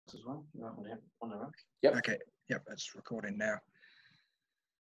as well. You might want to have one around. Yep. Okay. Yep, it's recording now.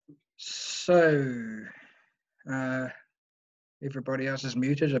 So, everybody else is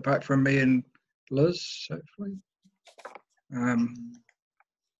muted apart from me and Liz, hopefully.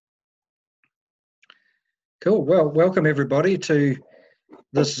 Cool. Well, welcome everybody to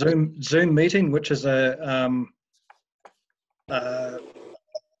this Zoom meeting, which is a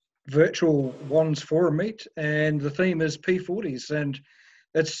virtual WONZ forum meet, and the theme is P-40s, and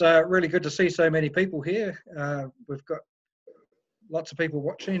it's really good to see so many people here. We've got lots of people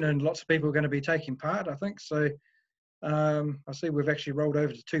watching and lots of people are going to be taking part, I think. So I see we've actually rolled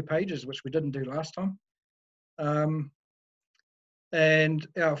over to 2 pages, which we didn't do last time. And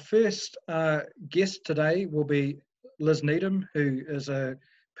our first guest today will be Liz Needham, who is a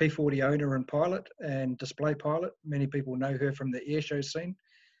P-40 owner and pilot and display pilot. Many people know her from the airshow scene.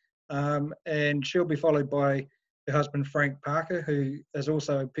 And she'll be followed by her husband, Frank Parker, who is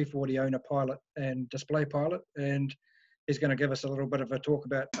also a P-40 owner, pilot and display pilot. And he's going to give us a little bit of a talk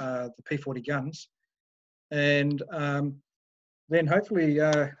about the P-40 guns. And then hopefully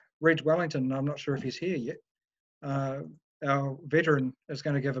Reg Wellington, I'm not sure if he's here yet, our veteran, is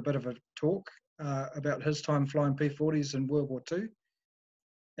going to give a bit of a talk about his time flying P-40s in World War II.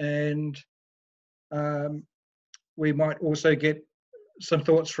 And we might also get some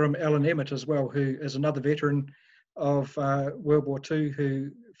thoughts from Allan Emett as well, who is another veteran of World War II who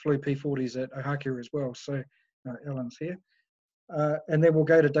flew P-40s at Ohaku as well. So Allan's here. And then we'll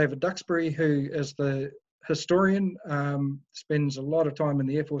go to David Duxbury, who is the historian, spends a lot of time in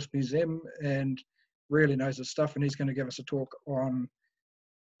the Air Force Museum and really knows his stuff, and he's going to give us a talk on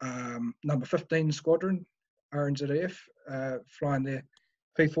number 15 Squadron, RNZAF, flying their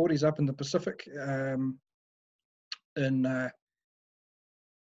P-40s up in the Pacific in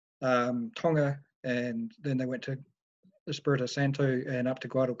Tonga, and then they went to Espirito Santo and up to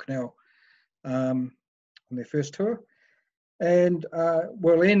Guadalcanal on their first tour. And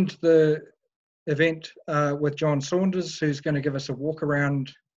we'll end the event with John Saunders, who's going to give us a walk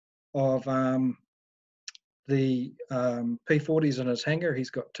around of the P-40s in his hangar. He's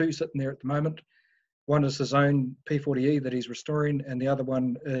got 2 sitting there at the moment. One is his own P-40E that he's restoring, and the other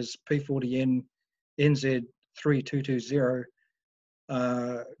one is P-40N NZ3220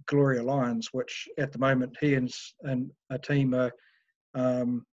 Gloria Lions, which at the moment he and a team are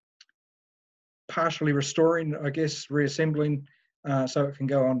partially restoring, I guess, reassembling, so it can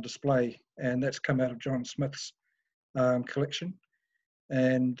go on display. And that's come out of John Smith's collection.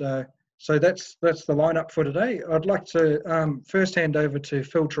 And so that's the lineup for today. I'd like to first hand over to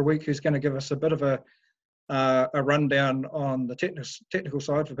Phil Treweek, who's going to give us a bit of a rundown on the technical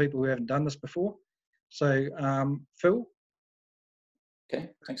side for people who haven't done this before. So Phil. Okay,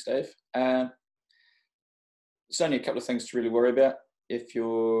 thanks, Dave. There's only a couple of things to really worry about. If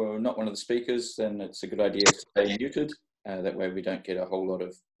you're not one of the speakers, then it's a good idea to stay muted. That way we don't get a whole lot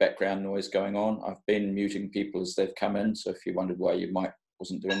of background noise going on. I've been muting people as they've come in, so if you wondered why you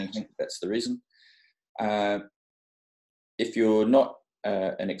wasn't doing anything, that's the reason. If you're not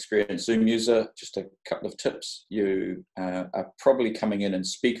an experienced Zoom user, just a couple of tips. You are probably coming in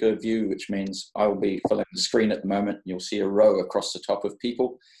speaker view, which means I will be filling the screen at the moment. You'll see a row across the top of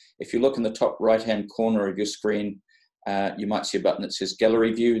people. If you look in the top right-hand corner of your screen, you might see a button that says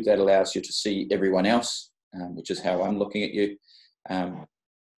Gallery View. That allows you to see everyone else, which is how I'm looking at you.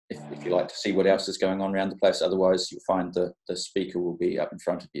 If you like to see what else is going on around the place, otherwise you'll find the speaker will be up in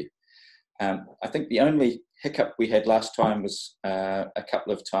front of you. I think the only hiccup we had last time was a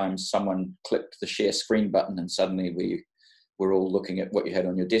couple of times someone clicked the share screen button and suddenly we were all looking at what you had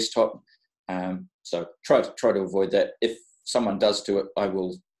on your desktop. So try to avoid that. If someone does do it, I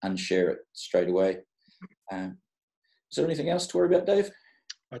will unshare it straight away. Is there anything else to worry about, Dave?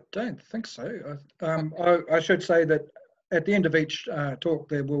 I don't think so. I should say that at the end of each talk,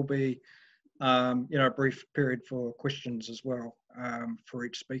 there will be a brief period for questions as well for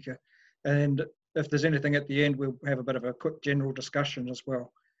each speaker. And if there's anything at the end, we'll have a bit of a quick general discussion as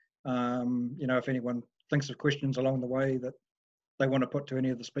well. If anyone thinks of questions along the way that they want to put to any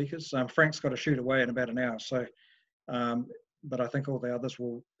of the speakers. Frank's got to shoot away in about an hour, so but I think all the others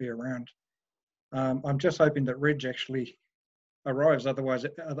will be around. I'm just hoping that Reg actually arrives, otherwise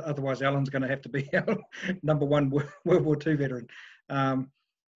Allan's going to have to be our number 1 World War II veteran.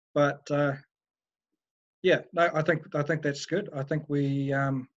 Yeah, no, I think that's good. I think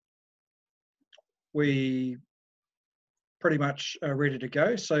we pretty much are ready to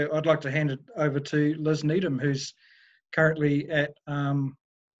go. So I'd like to hand it over to Liz Needham, who's currently at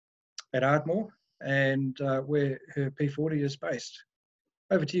Ardmore, and where her P-40 is based.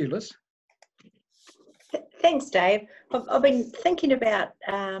 Over to you, Liz. Thanks, Dave. I've been thinking about,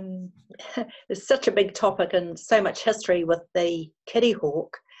 there's such a big topic and so much history with the Kitty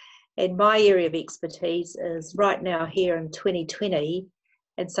Hawk, and my area of expertise is right now here in 2020,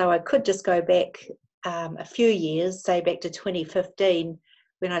 and so I could just go back a few years, say back to 2015,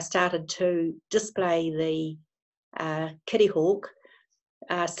 when I started to display the Kitty Hawk,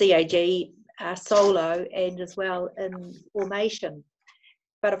 CAG, solo, and as well in formation.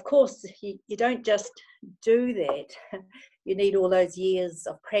 But of course, you don't just do that. You need all those years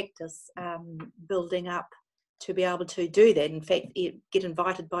of practice building up to be able to do that. In fact, you get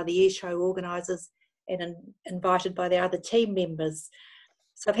invited by the airshow organisers and invited by the other team members.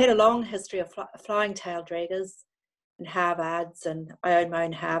 So I've had a long history of flying tail draggers and Harvards, and I own my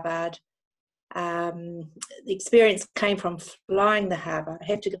own Harvard. The experience came from flying the Harvard. I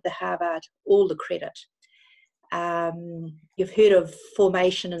have to give the Harvard all the credit. You've heard of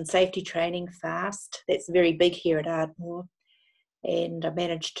formation and safety training, FAST. That's very big here at Ardmore, and I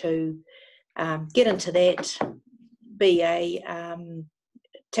managed to get into that, be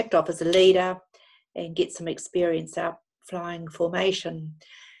ticked off as a leader, and get some experience up flying formation.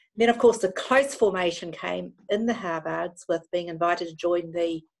 Then, of course, the close formation came in the Harvards with being invited to join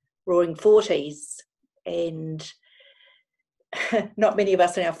the Roaring 40s, and not many of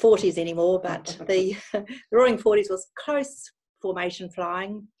us in our 40s anymore, but the Roaring 40s was close formation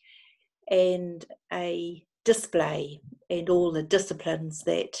flying and a display and all the disciplines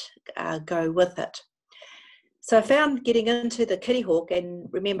that go with it. So I found getting into the Kitty Hawk, and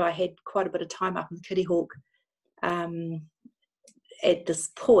remember I had quite a bit of time up in the Kitty Hawk at this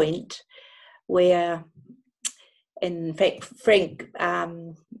point, where in fact Frank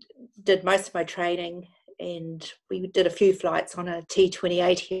did most of my training, and we did a few flights on a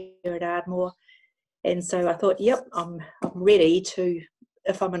T28 here at Ardmore. And so I thought, yep, I'm ready to,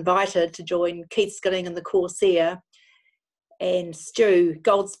 if I'm invited to join Keith Skilling in the Corsair and Stu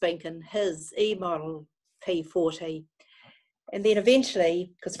Goldspink in his E-model P-40. And then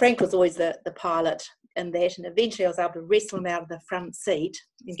eventually, because Frank was always the pilot in that, and eventually I was able to wrestle him out of the front seat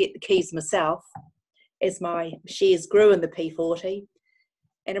and get the keys myself as my shares grew in the P-40.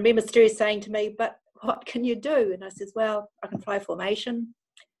 And I remember Stu saying to me, but what can you do? And I says, well, I can fly formation,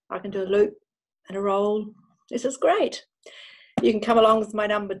 I can do a loop and a roll. He says, great. You can come along as my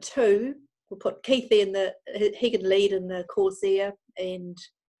number 2. We'll put Keith there he can lead in the Corsair, and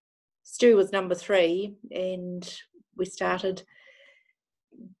Stu was number 3, and we started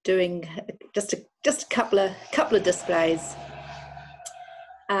doing just a couple of displays,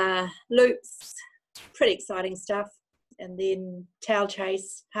 loops, pretty exciting stuff, and then tail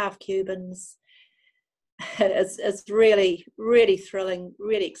chase, half Cubans. It's really, really thrilling,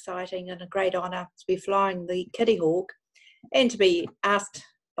 really exciting, and a great honour to be flying the Kitty Hawk and to be asked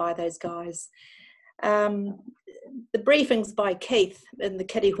by those guys. The briefings by Keith in the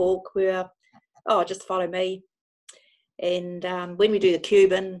Kitty Hawk were, oh, just follow me. And when we do the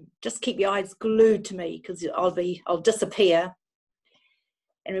Cuban, just keep your eyes glued to me, because I'll disappear.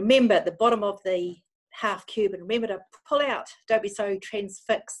 And remember, at the bottom of the half Cuban, remember to pull out. Don't be so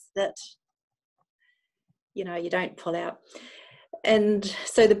transfixed that you don't pull out. And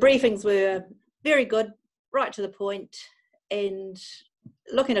so the briefings were very good, right to the point, and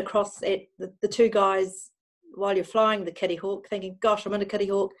looking across at the two guys while you're flying the Kitty Hawk, thinking, gosh, I'm in a Kitty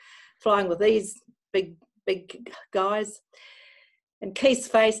Hawk flying with these big guys. And Keith's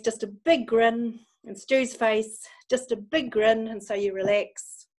face, just a big grin, and Stu's face, just a big grin, and so you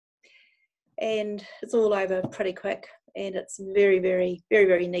relax. And it's all over pretty quick. And it's very, very, very,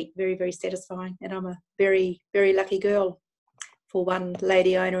 very neat, very, very satisfying. And I'm a very, very lucky girl for one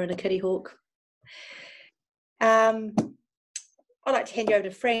lady owner in a Kitty Hawk. I'd like to hand you over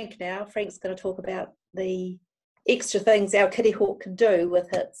to Frank now. Frank's going to talk about the extra things our Kitty Hawk can do with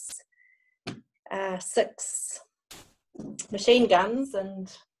its 6 machine guns.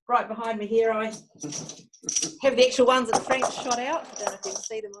 And right behind me here, I have the actual ones that Frank shot out. I don't know if you can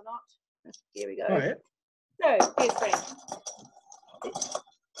see them or not. Here we go. Oh, yeah. So, here's Frank.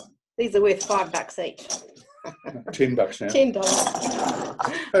 These are worth $5 each. $10 now. $10.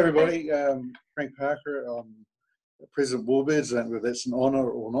 Hey everybody, Frank Parker. I'm President Warbirds. I don't know whether that's an honour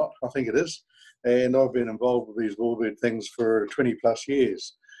or not. I think it is. And I've been involved with these warbird things for 20 plus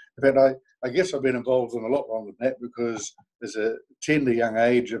years. In fact, I guess I've been involved in a lot longer than that, because as a tender young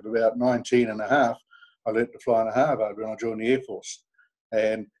age of about 19 and a half, I learnt to fly in a Harvard when I joined the Air Force.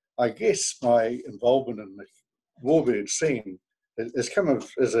 And I guess my involvement in the warbird scene has come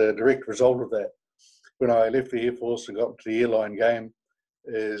as a direct result of that. When I left the Air Force and got into the airline game,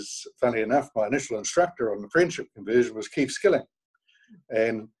 funny enough, my initial instructor on the friendship conversion was Keith Skilling.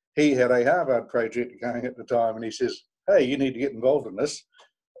 And he had a Harvard project going at the time, and he says, hey, you need to get involved in this.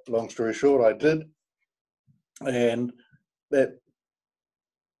 Long story short, I did. And that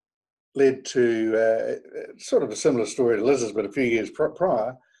led to sort of a similar story to Liz's, but a few years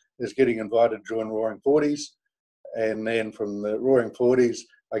prior, is getting invited to join Roaring Forties. And then from the Roaring Forties,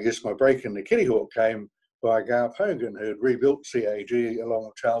 I guess my break in the Kitty Hawk came by Garth Hogan, who had rebuilt CAG along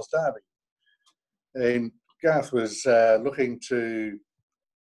with Charles Darby. And Garth was looking to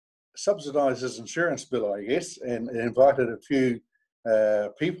subsidise his insurance bill, I guess, and invited a few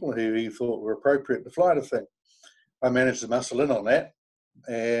people who he thought were appropriate to fly the thing. I managed to muscle in on that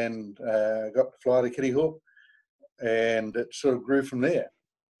and got to fly the Kitty Hawk, and it sort of grew from there.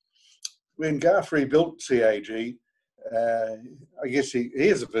 When Garth rebuilt CAG, I guess he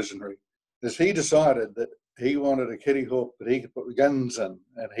is a visionary, as he decided that he wanted a Kitty Hawk that he could put the guns in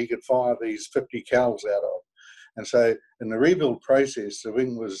and he could fire these 50 cals out of. And so in the rebuild process, the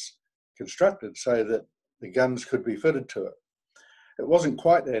wing was constructed so that the guns could be fitted to it. It wasn't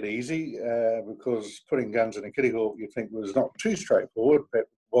quite that easy because putting guns in a Kitty Hawk you'd think was not too straightforward, but it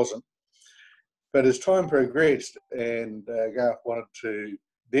wasn't. But as time progressed and Garth wanted to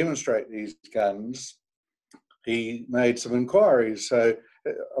demonstrate these guns, he made some inquiries. So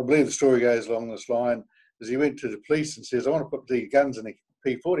I believe the story goes along this line, as he went to the police and says, I want to put the guns in a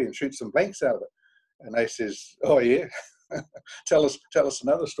P-40 and shoot some blanks out of it. And they says, oh yeah, tell us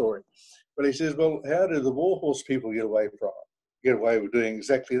another story. But he says, well, how do the Warhorse people get away with doing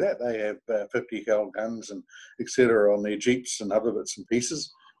exactly that? They have 50 cal guns and etc. on their jeeps and other bits and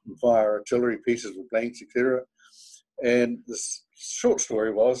pieces, and fire artillery pieces with blanks, etc. And the short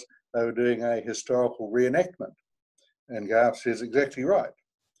story was they were doing a historical reenactment. And Garth says, exactly right.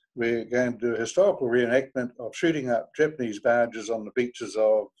 We're going to do a historical reenactment of shooting up Japanese barges on the beaches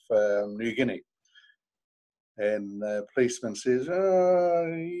of New Guinea. And the policeman says,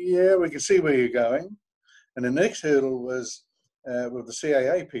 yeah, we can see where you're going. And the next hurdle was with the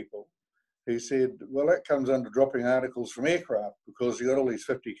CAA people, who said, well, that comes under dropping articles from aircraft because you got all these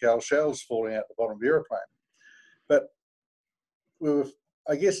 50 cal shells falling out the bottom of the aeroplane. But we were,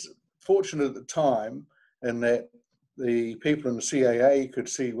 I guess, fortunate at the time in that the people in the CAA could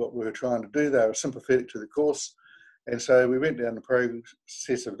see what we were trying to do. They were sympathetic to the course. And so we went down the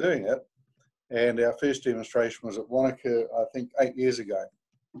process of doing it. And our first demonstration was at Wanaka, I think 8 years ago.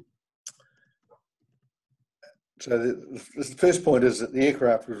 So the first point is that the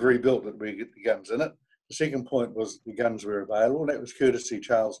aircraft was rebuilt, that we get the guns in it. The second point was the guns were available. That was courtesy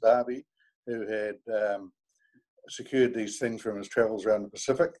Charles Darby, who had secured these things from his travels around the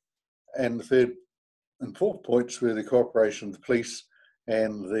Pacific. And the third and fourth points were the cooperation of the police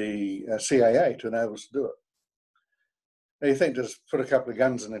and the CAA to enable us to do it. Now you think just put a couple of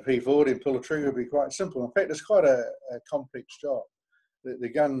guns in a P-40 and pull a trigger would be quite simple. In fact, it's quite a complex job. The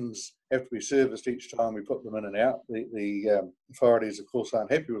guns have to be serviced each time we put them in and out. The authorities, of course,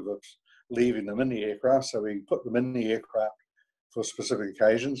 aren't happy with us leaving them in the aircraft, so we put them in the aircraft for specific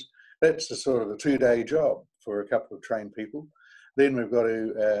occasions. That's a sort of a 2-day job for a couple of trained people. Then we've got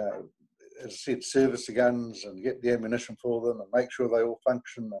to, as I said, service the guns and get the ammunition for them and make sure they all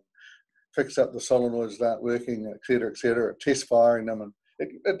function and fix up the solenoids that aren't working, etc., test firing them, and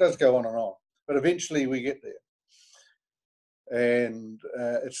it does go on and on. But eventually we get there. And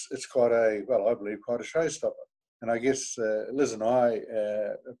it's quite a, well, I believe quite a showstopper. And I guess Liz and I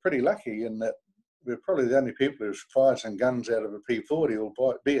are pretty lucky in that we're probably the only people who've fired some guns out of a P-40,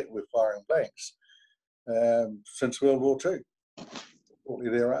 albeit with firing blanks, since World War II, shortly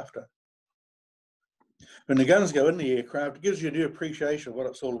thereafter. When the guns go in the aircraft, it gives you a new appreciation of what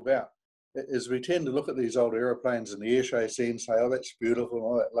it's all about. As we tend to look at these old aeroplanes in the airshow scene and say, oh, that's beautiful, and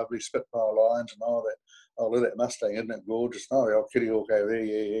all that lovely Spitfire lines, and all that, oh, look at that Mustang, isn't it gorgeous? Oh, the old Kitty Hawk over there,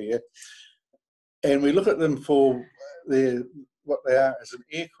 yeah. And we look at them for what they are as an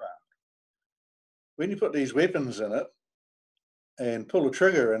aircraft. When you put these weapons in it and pull the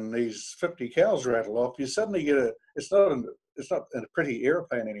trigger and these 50 cals rattle off, you suddenly get it's not a pretty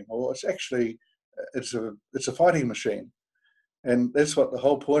aeroplane anymore. It's actually, it's a fighting machine. And that's what the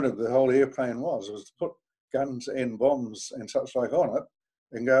whole point of the whole airplane was to put guns and bombs and such like on it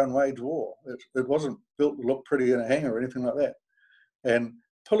and go and wage war. It wasn't built to look pretty in a hangar or anything like that. And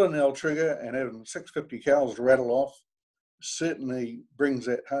pulling the old trigger and having 650 cals rattle off certainly brings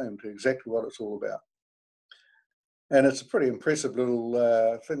that home to exactly what it's all about. And it's a pretty impressive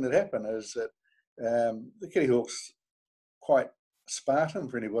little thing that happened, is that the Kitty Hawk's quite Spartan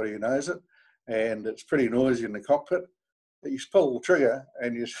for anybody who knows it, and it's pretty noisy in the cockpit. But you pull the trigger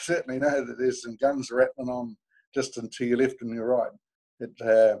and you certainly know that there's some guns rattling on just to your left and your right.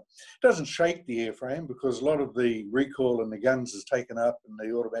 It doesn't shake the airframe because a lot of the recoil in the guns is taken up in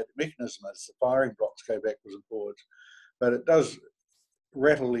the automatic mechanism as the firing blocks go backwards and forwards. But it does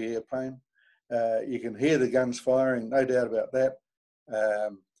rattle the airplane. You can hear the guns firing, no doubt about that.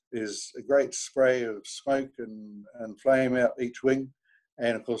 There's a great spray of smoke and flame out each wing.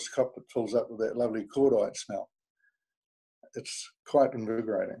 And of course, the cockpit fills up with that lovely cordite smell. It's quite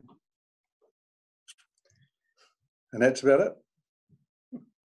invigorating. And that's about it.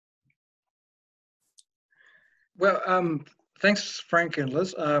 Well, thanks, Frank and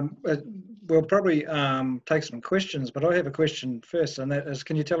Liz. We'll probably take some questions, but I have a question first, and that is,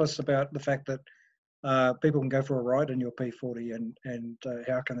 can you tell us about the fact that people can go for a ride in your P-40 and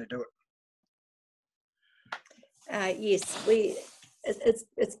how can they do it? Yes,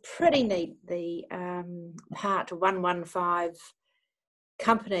 it's pretty neat. The Part 115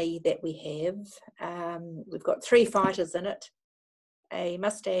 company that we have, we've got 3 fighters in it, a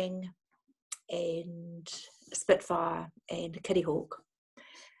Mustang and a Spitfire and a Kitty Hawk.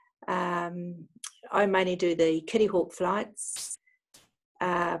 I mainly do the Kitty Hawk flights.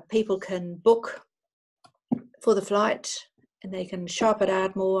 People can book for the flight and they can show up at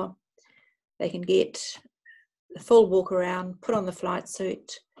Ardmore. They can get the full walk around, put on the flight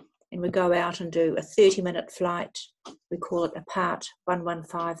suit, and we go out and do a 30-minute flight. We call it a Part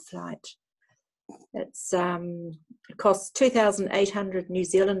 115 flight. It's it costs 2,800 New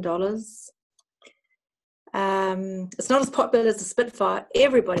Zealand dollars. It's not as popular as the Spitfire.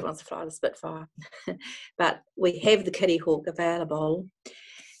 Everybody wants to fly the Spitfire, but we have the Kitty Hawk available.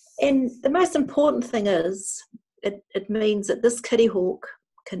 And the most important thing is, it means that this Kitty Hawk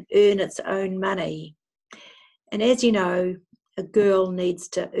can earn its own money. And as you know, a girl needs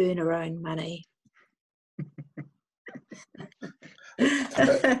to earn her own money.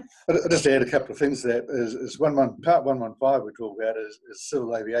 I'll just add a couple of things to that. Part 115 we talk about is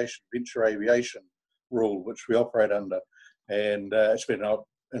civil aviation, venture aviation rule, which we operate under. And it's been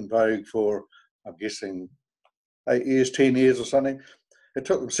in vogue for, I'm guessing, 8 years, 10 years or something. It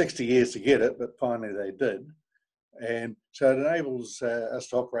took them 60 years to get it, but finally they did. And so it enables us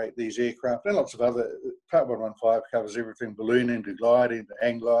to operate these aircraft and lots of other. Part 115 covers everything ballooning to gliding to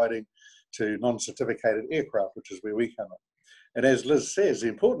hang gliding to non-certificated aircraft, which is where we come in. And as Liz says, the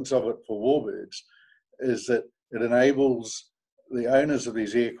importance of it for warbirds is that it enables the owners of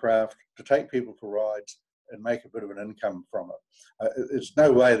these aircraft to take people for rides and make a bit of an income from it. There's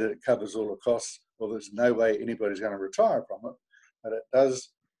no way that it covers all the costs, or there's no way anybody's going to retire from it, but it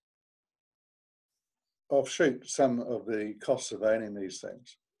does offshoot some of the costs of owning these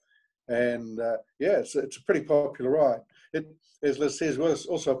things. And yeah, it's a pretty popular ride. As Liz says, we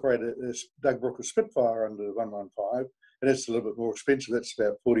also operate a Doug Brooker Spitfire under the 115, and it's a little bit more expensive. That's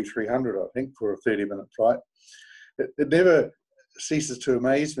about 4,300, I think, for a 30-minute flight. It never ceases to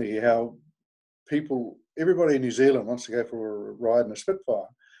amaze me how everybody in New Zealand wants to go for a ride in a Spitfire,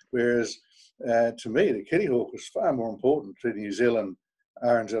 whereas to me, the Kitty Hawk is far more important to the New Zealand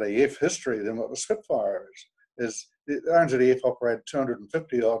RNZAF history than what the Spitfire is. The RNZAF operated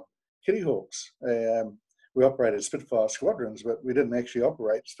 250 odd Kitty Hawks. We operated Spitfire squadrons, but we didn't actually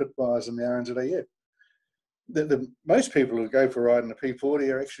operate Spitfires in the RNZAF. Most people who go for a ride in the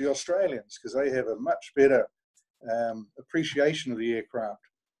P-40 are actually Australians, because they have a much better appreciation of the aircraft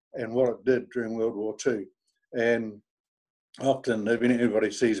and what it did during World War II. And often, if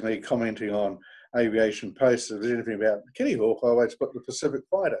anybody sees me commenting on aviation posts, if there's anything about the Kitty Hawk, I always put the Pacific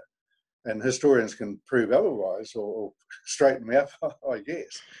Fighter. And historians can prove otherwise or straighten me up, I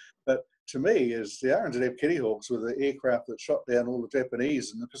guess. But to me, is the RNZAF Kitty Hawks were the aircraft that shot down all the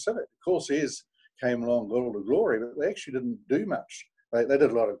Japanese in the Pacific. The Corsairs came along, got all the glory, but they actually didn't do much. They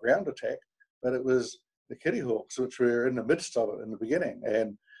did a lot of ground attack, but it was the Kitty Hawks which were in the midst of it in the beginning.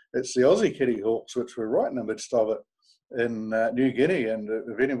 And it's the Aussie Kitty Hawks which were right in the midst of it in New Guinea. And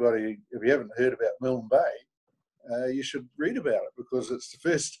if you haven't heard about Milne Bay, you should read about it, because it's the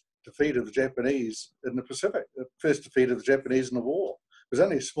first defeat of the Japanese in the Pacific, the first defeat of the Japanese in the war. It was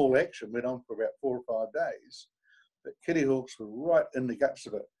only a small action, went on for about 4 or 5 days, but Kitty Hawks were right in the guts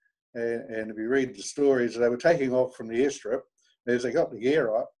of it. And if you read the stories, they were taking off from the airstrip. As they got the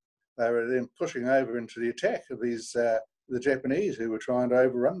gear up, they were then pushing over into the attack of these the Japanese who were trying to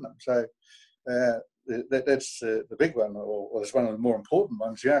overrun them. So that's the big one, or it's one of the more important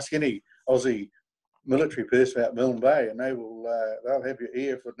ones. You ask any Aussie military person about Milne Bay, and they'll have your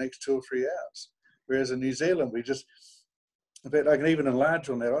ear for the next 2 or 3 hours. Whereas in New Zealand, in fact, I can even enlarge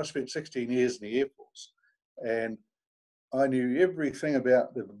on that. I spent 16 years in the Air Force, and I knew everything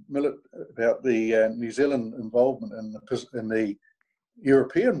about the New Zealand involvement in the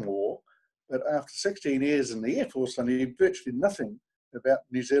European War. But after 16 years in the Air Force, I knew virtually nothing about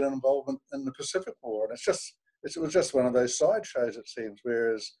New Zealand involvement in the Pacific War. And it was just one of those sideshows, it seems,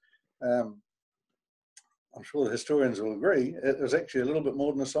 whereas I'm sure the historians will agree, it was actually a little bit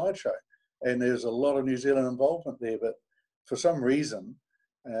more than a sideshow. And there's a lot of New Zealand involvement there, but for some reason,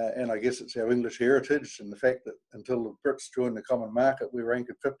 and I guess it's our English heritage and the fact that until the Brits joined the common market, we were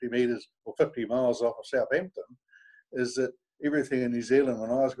anchored 50 metres or 50 miles off of Southampton, is that everything in New Zealand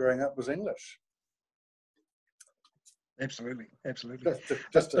when I was growing up was English. Absolutely, absolutely.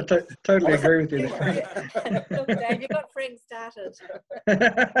 Just I totally agree with you there. Look, Dave, you got Frank started.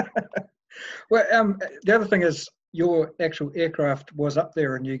 Well, the other thing is your actual aircraft was up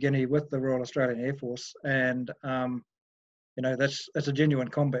there in New Guinea with the Royal Australian Air Force, and you know that's a genuine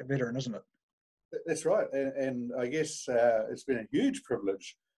combat veteran, isn't it? That's right, and I guess it's been a huge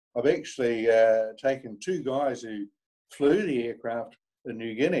privilege. I've actually taken two guys who flew the aircraft in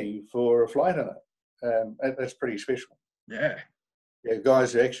New Guinea for a flight in it. That's pretty special. Yeah. Yeah,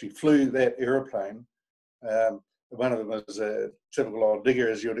 guys who actually flew that aeroplane. One of them was a typical old digger,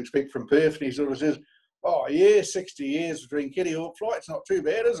 as you'd expect from Perth, and he sort of says, "Oh yeah, 60 years between Kitty Hawk flights, not too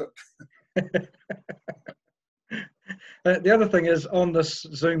bad, is it?" The other thing is, on this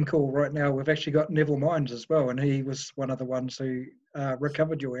Zoom call right now, we've actually got Neville Mines as well, and he was one of the ones who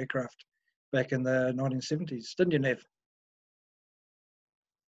recovered your aircraft back in the 1970s, didn't you, Nev?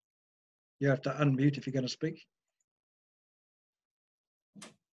 You have to unmute if you're going to speak.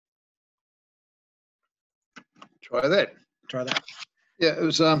 Try that. Try that. Yeah, it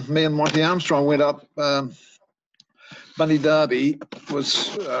was me and Monty Armstrong went up. Bunny Darby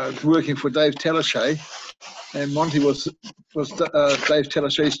was working for Dave Teleshay, and Monty was Dave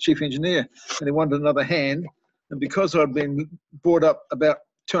Teleshay's chief engineer, and he wanted another hand. And because I'd been brought up about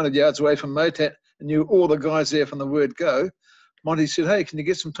 200 yards away from Motat and knew all the guys there from the word go, Monty said, "Hey, can you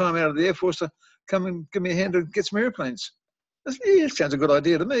get some time out of the Air Force to come and give me a hand to get some airplanes?" I said, "Yeah, sounds a good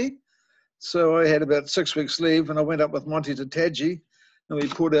idea to me." So I had about 6 weeks leave, and I went up with Monty to Tadgee, and we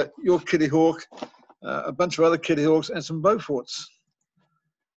pulled out your Kitty Hawk, a bunch of other Kitty Hawks, and some Beauforts.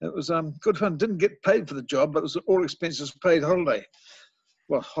 It was good fun. Didn't get paid for the job, but it was all expenses paid holiday.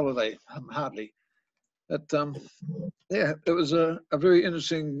 Well, holiday, hardly. But yeah, it was a very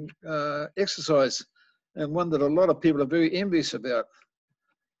interesting exercise, and one that a lot of people are very envious about.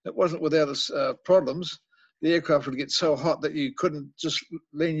 It wasn't without its problems. The aircraft would get so hot that you couldn't just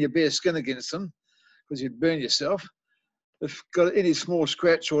lean your bare skin against them because you'd burn yourself. If you got any small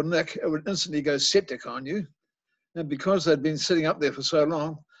scratch or nick, it would instantly go septic on you. And because they'd been sitting up there for so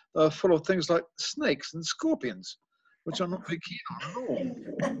long, they were full of things like snakes and scorpions, which I'm not very keen on at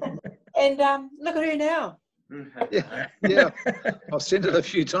all. And look at her now. Yeah. I've sent it a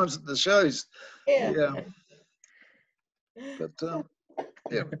few times at the shows. Yeah. But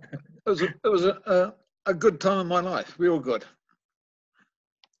yeah, it was a good time in my life, real good.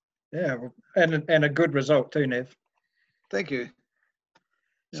 Yeah, and a good result too, Nev. Thank you.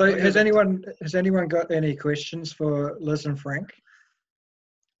 So has anyone got any questions for Liz and Frank?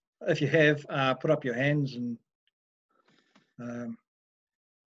 If you have, put up your hands. And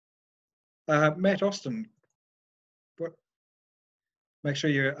Matt Austin, what? Make sure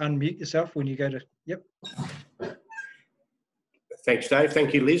you unmute yourself when you go to. Yep. Thanks, Dave.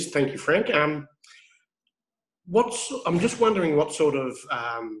 Thank you, Liz. Thank you, Frank. I'm just wondering what sort of.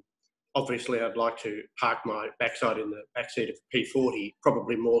 Obviously, I'd like to park my backside in the backseat of the P-40,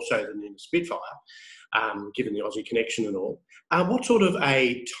 probably more so than in the Spitfire, given the Aussie connection and all. What sort of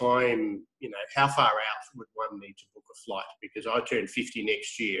a time, how far out would one need to book a flight? Because I turn 50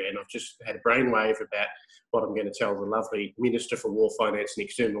 next year, and I've just had a brainwave about what I'm going to tell the lovely Minister for War, Finance and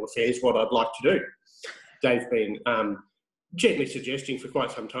External Affairs what I'd like to do. Dave's been gently suggesting for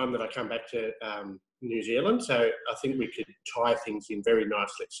quite some time that I come back to New Zealand, so I think we could tie things in very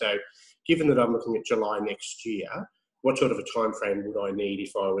nicely. So given that I'm looking at July next year, what sort of a time frame would I need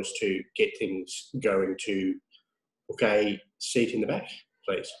if I was to get things going to book a seat in the back,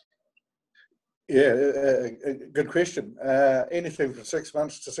 please? Yeah, good question. Anything from 6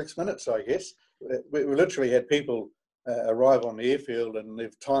 months to 6 minutes, I guess. We literally had people arrive on the airfield and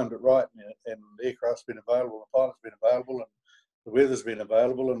they've timed it right, and the aircraft's been available, the pilot's been available, and the weather's been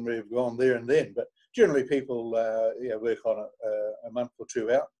available, and we've gone there and then. But generally people work on it a month or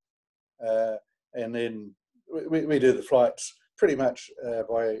two out, and then we do the flights pretty much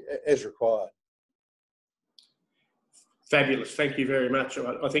as required. Fabulous, thank you very much.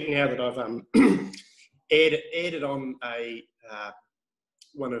 I think now that I've aired on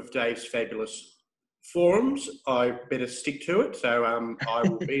one of Dave's fabulous forums, I better stick to it. So I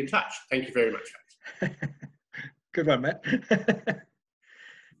will be in touch. Thank you very much. Good one, Matt.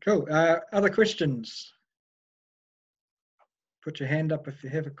 Cool. Other questions? put your hand up if you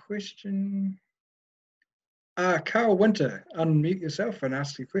have a question. Carl Winter, unmute yourself and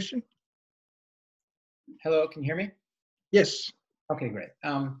ask your question. Hello, can you hear me? Yes. Okay, great.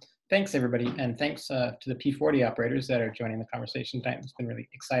 Thanks, everybody, and thanks to the P-40 operators that are joining the conversation tonight. It's been really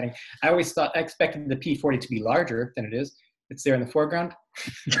exciting. I expected the P-40 to be larger than it is. It's there in the foreground.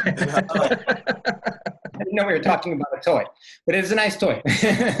 I didn't know we were talking about a toy, but it's a nice toy.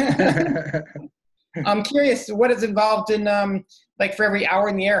 I'm curious, what is involved in, like for every hour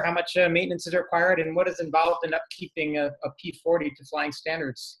in the air, how much maintenance is required, and what is involved in upkeeping a P-40 to flying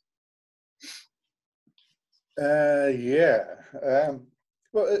standards?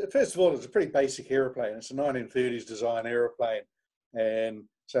 Well, first of all, it's a pretty basic aeroplane. It's a 1930s design aeroplane, and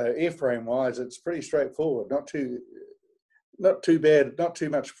so airframe-wise, it's pretty straightforward. Not too bad, not too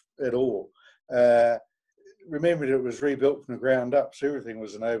much at all. Remember that it was rebuilt from the ground up, so everything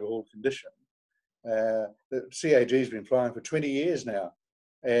was in overhaul condition. The CAG's been flying for 20 years now,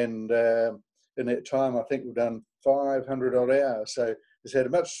 and in that time, I think we've done 500 odd hours. So it's had a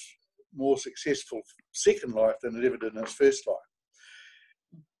much more successful second life than it ever did in its first life.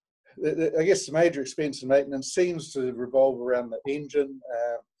 I guess the major expense in maintenance seems to revolve around the engine.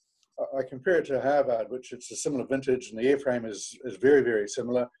 I compare it to a Harvard, which it's a similar vintage, and the airframe is very, very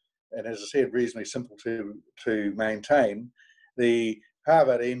similar, and as I said, reasonably simple to maintain. The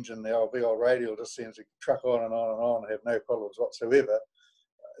Harvard engine, the old radial, just seems to truck on and on and on and have no problems whatsoever.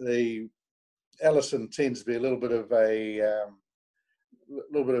 The Allison tends to be a little bit of a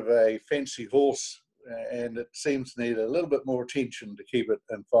fancy horse, and it seems to need a little bit more attention to keep it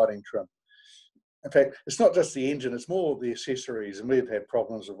in fighting trim. In fact, it's not just the engine, it's more the accessories, and we've had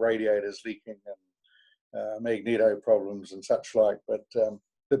problems with radiators leaking and magneto problems and such like, but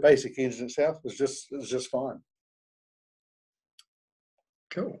the basic engine itself is just fine.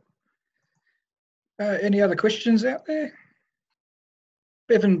 Cool. Any other questions out there?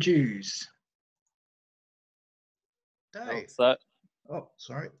 Bevan Jews. Hey. So,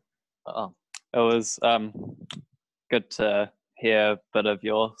 sorry. it was good to hear a bit of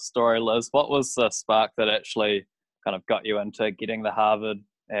your story, Liz. What was the spark that actually kind of got you into getting the Harvard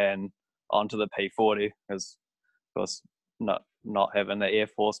and onto the P-40? Because, of course, not having the Air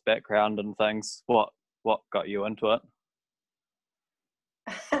Force background and things, what got you into it?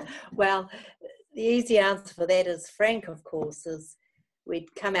 Well, the easy answer for that is Frank, of course.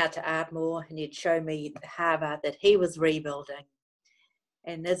 We'd come out to Ardmore and he'd show me the Harvard that he was rebuilding.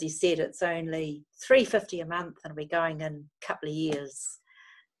 And as he said, it's only $350 a month and we're going in a couple of years.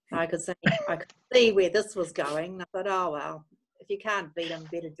 I could see where this was going. I thought, oh, well, if you can't beat them,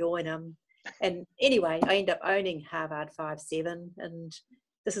 better join them. And anyway, I ended up owning Harvard 5.7, and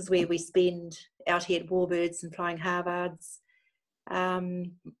this is where we spend out here at Warbirds and flying Harvards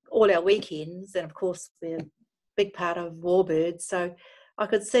all our weekends. And of course, we're a big part of Warbirds. So I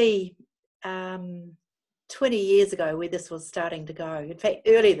could see 20 years ago where this was starting to go. In fact,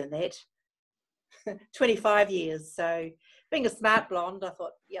 earlier than that, 25 years. So being a smart blonde, I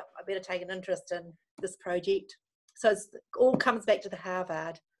thought, yeah, I better take an interest in this project. So it all comes back to the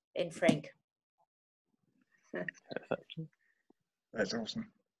Harvard and Frank. That's awesome.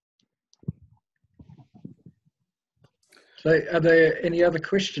 So are there any other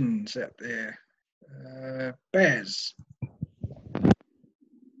questions out there? Baz.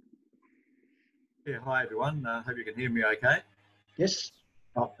 Yeah, hi everyone. Hope you can hear me okay. Yes.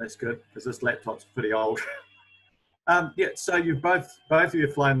 Oh, that's good, because this laptop's pretty old. Yeah, so you've both of you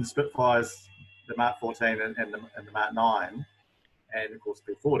have flown the Spitfires, the Mark 14 and the Mark 9, and of course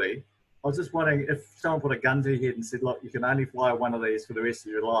P-40. I was just wondering, if someone put a gun to your head and said, look, you can only fly one of these for the rest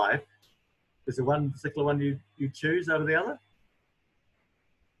of your life, is there one particular one you choose over the other?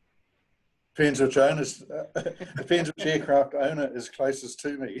 Depends which owners, depends which aircraft owner is closest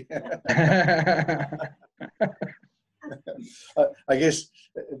to me. I guess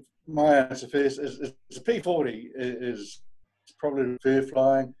my answer first is the P-40 is probably prefer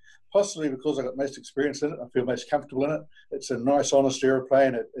flying, possibly because I've got most experience in it. I feel most comfortable in it. It's a nice, honest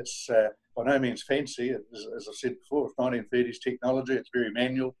aeroplane. It's by no means fancy. As I've said before, it's 1930s technology. It's very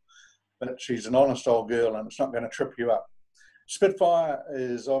manual, but she's an honest old girl, and it's not going to trip you up. Spitfire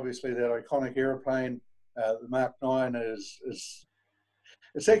is obviously that iconic aeroplane. The Mark 9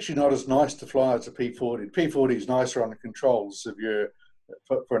 it's actually not as nice to fly as a P-40. P-40 is nicer on the controls if you're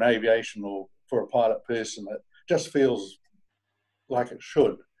for an aviation or for a pilot person. It just feels like it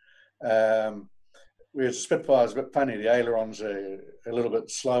should. Whereas the Spitfire is a bit funny. The ailerons are a little bit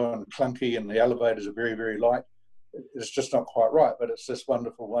slow and clunky, and the elevators are very, very light. It's just not quite right, but it's this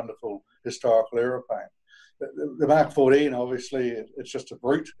wonderful, wonderful historical aeroplane. The Mark 14, obviously, it's just a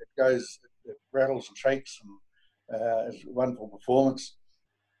brute. It rattles and shakes, It's a wonderful performance.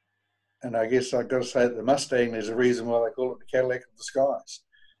 And I guess I've got to say that the Mustang, there's a reason why they call it the Cadillac of the skies.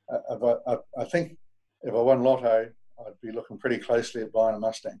 I think if I won Lotto, I'd be looking pretty closely at buying a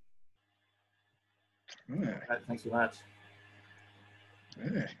Mustang. Yeah. Thanks very much.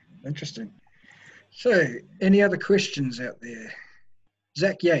 Yeah, interesting. So, any other questions out there?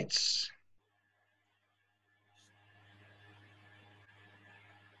 Zach Yates.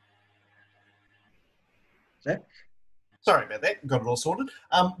 Zach? Sorry about that. Got it all sorted.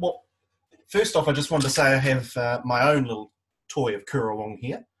 Well, first off, I just wanted to say I have my own little toy of Kurrawong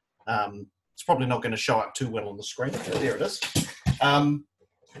here. It's probably not going to show up too well on the screen, but there it is.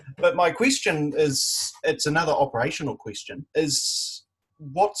 But my question is, it's another operational question, is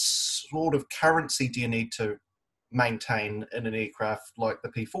what sort of currency do you need to maintain in an aircraft like the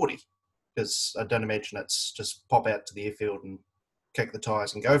P-40? Because I don't imagine it's just pop out to the airfield and kick the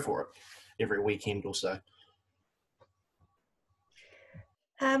tyres and go for it every weekend or so.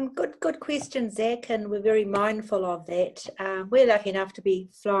 Good question, Zach, and we're very mindful of that. We're lucky enough to be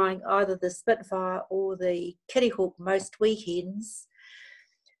flying either the Spitfire or the Kitty Hawk most weekends.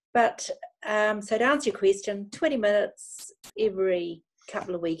 But so to answer your question, 20 minutes every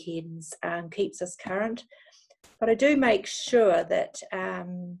couple of weekends keeps us current. But I do make sure that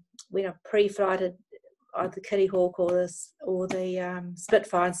when I've pre-flighted either the Kitty Hawk or the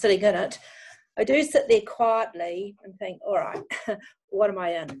Spitfire and sitting in it, I do sit there quietly and think, all right, what am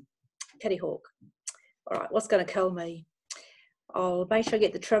I in? Kitty Hawk. All right, what's going to kill me? I'll make sure I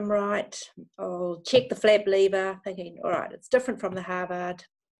get the trim right. I'll check the flap lever, thinking, all right, it's different from the Harvard.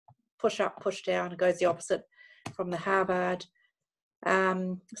 Push up, push down, it goes the opposite from the Harvard.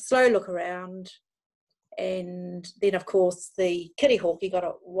 Slow look around. And then, of course, the Kitty Hawk, you got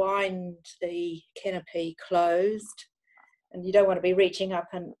to wind the canopy closed. And you don't want to be reaching up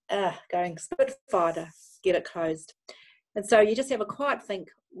and going Spitfire to get it closed. And so you just have a quiet think,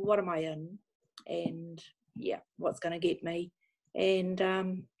 what am I in? And yeah, what's going to get me?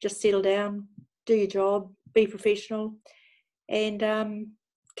 And just settle down, do your job, be professional, and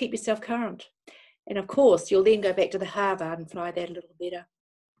keep yourself current. And of course, you'll then go back to the Harvard and fly that a little better.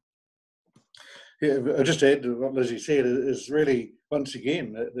 Yeah, I'll just add to what Lizzie said, is really, once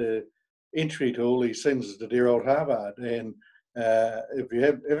again, the entry to all these things is the dear old Harvard. And if you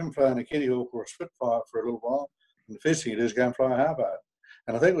haven't flown a Kitty Hawk or a Spitfire for a little while, the first thing you do is go and fly a Harvard.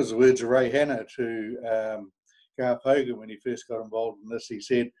 And I think it was the words of Ray Hanna to Garth Hogan when he first got involved in this. He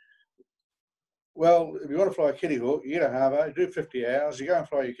said, well, if you want to fly a Kitty Hawk, you get a Harvard, you do 50 hours, you go and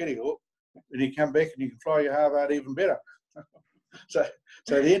fly your Kitty Hawk, and you come back and you can fly your Harvard even better. So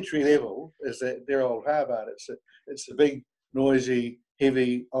the entry level is that dear old Harvard. It's the big, noisy,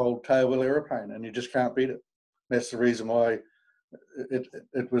 heavy, old tailwheel aeroplane, and you just can't beat it. That's the reason why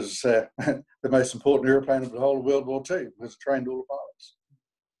it was the most important aeroplane of the whole of World War II, because it trained all the pilots.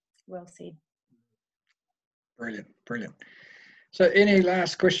 Well said. Brilliant, brilliant. So any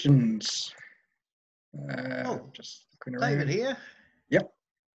last questions? Just David here. Yep.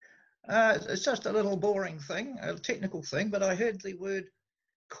 It's just a little boring thing, a technical thing, but I heard the word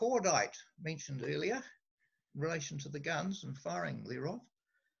cordite mentioned earlier in relation to the guns and firing thereof.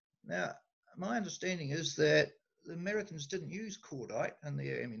 Now, my understanding is that the Americans didn't use cordite in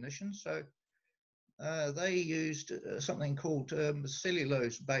their ammunition, so they used something called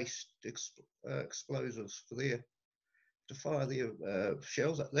cellulose-based explosives to fire their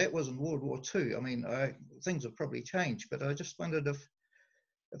shells. That was in World War II. I mean, things have probably changed, but I just wondered if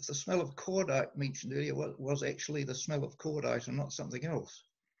the smell of cordite mentioned earlier was actually the smell of cordite and not something else.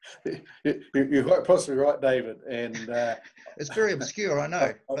 You're quite possibly right, David. And it's very obscure, I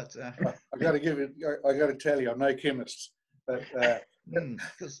know. But I got to tell you, I'm no chemist. But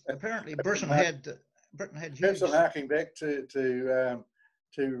because apparently Britain had huge. Perhaps I'm harking back to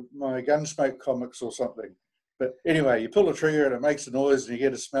my Gunsmoke comics or something. But anyway, you pull the trigger and it makes a noise, and you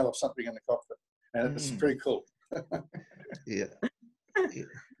get a smell of something in the cockpit, and it's pretty cool. Yeah.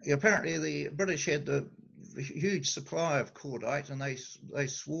 Apparently the British had the huge supply of cordite, and they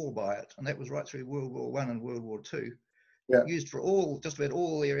swore by it, and that was right through World War I and World War II. Yeah. Used for just about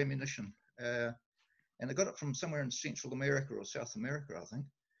all their ammunition, and they got it from somewhere in Central America or South America, I think.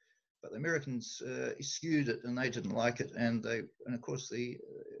 But the Americans eschewed it, and they didn't like it, and of course the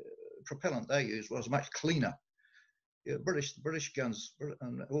propellant they used was much cleaner. Yeah, British guns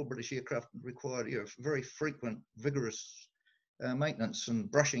and all British aircraft required very frequent, vigorous maintenance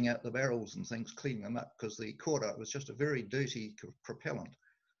and brushing out the barrels and things, cleaning them up, because the cordite was just a very dirty propellant.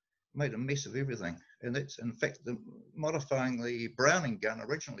 Made a mess of everything. And that's, in fact, modifying the Browning gun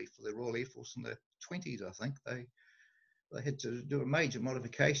originally for the Royal Air Force in the 20s, I think, they had to do major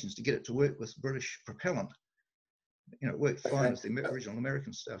modifications to get it to work with British propellant. You know, it worked fine as the original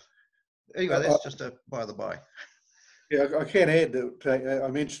American stuff. Anyway, that's just a by the by. Yeah, I can add that I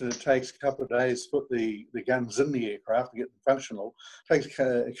mentioned it takes a couple of days to put the guns in the aircraft to get them functional. It takes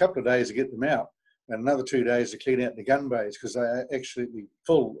a couple of days to get them out, and another 2 days to clean out the gun bays because they are absolutely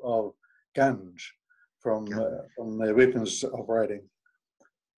full of guns from their weapons operating.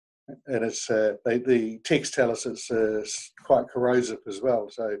 And it's the techs tell us it's quite corrosive as well,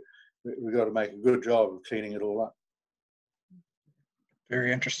 so we've got to make a good job of cleaning it all up.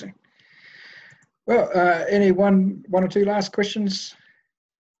 Very interesting. Well, any one or two last questions?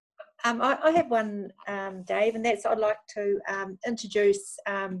 I have one, Dave, and that's I'd like to introduce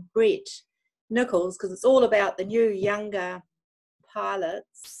Brett Nicholls, because it's all about the new younger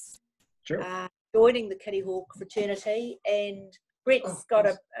pilots joining the Kitty Hawk fraternity, and Brett's got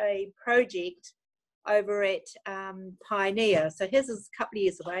a project over at Pioneer. So his is a couple of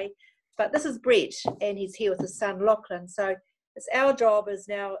years away, but this is Brett, and he's here with his son Lachlan. So it's our job as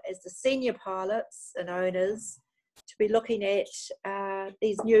now as the senior pilots and owners to be looking at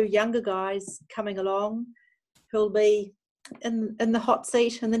these new younger guys coming along who'll be in the hot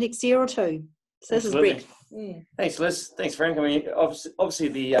seat in the next year or two. So this Absolutely. is Brett. Thanks, Liz. Thanks, Frank. I mean, obviously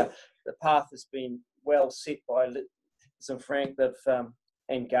the path has been well set by Liz and Frank,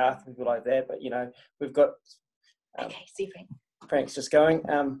 and Garth and people like that. But you know, we've got Okay, see Frank. Frank's just going.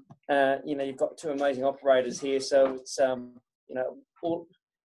 You know, you've got two amazing operators here, so it's you know, all,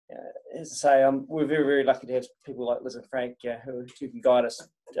 as I say, we're very, very lucky to have people like Liz and Frank who can guide us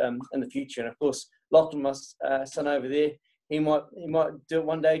in the future. And of course, Lachlan, my son over there, he might do it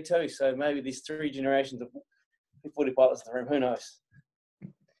one day too. So maybe there's 3 generations of P-40 pilots in the room. Who knows?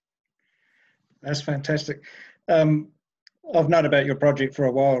 That's fantastic. I've known about your project for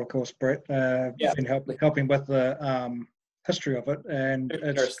a while, of course, Brett. Yeah. Been helping with the history of it, and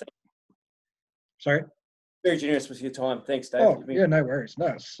it's. Sorry. Very generous with your time. Thanks, Dave. Oh, yeah, no worries.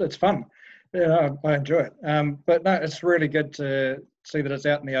 No, it's fun. Yeah, I enjoy it. But no, it's really good to see that it's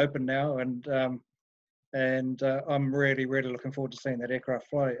out in the open now, and I'm really, really looking forward to seeing that aircraft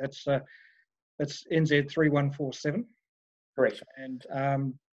fly. It's NZ 3147. Correct. And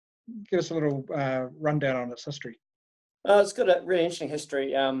give us a little rundown on its history. It's got a really interesting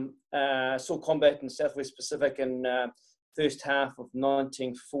history. Saw combat in the Southwest Pacific in first half of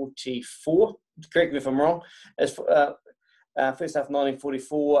 1944. Correct me if I'm wrong. As first half of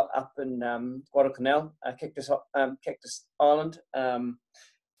 1944 up in Guadalcanal, Cactus Island.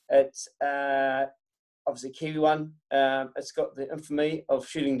 It's obviously Kiwi one. It's got the infamy of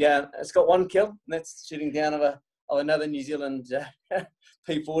shooting down. It's got one kill, and that's shooting down of another New Zealand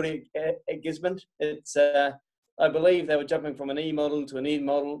P-40 at Gisborne. It's I believe they were jumping from an E model to an E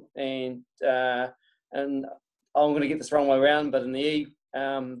model, and I'm going to get this wrong way around, but in the E,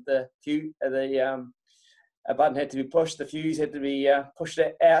 a button had to be pushed, the fuse had to be pushed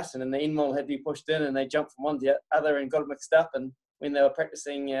out, and then the end model had to be pushed in, and they jumped from one to the other and got it mixed up. And when they were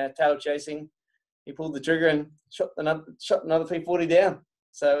practicing tail chasing, he pulled the trigger and shot another P-40 down.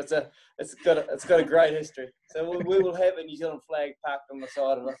 So it's got a great history. So we will have a New Zealand flag parked on the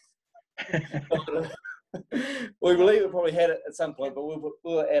side of it. We believe it probably had it at some point, but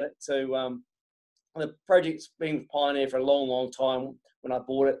we'll add it to the project's been with Pioneer for a long, long time when I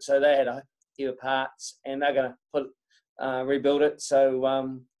bought it. So they had a heap of parts, and they're going to rebuild it.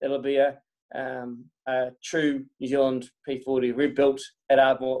 So it'll be a true New Zealand P-40 rebuilt at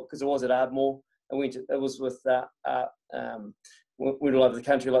Ardmore, because it was at Ardmore. It was with went all over the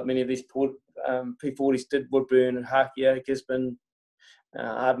country like many of these P-40s did, Woodburn and Harkia, Gisborne,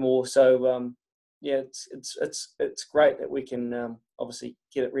 Ardmore. So yeah, it's great that we can obviously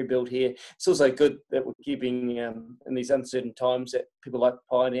get it rebuilt here. It's also good that we're keeping in these uncertain times that people like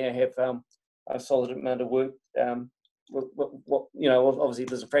Pioneer have a solid amount of work. What you know, obviously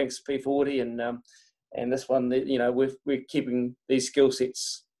there's a Frank's P-40 and this one, you know, we're keeping these skill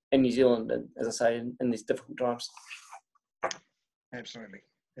sets in New Zealand, and as I say, in these difficult times. Absolutely.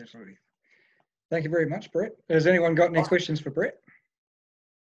 Thank you very much, Brett. Has anyone got any questions for Brett?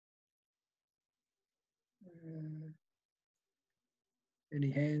 Any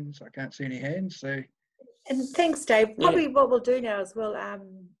hands? I can't see any hands. So. And thanks, Dave. Probably what we'll do now is we'll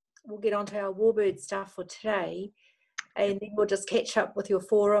get onto our Warbird stuff for today, and then we'll just catch up with your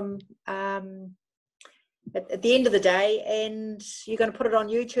forum at the end of the day. And you're going to put it on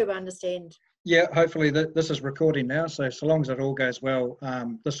YouTube, I understand. Yeah, hopefully this is recording now. So long as it all goes well,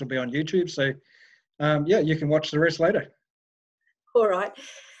 this will be on YouTube. So yeah, you can watch the rest later. All right.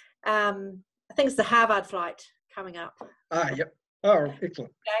 I think it's the Harvard flight coming up. Yep. Oh,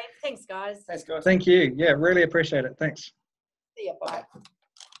 excellent. Dave, thanks, guys. Thanks, guys. Thank you. Yeah, really appreciate it. Thanks. See ya. Bye.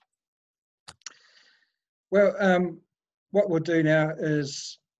 Well, what we'll do now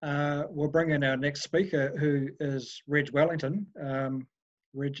is we'll bring in our next speaker, who is Reg Wellington.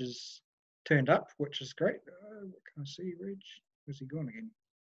 Reg is turned up, which is great. Can I see Reg? Where's he gone again?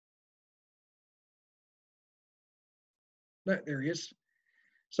 No, there he is.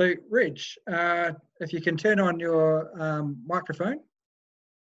 So, Reg, if you can turn on your microphone,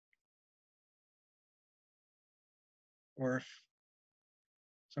 or if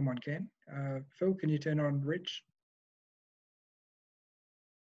someone can. Phil, can you turn on Reg?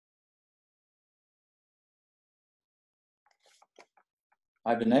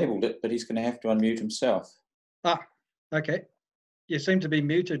 I've enabled it, but he's going to have to unmute himself. Ah, okay. You seem to be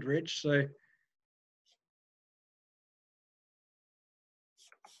muted, Reg, so.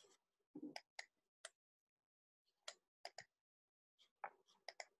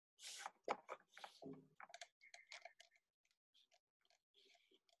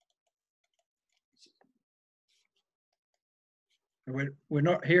 We're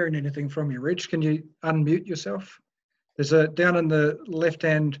not hearing anything from you, Reg. Can you unmute yourself? There's a down in the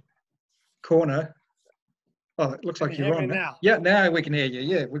left-hand corner. Oh, it looks like you're on now. Yeah, now we can hear you.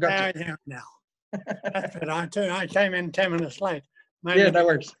 Yeah, we got you. Now. That's it. I came in 10 minutes late. Yeah, no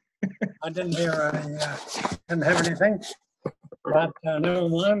worries. I didn't hear. Didn't have anything. But never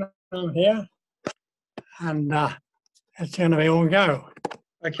mind. I'm here, and it's going to be all go.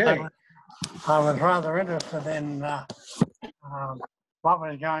 Okay. I was rather interested in what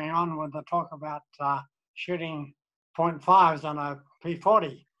was going on with the talk about shooting .5s on a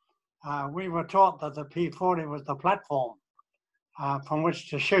P-40. We were taught that the P-40 was the platform from which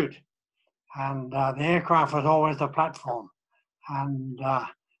to shoot, and the aircraft was always the platform, and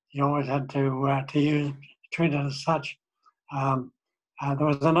you always had to treat it as such. There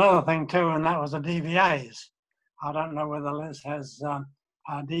was another thing too, and that was the DVAs. I don't know whether Liz has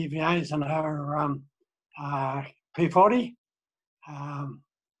DVAs in her P-40.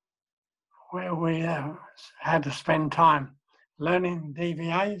 Where we had to spend time learning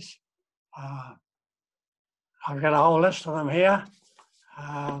DVAs. I've got a whole list of them here.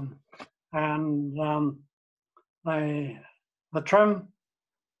 The trim,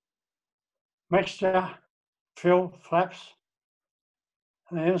 mixture, fuel, flaps,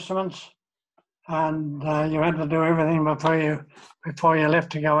 the instruments, and you had to do everything before you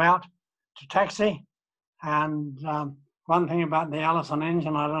left to go out to taxi. And one thing about the Allison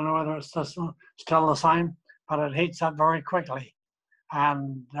engine, I don't know whether it's still the same, but it heats up very quickly.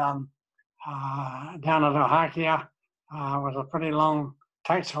 And down at Ohakia was a pretty long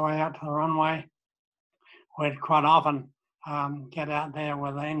taxiway out to the runway. We'd quite often get out there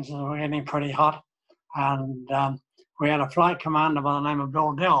where the engines were getting pretty hot. And we had a flight commander by the name of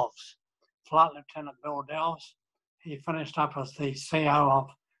Bill Delves, Flight Lieutenant Bill Delves. He finished up as the CO of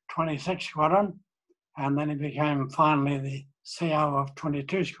 26 Squadron, and then he became finally the CO of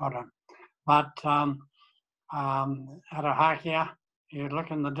 22 Squadron. But at Ohakia, you'd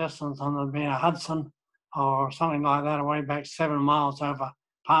look in the distance and there'd be a Hudson or something like that away back 7 miles over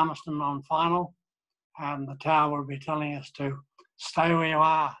Palmerston on final, and the tower would be telling us to stay where you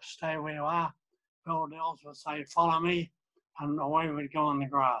are, stay where you are. Bill Delves would say, follow me, and away we'd go on the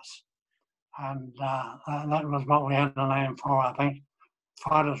grass. And that was what we had to aim for, I think.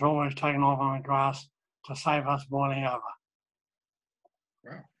 Fighters were always taken off on the grass to save us boiling over.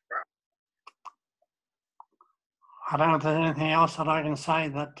 Wow. I don't know if there's anything else that I can say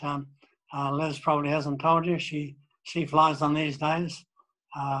that Liz probably hasn't told you. She flies them these days.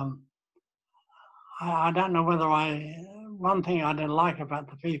 I don't know whether one thing I didn't like about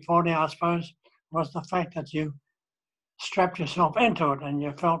the P-40, I suppose, was the fact that you strapped yourself into it and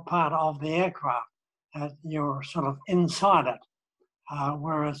you felt part of the aircraft. You were sort of inside it.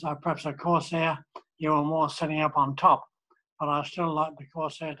 Whereas perhaps a Corsair, you were more sitting up on top. But I still like the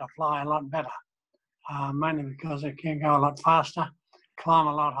Corsair to fly a lot better, mainly because it can go a lot faster, climb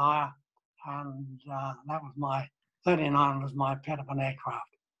a lot higher, and that was my 39 was my pet of an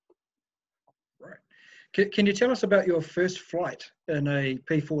aircraft. Right. Can you tell us about your first flight in a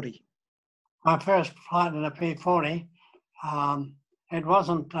P-40? My first flight in a P-40, it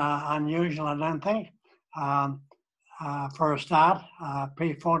wasn't unusual, I don't think. For a start,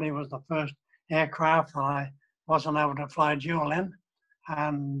 P-40 was the first aircraft that I wasn't able to fly dual in,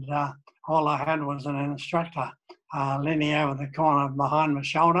 and all I had was an instructor leaning over the corner behind my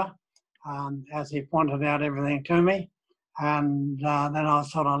shoulder as he pointed out everything to me, and then I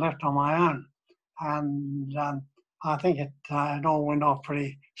was sort of left on my own. And I think it all went off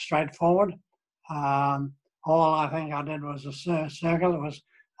pretty straightforward. All I think I did was a circle. It was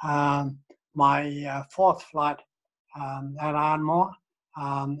my fourth flight at Ardmore.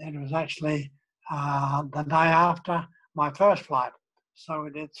 It was actually the day after my first flight. So we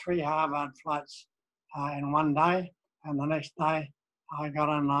did 3 Harvard flights in one day, and the next day I got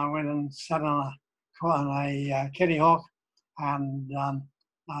in, I went and sat on a Kitty Hawk and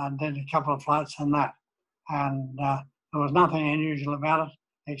did a couple of flights in that. And there was nothing unusual about it,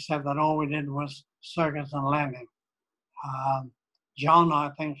 except that all we did was circuits and landing. John, I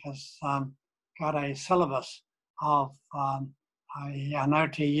think, has got a syllabus of an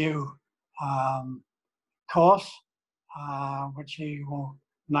OTU course, which he will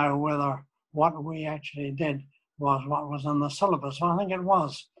know whether what we actually did was what was in the syllabus. So I think it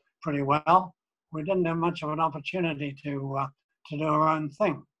was pretty well. We didn't have much of an opportunity to do our own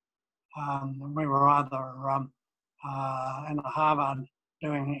thing. We were either in Harvard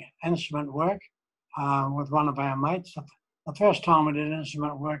doing instrument work with one of our mates. The first time we did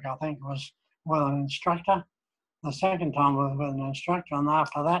instrument work, I think, was with an instructor. The second time was with an instructor, and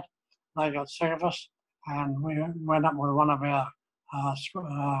after that, they got service, and we went up with one of our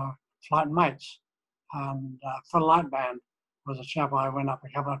flight mates. And Phil Lightband was a chap I went up a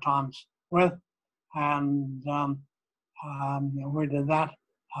couple of times with, and we did that.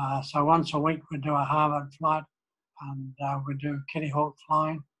 So once a week we'd do a Harvard flight, and we'd do Kitty Hawk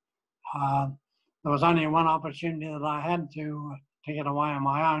flying. There was only one opportunity that I had to get away on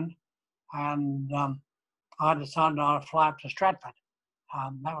my own, and I decided I'd fly up to Stratford.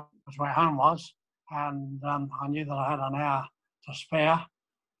 That was where home was, and I knew that I had an hour to spare,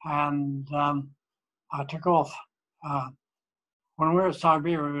 and I took off. When we were at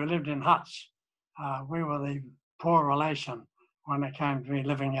Siberia, we lived in huts. We were the poor relation when it came to me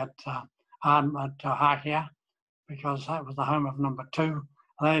living at Hakia, because that was the home of number 2.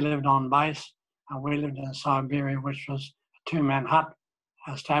 They lived on base, and we lived in Siberia, which was a 2-man hut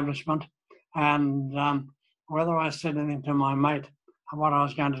establishment. And whether I said anything to my mate what I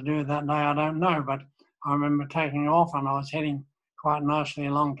was going to do that day, I don't know, but I remember taking off, and I was heading quite nicely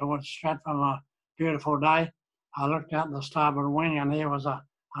along towards Stratford on a beautiful day. I looked out the starboard wing, and there was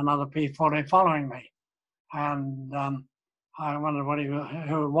another P-40 following me. And I wondered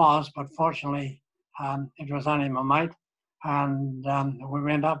who it was, but fortunately it was only my mate. And we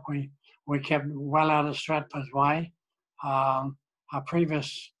went up, we kept well out of Stratford's way. Our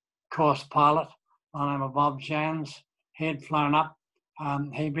previous course pilot, by the name of Bob Jans, he had flown up.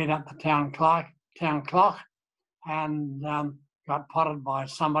 He beat up the town clock and got potted by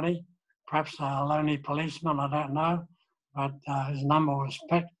somebody, perhaps a lonely policeman, I don't know, but his number was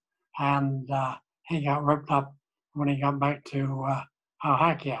picked, and he got ripped up when he got back to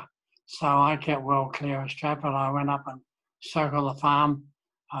Hakia. So I kept well clear of Stratford. I went up and circled the farm.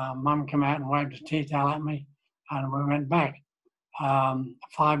 Mum came out and waved a tea towel at me, and we went back.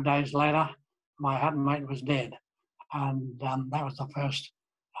 5 days later, my hut mate was dead, and that was the first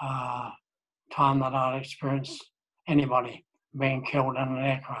time that I'd experienced anybody being killed in an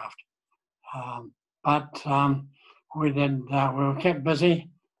aircraft. But we were kept busy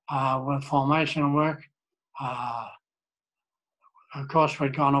with formation work. Of course,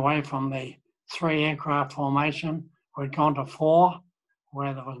 we'd gone away from the 3 aircraft formation. We'd gone to 4,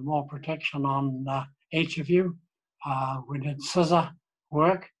 where there was more protection on each of you. We did scissor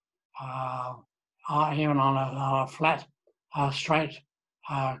work, even on a flat, straight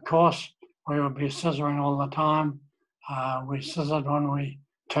course. We would be scissoring all the time. We scissored when we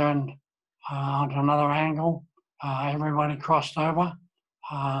turned onto another angle. Everybody crossed over.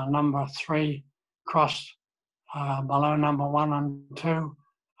 Number 3 crossed below number 1 and 2.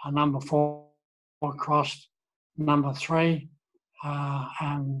 Number 4 crossed number 3.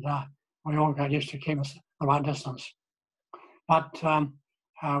 And we all got used to keep us the right distance. But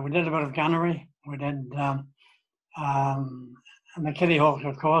we did a bit of gunnery. We did, and the Kitty Hawks,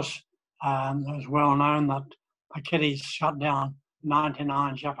 of course, it was well known that the Kitties shot down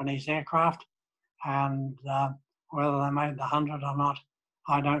 99 Japanese aircraft, and whether they made the 100 or not,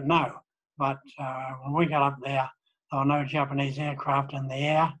 I don't know. But when we got up there were no Japanese aircraft in the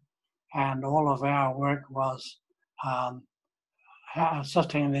air, and all of our work was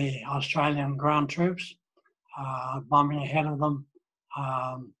assisting the Australian ground troops, bombing ahead of them,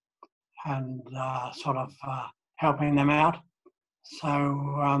 and sort of helping them out.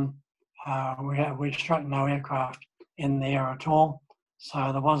 So we struck no aircraft in the air at all.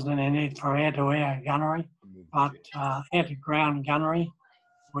 So there wasn't any need for air-to-air gunnery, but air-to-ground gunnery,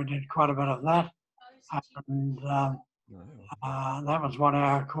 we did quite a bit of that. And that was what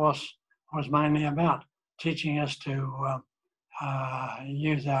our course was mainly about, teaching us to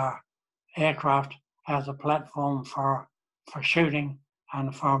use our aircraft as a platform for shooting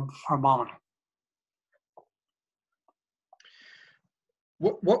and for bombing.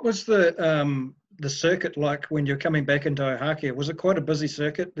 What was the circuit like when you're coming back into Ohakia? Was it quite a busy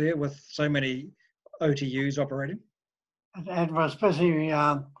circuit there with so many OTUs operating? It was busy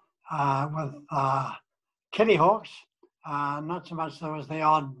with Kitty Hawks. Not so much there was the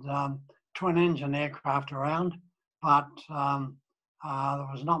odd twin engine aircraft around, but there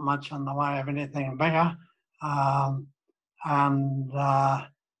was not much in the way of anything bigger. And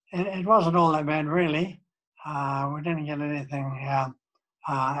it wasn't all that bad, really. We didn't get anything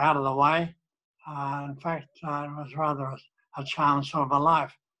out of the way. In fact, it was rather a charmed sort of a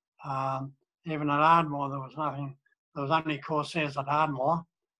life. Even at Ardmore, there was nothing. There was only Corsairs at Ardmore,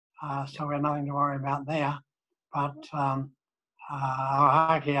 so we had nothing to worry about there. But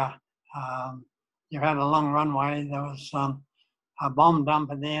Ohakia, you had a long runway. There was a bomb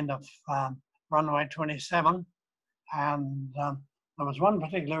dump at the end of runway 27, and there was one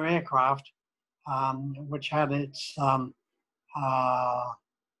particular aircraft which had its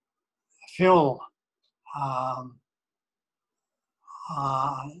fuel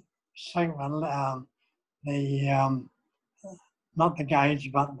segment, not the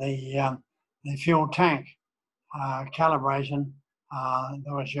gauge, but the fuel tank calibration.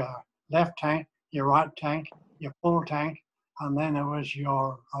 There was your left tank, your right tank, your full tank, and then there was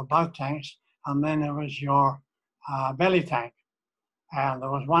your both tanks, and then there was your belly tank. And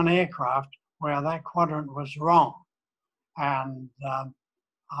there was one aircraft where that quadrant was wrong, and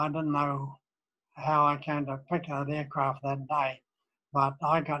I didn't know how I came to pick that aircraft that day, but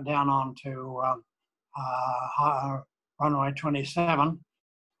I got down onto runway 27,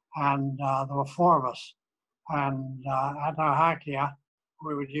 and there were 4 of us. And at Ohakia,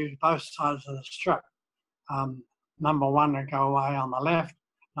 we would use both sides of the strip. Number 1 would go away on the left,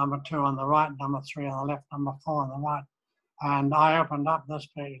 number 2 on the right, number 3 on the left, number 4 on the right. And I opened up this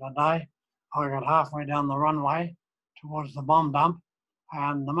particular day. I got halfway down the runway towards the bomb dump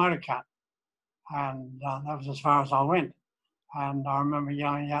and the motor cut. And that was as far as I went. And I remember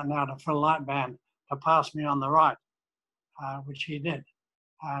yelling out now to Phil Lightband to pass me on the right, which he did.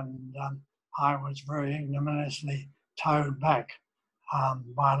 And I was very ignominiously towed back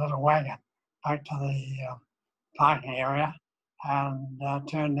by a little wagon back to the parking area. And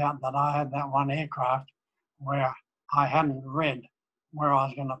turned out that I had that one aircraft where I hadn't read where I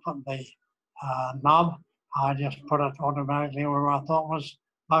was going to put the knob. I just put it automatically where I thought was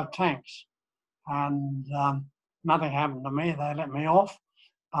both tanks. And nothing happened to me. They let me off.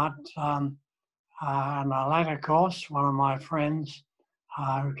 But in a later course, one of my friends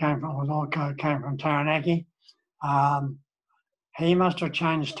who came from Taranaki, he must have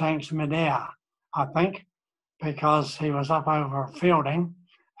changed tanks mid-air, I think, because he was up over Fielding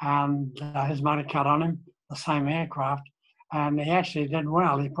and his motor cut on him, the same aircraft, and he actually did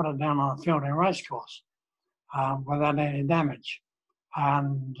well. He put it down on a Fielding racecourse without any damage,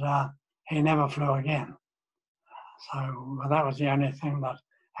 and he never flew again. So that was the only thing that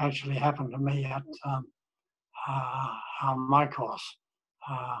actually happened to me at on my course.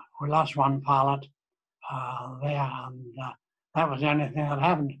 We lost one pilot there, and that was the only thing that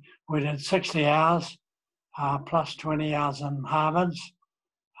happened. We did 60 hours plus 20 hours in Harvards,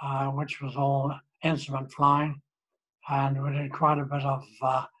 which was all instrument flying, and we did quite a bit of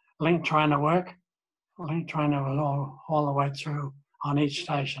link trainer work. Link trainer was all the way through on each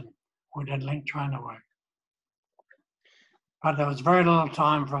station. We did link trainer work. But there was very little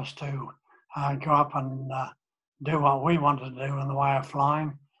time for us to go up and do what we wanted to do in the way of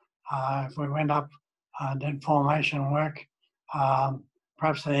flying. If we went up did formation work,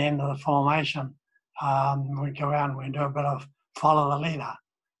 perhaps at the end of the formation, we'd go out and we'd do a bit of follow the leader,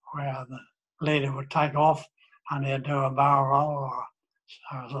 where the leader would take off and he'd do a barrel roll or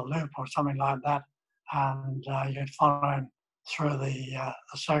a loop or something like that, and you'd follow him through the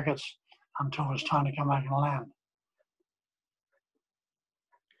circuits until it was time to come back and land.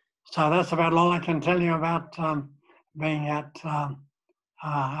 So that's about all I can tell you about being at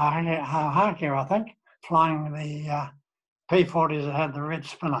Ohakia, I think, flying the P-40s that had the red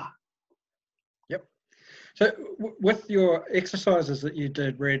spinner. Yep. So with your exercises that you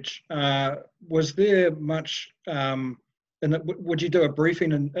did, Reg, was there much, would you do a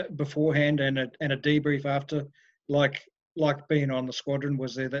briefing beforehand and a debrief after, like being on the squadron?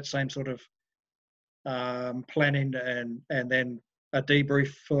 Was there that same sort of planning and then a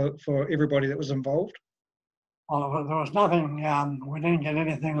debrief for everybody that was involved? Well, there was nothing, we didn't get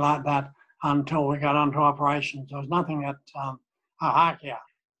anything like that until we got onto operations. There was nothing at Ohakia.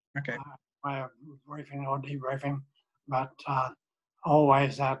 Okay. Way of briefing or debriefing, but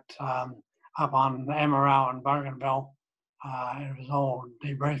always at up on Amaral and Bougainville, it was all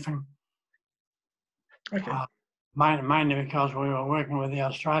debriefing. Okay. mainly because we were working with the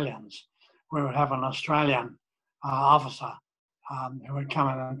Australians. We would have an Australian officer who would come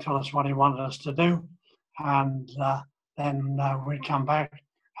in and tell us what he wanted us to do, and then we'd come back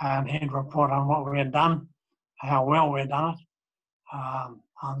and he'd report on what we had done, how well we'd done it.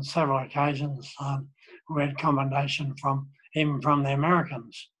 On several occasions, we had commendation even from the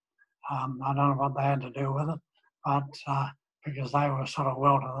Americans. I don't know what they had to do with it, but because they were sort of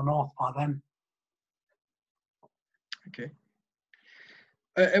well to the north by then. Okay.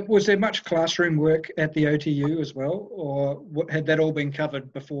 Was there much classroom work at the OTU as well, or had that all been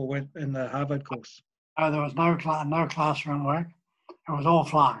covered before in the Harvard course? There was no classroom work. It was all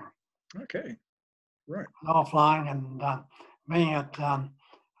flying. Okay, right. All flying, and being at,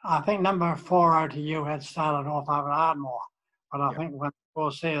 I think number 4 OTU had started off over Ardmore, but I think when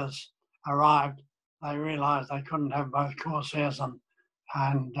Corsairs arrived, they realised they couldn't have both Corsairs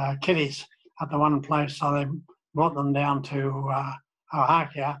and kiddies at the one place, so they brought them down to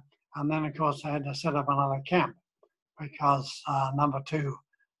Ohakia, and then of course they had to set up another camp because number 2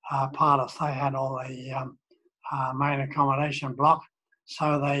 pilots, they had all the main accommodation block,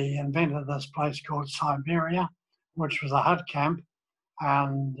 so they invented this place called Siberia, which was a hut camp,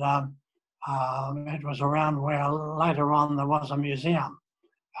 and it was around where later on there was a museum,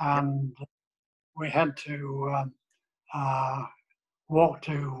 and we had to walk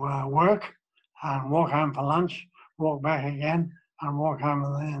to work and walk home for lunch, walk back again, and walk home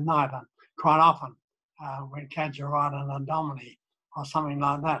in the night. And quite often we'd catch a ride in a Domini or something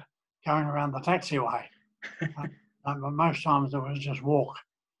like that, going around the taxiway. But most times it was just walk.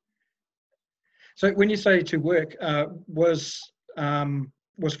 So when you say to work, was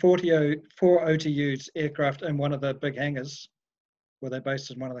 4 OTU's aircraft in one of the big hangars? Were they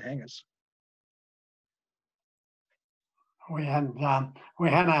based in one of the hangars? We had a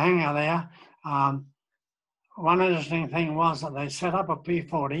hangar there. One interesting thing was that they set up a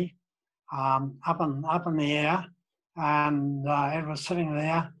P-40 up in the air, and it was sitting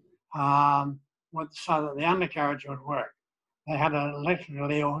there so that the undercarriage would work. They had it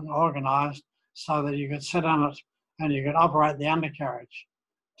electrically organised so that you could sit on it and you could operate the undercarriage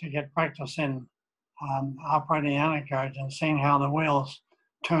to get practice in operating the undercarriage and seeing how the wheels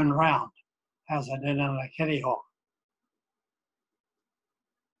turned round as they did in a Kitty Hawk.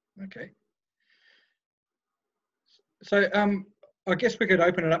 Okay. So I guess we could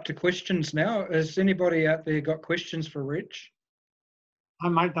open it up to questions now. Has anybody out there got questions for Rich?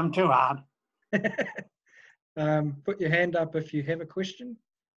 Don't make them too hard. Put your hand up if you have a question.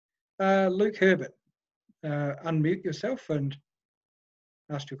 Luke Herbert, unmute yourself and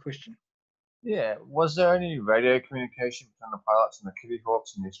ask your question. Yeah, was there any radio communication between the pilots and the Kitty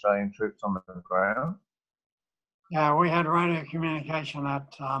Hawks and the Australian troops on the ground? Yeah, we had radio communication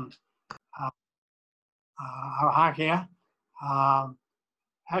at Ohakia.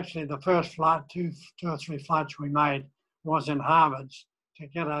 Actually, the first flight, two or three flights we made was in Harvard's to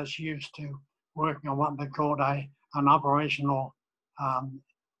get us used to working on what they called an operational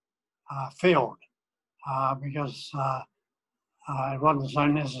field, because it wasn't so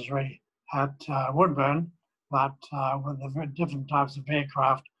necessary at Woodburn, but with the different types of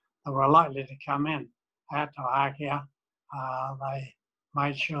aircraft that were likely to come in at Ohakia, they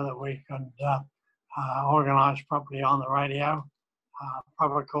made sure that we could organise properly on the radio,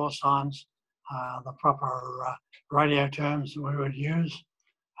 proper call signs, the proper radio terms that we would use,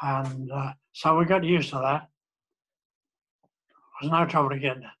 and so we got used to that. There was no trouble to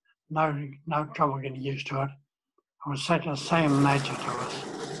get, no trouble getting used to it. It was second nature to us.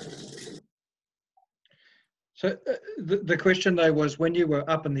 So the question though was, when you were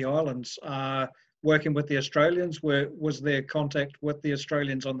up in the islands working with the Australians, was there contact with the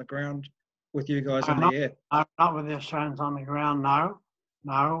Australians on the ground with you guys in the air? Not with the Australians on the ground, no.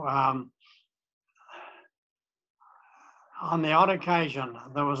 On the odd occasion,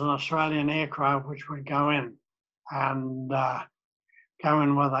 there was an Australian aircraft which would go in and go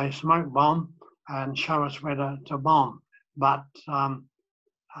in with a smoke bomb and show us where to bomb. But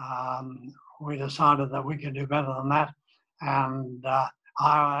we decided that we could do better than that. And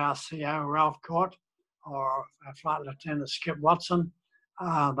our CO, Ralph Court, or Flight Lieutenant Skip Watson,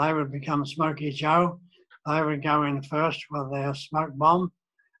 they would become Smokey Joe. They would go in first with their smoke bomb,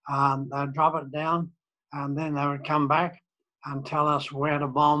 they'd drop it down, and then they would come back and tell us where to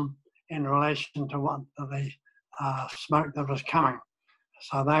bomb in relation to what the smoke that was coming.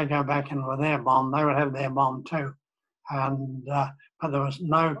 So they'd go back in with their bomb. They would have their bomb too. And but there was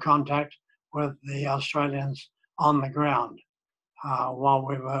no contact with the Australians on the ground while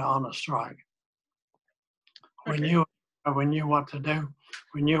we were on a strike. Okay. We knew what to do.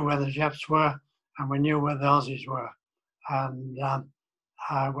 We knew where the Japs were, and we knew where the Aussies were. And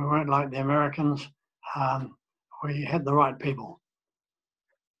we weren't like the Americans. We had the right people.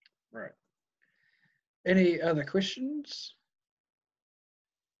 Right. Any other questions?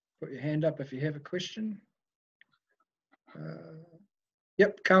 Put your hand up if you have a question.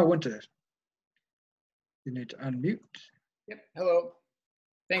 Yep, Carl Winter. You need to unmute. Yep. Hello.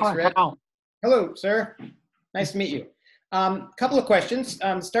 Thanks, Hi, Red. Carl. Hello, sir. Nice to meet you. Couple of questions.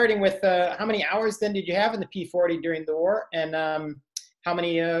 Starting with how many hours then did you have in the P-40 during the war, and how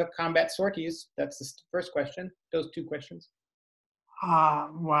many combat sorties? That's the first question. Those two questions.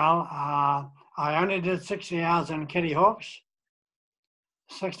 Well, I only did 60 hours in Kitty Hawks,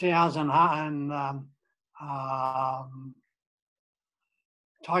 60 hours in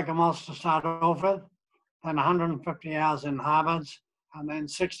Tiger Moths to start off with, then 150 hours in Harvards, and then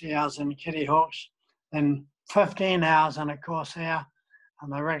 60 hours in Kitty Hawks, then 15 hours in a Corsair,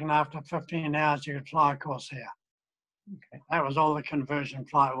 and they reckon after 15 hours you could fly a Corsair. Okay. That was all the conversion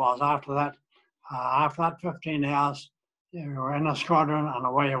flight was. After that 15 hours, you were in a squadron and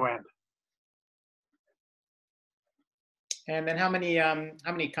away you went. And then how many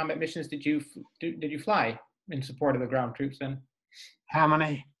combat missions did you fly in support of the ground troops then? How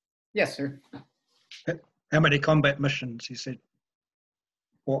many? Yes, sir. How many combat missions, he said?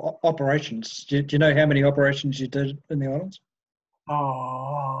 Or operations. Do you know how many operations you did in the islands?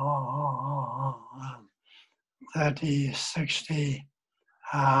 30, 60.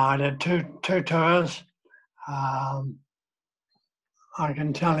 I did two tours. I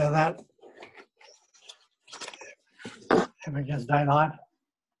can tell you that if it gets daylight.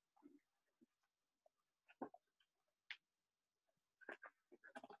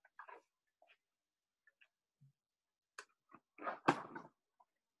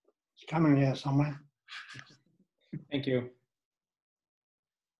 It's coming here somewhere. Thank you.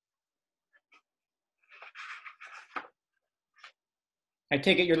 I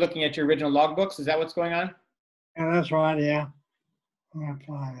take it you're looking at your original logbooks. Is that what's going on? Yeah, that's right, yeah. I'm going to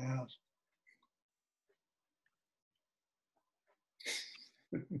fly the house.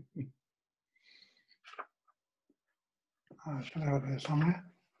 I should have it there somewhere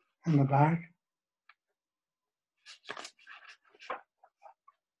in the bag.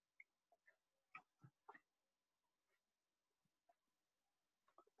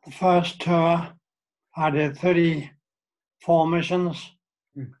 The first tour, I did 34 missions,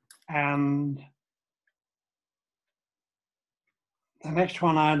 and the next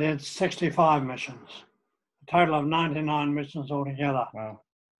one I did 65 missions, a total of 99 missions altogether. Wow.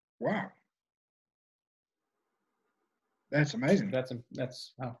 Wow. That's amazing. That's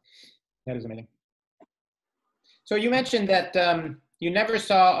wow. That is amazing. So you mentioned that you never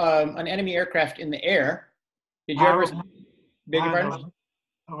saw an enemy aircraft in the air. Did you ever? Beg your pardon?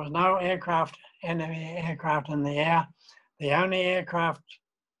 There was no enemy aircraft in the air. The only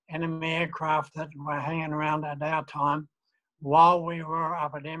enemy aircraft that were hanging around at our time, while we were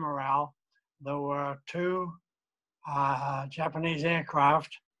up at Emerald, there were two Japanese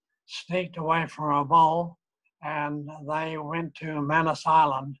aircraft sneaked away from a bowl, and they went to Manus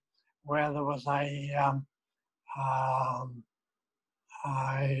Island, where there was a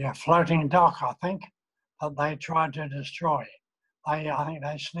floating dock, I think, that they tried to destroy. I think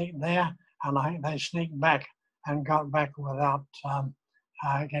they sneaked there, and I think they sneaked back and got back without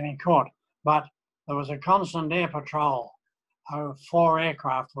getting caught. But there was a constant air patrol. 4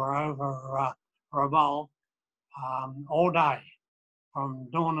 aircraft were over Rabaul all day, from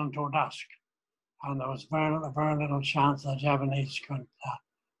dawn until dusk, and there was very little chance the Japanese could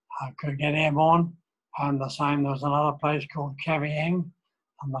get airborne. And the same, there was another place called Kavieng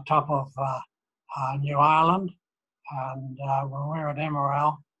on the top of New Ireland. And when we were at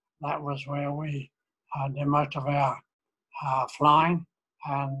Emerald, that was where we did most of our flying,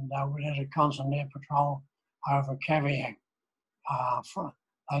 and we did a constant air patrol over Kavieng.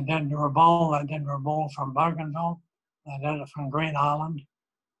 They did Rabaul from Bougainville, they did it from Green Island,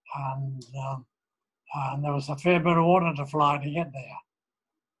 and there was a fair bit of water to fly to get there.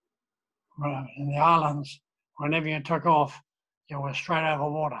 In the islands, whenever you took off, you were straight over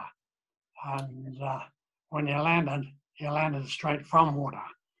water. And when you landed straight from water.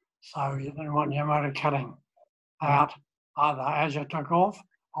 So you didn't want your motor cutting out either as you took off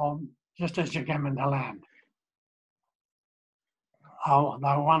or just as you came into land.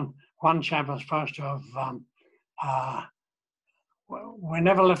 One chap was supposed to have, we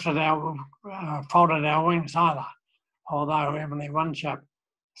never lifted folded our wings either, although only one chap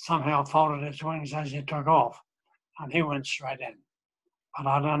somehow folded his wings as he took off, and he went straight in. But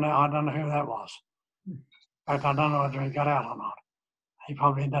I don't know who that was. In fact, I don't know whether he got out or not. He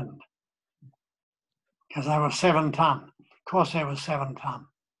probably didn't. because they were 7 ton. Corsair was 7 ton.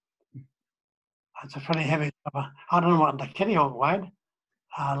 It's a pretty heavy chopper. I don't know what the Kitty Hawk weighed.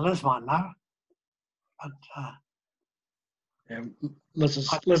 Liz might know. But yeah, Liz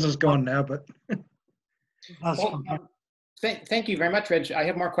is gone now, but Well, thank you very much, Reg. I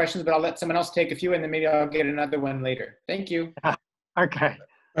have more questions, but I'll let someone else take a few, and then maybe I'll get another one later. Thank you. Okay.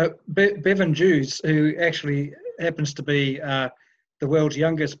 Bevan Jews, who actually happens to be the world's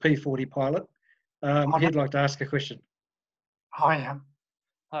youngest P-40 pilot, he'd like to ask a question. I am.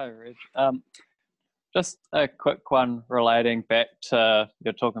 Hi, Reg. Just a quick one relating back to,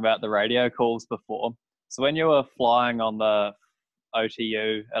 you're talking about the radio calls before. So when you were flying on the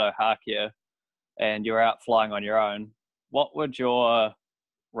OTU at Ohakea and you were out flying on your own, what would your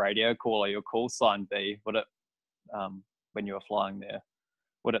radio call or your call sign be? Would it, when you were flying there,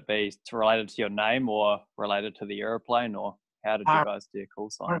 would it be related to your name or related to the aeroplane, or how did you guys do your call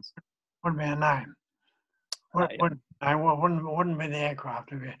signs? Wouldn't be a name. Wouldn't be the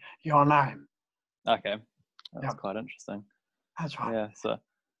aircraft, it would be your name. Okay, that's quite interesting. That's right. Yeah, so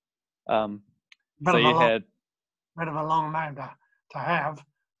so you had bit of a long name to have.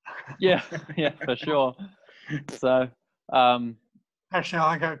 Yeah, yeah, for sure. So actually,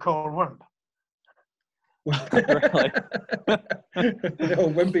 I got called Wimp. Really?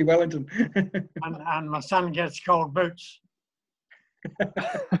 Oh, Wimpy Wellington. and my son gets called Boots.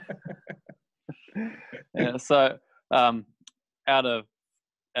 Yeah, so out of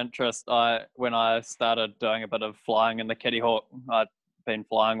interest, when I started doing a bit of flying in the Kitty Hawk, I'd been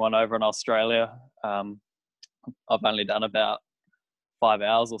flying one over in Australia. I've only done about 5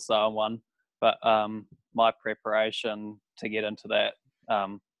 hours or so on one, but my preparation to get into that,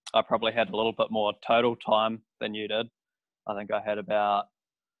 I probably had a little bit more total time than you did. I think I had about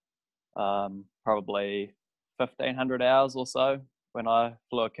probably 1,500 hours or so when I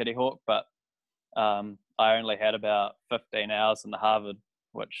flew a Kitty Hawk, but I only had about 15 hours in the Harvard,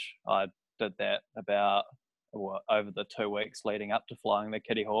 which I did that about over the 2 weeks leading up to flying the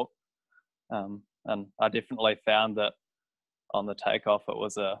Kitty Hawk. And I definitely found that on the takeoff it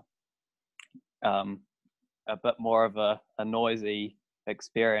was a bit more of a noisy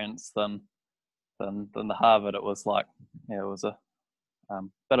experience than the Harvard. It was like, yeah, it was a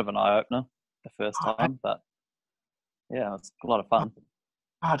bit of an eye-opener the first time, but yeah, it's a lot of fun.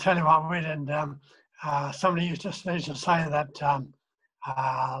 I'll tell you what we did. Somebody used to say that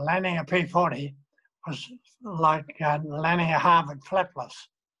landing a P-40 was like landing a Harvard flapless.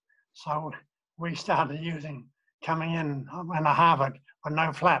 So we started coming in a Harvard with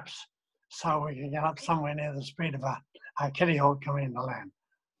no flaps, so we could get up somewhere near the speed of a Kitty Hawk coming in to land.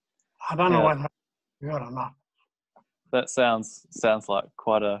 I don't know whether it's good or not. That sounds like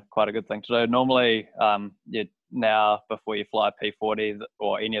quite a good thing to do. Normally, now before you fly P-40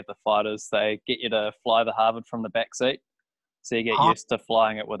 or any of the fighters, they get you to fly the Harvard from the back seat, so you get used to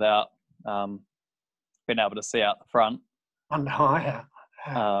flying it without being able to see out the front. But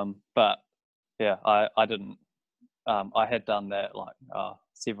yeah, I didn't. I had done that like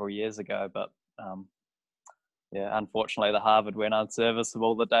several years ago, but yeah, unfortunately the Harvard went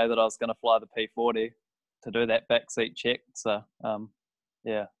unserviceable the day that I was going to fly the P-40 to do that backseat check. So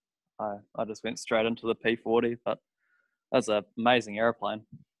yeah, I just went straight into the P-40, but that's an amazing airplane.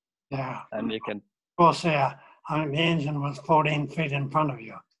 Yeah. And you can. Of course, yeah. I mean, the engine was 14 feet in front of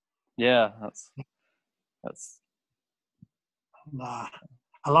you. Yeah, that's.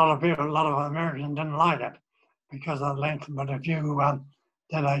 A lot of Americans didn't like it because of the length, but if you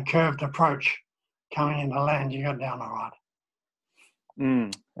did a curved approach coming into land, you got down all right.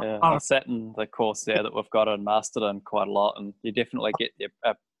 Yeah, I sat in the Corsair that we've got in Masterton quite a lot, and you definitely get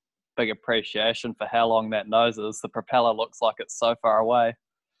a big appreciation for how long that nose is. The propeller looks like it's so far away.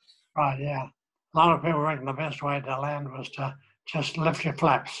 Right, yeah. A lot of people reckon the best way to land was to just lift your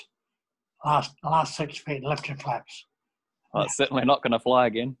flaps. Last 6 feet, lift your flaps. Well, it's certainly not going to fly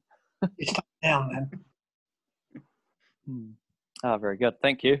again. You stay down then. Very good.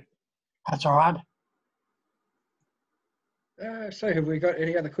 Thank you. That's all right. So have we got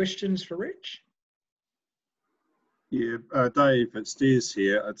any other questions for Rich? Yeah, Dave, it's Des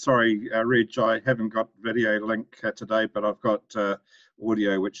here. Sorry, Reg, I haven't got video link today, but I've got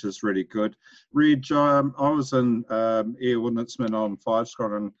audio, which is really good. Reg, I was an air ordnanceman on 5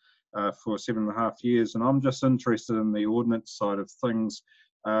 Squadron for 7.5 years, and I'm just interested in the ordnance side of things.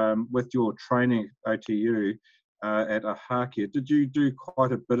 With your training OTU at Ohakea, did you do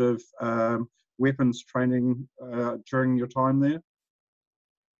quite a bit of weapons training during your time there?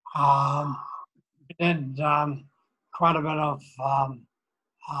 We did quite a bit of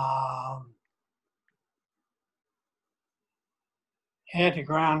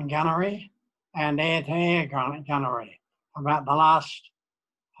air-to-ground gunnery and air-to-air gunnery. About the last,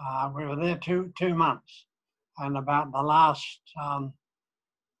 we were there two months, and about the last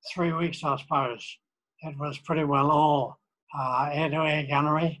 3 weeks, I suppose, it was pretty well all air-to-air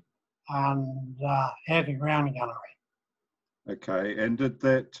gunnery and air-to-ground gunnery. Okay, and did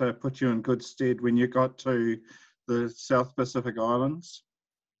that put you in good stead when you got to the South Pacific Islands,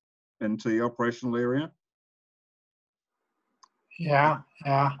 into the operational area? Yeah.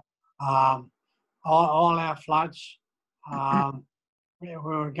 All our flights, we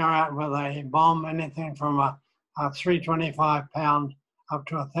would go out with a bomb, anything from a 325 pound up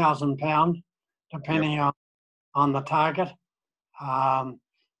to 1,000 pound, depending on the target.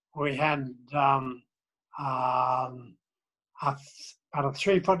 We had about a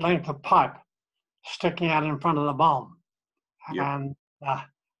 3 foot length of pipe sticking out in front of the bomb, and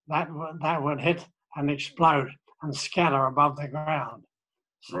that would hit and explode and scatter above the ground,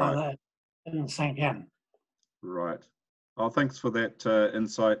 so that didn't sink in. Right. Oh, thanks for that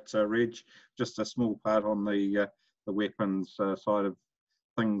insight, Reg. Just a small part on the weapons side of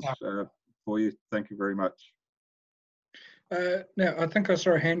things for you. Thank you very much. Now, I think I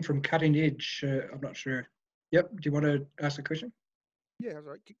saw a hand from Cutting Edge. I'm not sure. Yep. Do you want to ask a question? Yeah,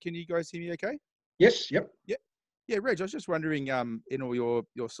 right. Can you guys hear me okay? Yes, yep. Yeah, Reg, I was just wondering, in all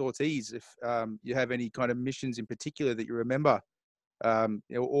your sorties, if you have any kind of missions in particular that you remember,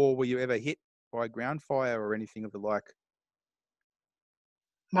 or were you ever hit by ground fire or anything of the like?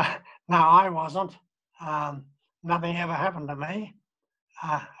 No, I wasn't. Nothing ever happened to me.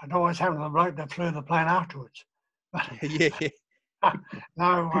 It always happened to the bloke that flew the plane afterwards.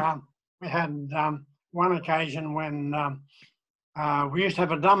 No, we had one occasion when we used to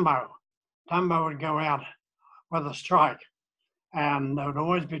have a Dumbo. Dumbo would go out with a strike, and there would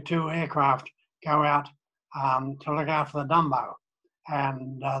always be 2 aircraft go out to look after the Dumbo.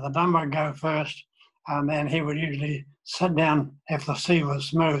 And the Dumbo would go first, and then he would usually sit down, if the sea was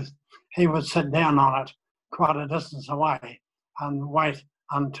smooth, he would sit down on it quite a distance away and wait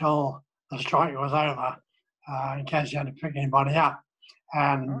until the strike was over, in case you had to pick anybody up.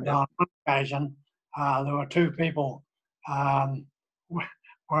 And on one occasion, there were 2 people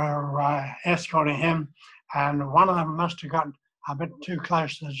were escorting him, and one of them must have got a bit too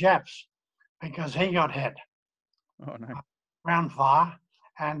close to the Japs because he got hit. Oh, no. Ground fire,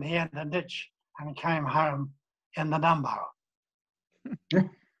 and he had to ditch and came home in the Dumbo.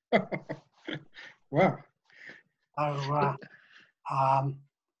 Wow. So,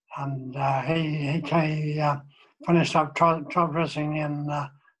 he finished up top dressing in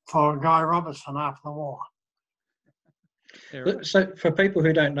for Guy Robertson after the war. So, for people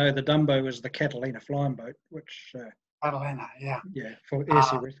who don't know, the Dumbo is the Catalina flying boat, which Catalina, for air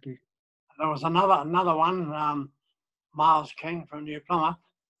sea rescue. There was another one, Miles King from New Plymouth,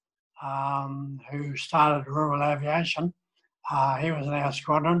 who started rural aviation. He was in our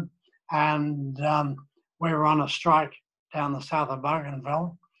squadron, and we were on a strike down the south of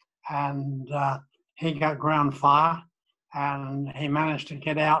Bougainville, and he got ground fire, and he managed to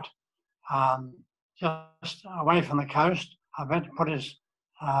get out just away from the coast. I bet to put his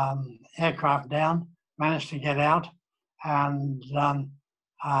aircraft down, managed to get out, and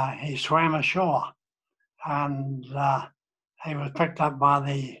he swam ashore, and he was picked up by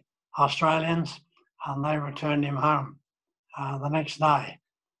the Australians, and they returned him home the next day.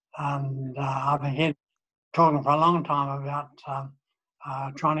 And I've been here talking for a long time about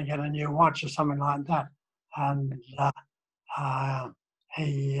trying to get a new watch or something like that, and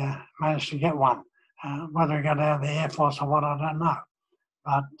he managed to get one. Whether he got out of the Air Force or what, I don't know.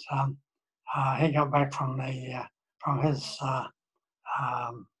 But he got back from his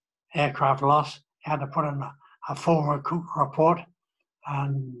aircraft loss. He had to put in a full report,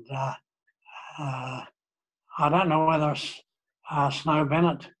 and I don't know whether Snow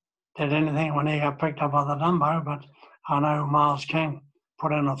Bennett did anything when he got picked up by the Dumbo, but I know Miles King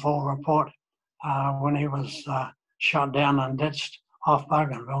put in a full report when he was shot down and ditched off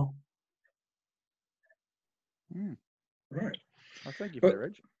Bougainville. Right. Well, thank you for that,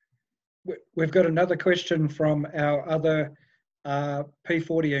 Reg. We've got another question from our other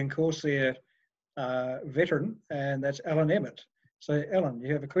P-40 and Corsair veteran, and that's Allan Emett. So, Allan,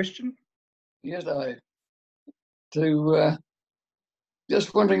 you have a question? Yes, I do.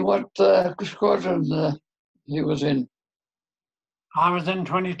 Just wondering what squadron he was in. I was in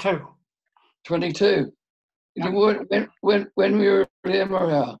 22. 22. Yeah. When we were at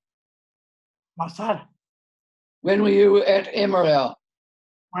Emerald. What's that? When were you at Emerald?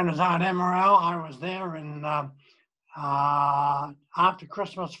 When I was at Emerald, I was there in after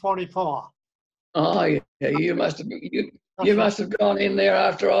Christmas '44. Oh, yeah, you must have been. You must have gone in there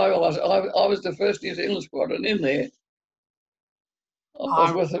after I was. I was the first New Zealand squadron in there.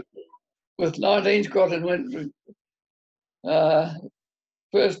 I was with 19 squadron went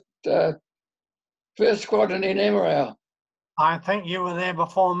first squadron in Emerald. I think you were there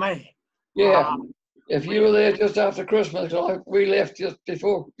before me. Yeah, if you were there just after Christmas, we left just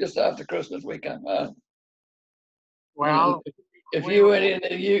after Christmas. We came home. Well, if you went in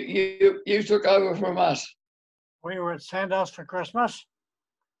there, you took over from us. We were at Saunders for Christmas.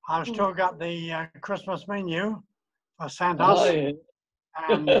 I've still got the Christmas menu for Saunders. Oh, yeah.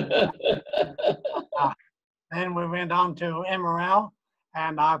 And then we went on to Emerald,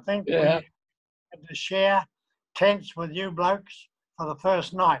 and I think we had to share tents with you blokes for the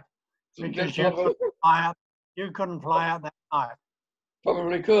first night because you couldn't fly out that night.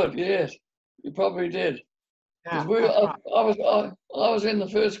 Probably could, yes. You probably did. Yeah, I was in the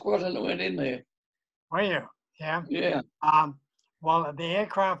first squadron that went in there. Were you? Yeah. Yeah. Well, the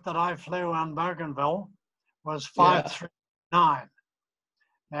aircraft that I flew on Bougainville was 539.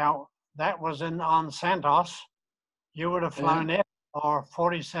 Now, that was on Santos. You would have flown it, or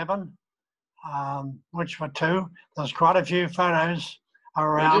 47, which were 2. There's quite a few photos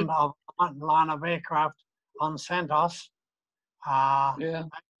around of the line of aircraft on Santos.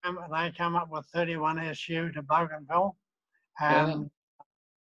 They come up with 31 SU to Bougainville. And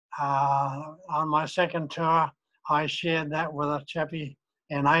on my second tour, I shared that with a chappie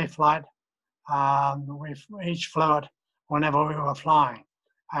in A flight. We each flew it whenever we were flying.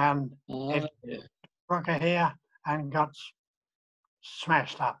 And it broke a hair and got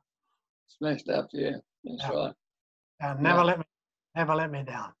smashed up. Smashed up, yeah. That's right. And never let me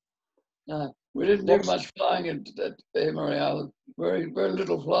down. No, we didn't do much flying at Emerald. Very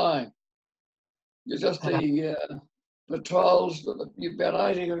little flying. Just the patrols,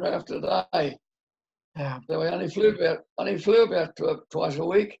 about 80 aircraft a day. Yeah. So we only flew about twice a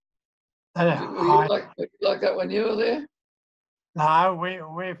week. Were you like that when you were there? No,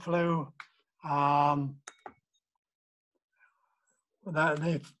 we flew. I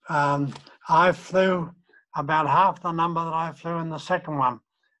flew about half the number that I flew in the second one.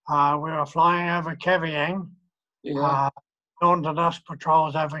 We were flying over Kavieng. Dawn to dusk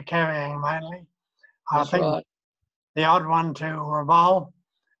patrols over Kavieng mainly. I think the odd one to Rabaul,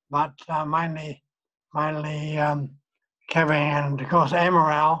 but mainly Kavieng. And of course,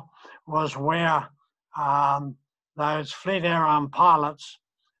 Emerald was where those Fleet Air Arm pilots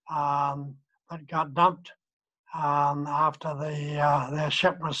that got dumped after their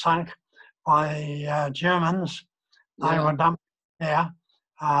ship was sunk by the Germans. They were dumped there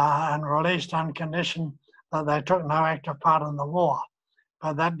and released on condition that they took no active part in the war.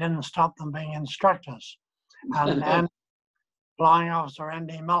 But that didn't stop them being instructors. And Flying Officer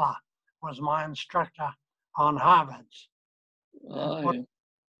Andy Miller was my instructor on Harvards.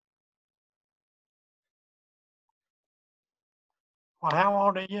 Well, how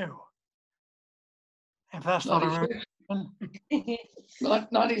old are you? If that's not a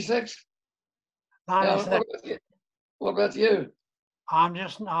 96. 96. What about you? I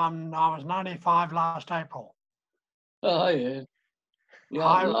was 95 last April. Oh, yeah.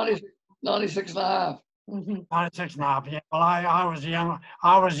 Yeah, 96 and a half. 96 and a half, yeah. Well, I was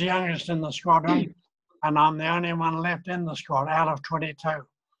the youngest in the squadron, and I'm the only one left in the squad out of 22.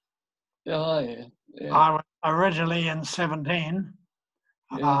 Oh, yeah. I was originally in 17,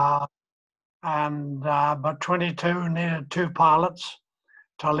 but 22 needed 2 pilots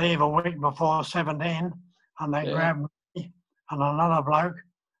to leave a week before 17, and they grabbed me and another bloke,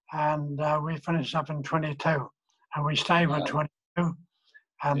 and we finished up in 22, and we stayed with 22,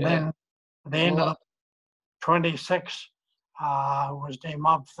 and then at the end of the 26 was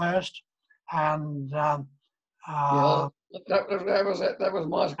demobbed first, and that was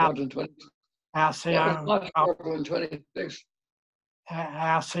my squadron. 20. Our CO, my squadron 26.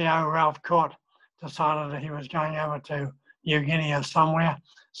 Our CO Ralph Court decided that he was going over to New Guinea or somewhere,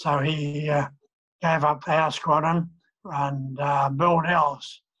 so he gave up our squadron, and Bill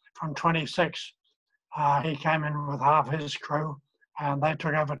Dells from 26, he came in with half his crew, and they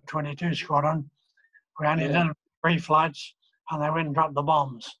took over 22 squadron. We only did 3 flights, and they went and dropped the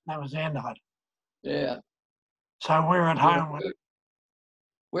bombs. That was the end of it. Yeah. So we were at home.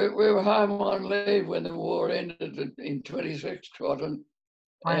 We were home on leave when the war ended in 26 squadron,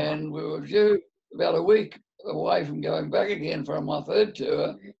 and we were due about a week away from going back again for my 3rd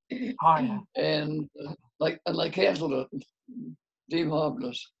tour. Oh, yeah. And they cancelled it, demobbed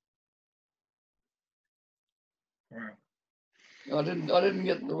us. Right. I didn't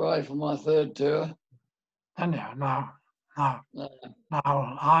get away for my 3rd tour. No.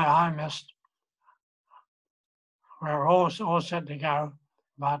 I missed. we were all set to go,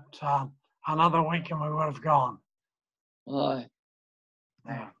 but another week and we would have gone. Aye.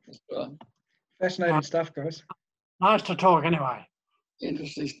 Yeah. That's right. Fascinating stuff, guys. Nice to talk anyway.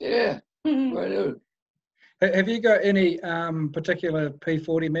 Interesting. Yeah. Very good. Have you got any particular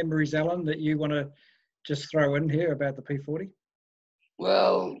P40 memories, Alan, that you want to just throw in here about the P40?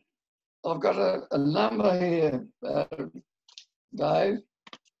 Well, I've got a number here, Dave.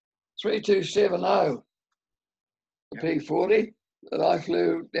 3270, the P40 that I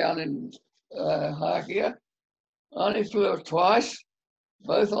flew down in Harkia. I only flew it twice,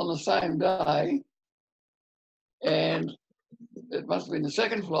 both on the same day, and it must have been the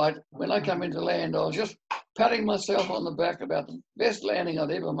second flight. When I come into land, I was just patting myself on the back about the best landing I'd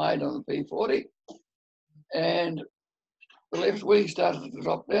ever made on the P40, and the left wing started to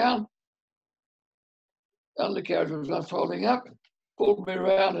drop down. The undercarriage was not folding up, pulled me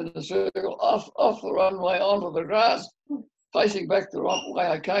around in a circle off the runway onto the grass, facing back the right way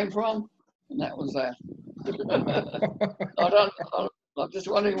I came from, and that was that. I'm just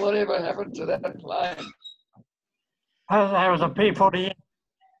wondering whatever happened to that plane. That was a P40N.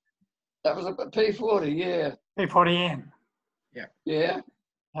 That was a P40, yeah. P40N. Yeah. Yeah.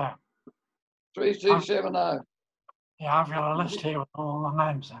 Yeah. 3270. Yeah, I've got a list here with all the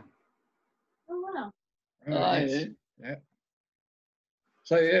names in. Oh, wow. Oh, Aye, yes. Yeah.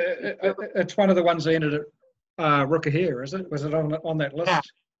 So it's one of the ones that ended at Ruakahia, is it? Was it on that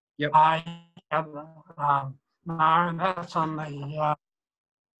list? Yeah. Yep. No, that's on the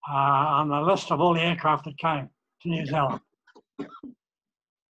list of all the aircraft that came to New Zealand.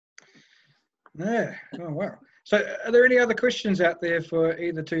 Yeah. Oh, wow. So are there any other questions out there for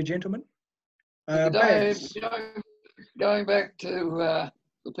either two gentlemen? Babs. Going back to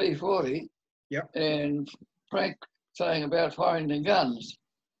the P40, yep. And Frank saying about firing the guns,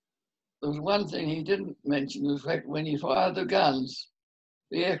 there was one thing he didn't mention, the fact when you fired the guns,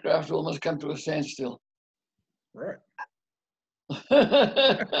 the aircraft almost come to a standstill. Right.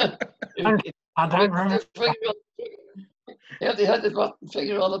 I don't remember. You had the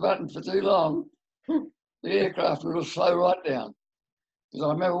finger on the button for too long, the aircraft would have slowed right down. Because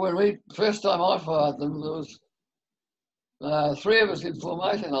I remember when first time I fired them, there was 3 of us in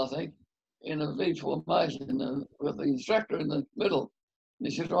formation, I think, in a V formation with the instructor in the middle. And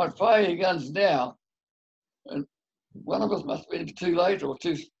he said, right, fire your guns now. And one of us must have been too late or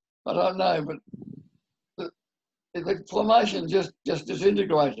too, I don't know, but the formation just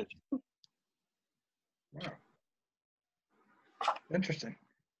disintegrated. Wow. Interesting.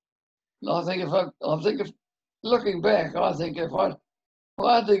 And I think if looking back, I think if I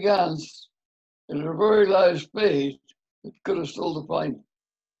fired the guns at a very low speed, it could have stalled the plane.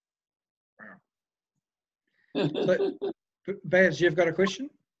 So, Baz, you've got a question?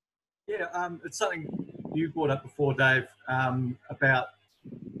 Yeah, it's something you brought up before, Dave, about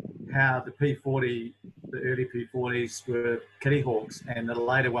how the P40, the early P40s were Kitty Hawks and the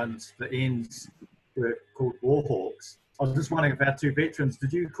later ones, the ends, were called War Hawks. I was just wondering about two veterans,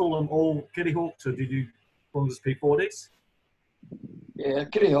 did you call them all Kitty Hawks or did you call them just P40s? Yeah,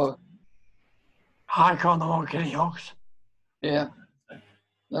 Kitty Hawk. I call them all Kitty Hawks. Yeah.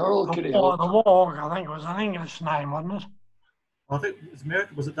 They're all Kitty Hawks. The Warhawk, I think it was an English name, wasn't it? I think it was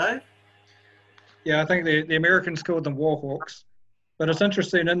American, was it Dave? Yeah, I think the Americans called them Warhawks. But it's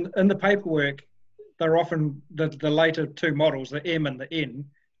interesting, in the paperwork, they're often, the later two models, the M and the N,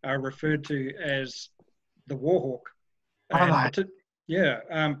 are referred to as the Warhawk. But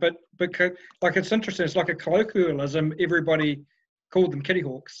like it's interesting, it's like a colloquialism, everybody called them Kitty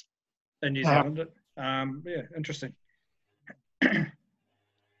Hawks in New Zealand. Yeah, interesting.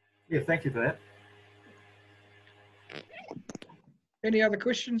 Yeah, thank you for that. Any other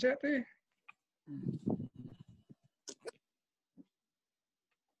questions out there?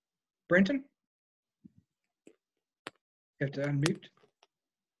 Brenton? You have to unmute.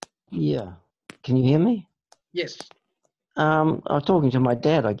 Yeah. Can you hear me? Yes. I was talking to my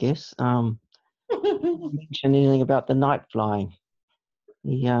dad, I guess. Mention anything about the night flying?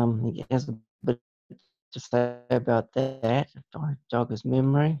 He has a bit to say about that, if I jog his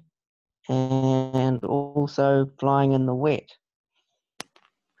memory. And also flying in the wet.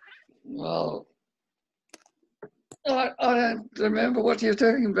 Well, I don't remember what you're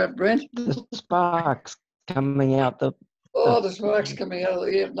talking about, Brent. The sparks coming out the sparks coming out of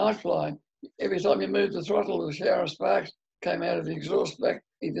the night flying. Every time you moved the throttle, the shower of sparks came out of the exhaust back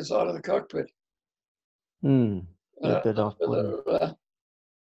either side of the cockpit. A bit off-putting.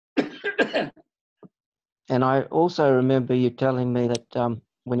 And I also remember you telling me that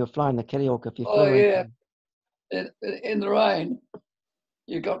when you're flying the Kitty Hawk, if you flew in the rain,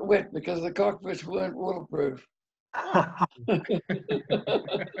 you got wet because the cockpits weren't waterproof.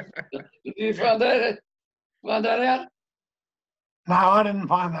 Did you find that out? No, I didn't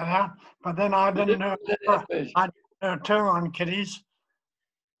find that out. But then I didn't do I didn't do a tour on kitties.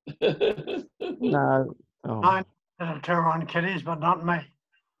 No. Oh. I did a tour on kitties, but not me.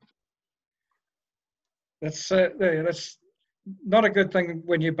 That's not a good thing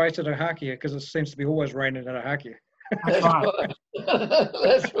when you're based at Ohakia, because it seems to be always raining at Ohakia. That's right.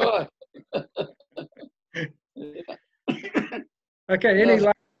 That's right. Okay,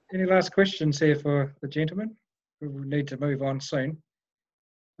 any last questions here for the gentleman? We will need to move on soon.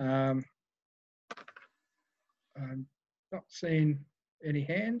 I'm not seeing any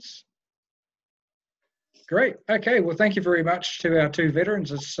hands. Great. Okay, well, thank you very much to our two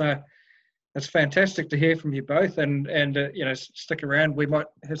veterans. It's fantastic to hear from you both, and you know, stick around. We might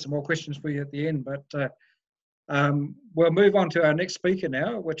have some more questions for you at the end, but we'll move on to our next speaker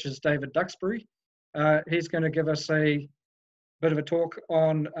now, which is David Duxbury. He's going to give us a bit of a talk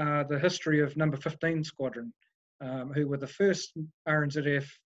on the history of Number 15 Squadron, who were the first RNZAF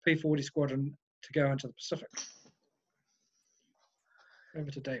P-40 squadron to go into the Pacific.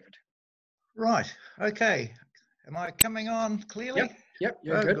 Over to David. Right. Okay. Am I coming on clearly? Yep.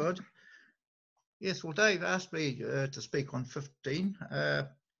 You're good. Yes. Well, Dave asked me to speak on 15,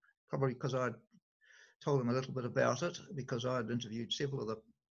 probably because I'd told him a little bit about it, because I'd interviewed several of the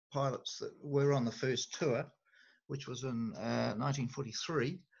pilots that were on the first tour, which was in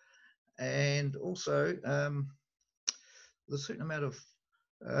 1943, and also there's a certain amount of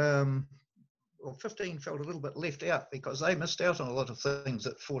well, 15 felt a little bit left out because they missed out on a lot of things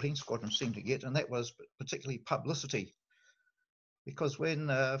that 14 Squadron seemed to get, and that was particularly publicity. Because when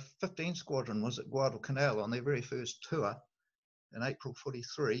 15 Squadron was at Guadalcanal on their very first tour in April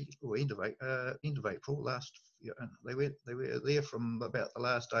 43, or end of April last year, they were there from about the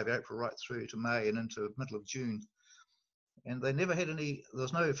last day of April right through to May and into the middle of June. And they never had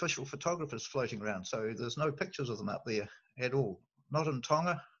there's no official photographers floating around, so there's no pictures of them up there at all. Not in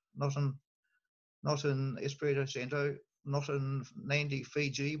Tonga, not in Espiritu Santo, not in Nandi,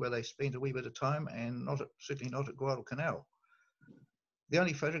 Fiji, where they spent a wee bit of time, and certainly not at Guadalcanal. The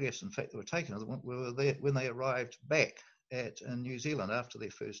only photographs, in fact, that were taken of them were there when they arrived back in New Zealand after their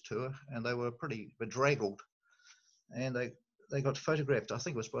first tour, and they were pretty bedraggled. And they got photographed, I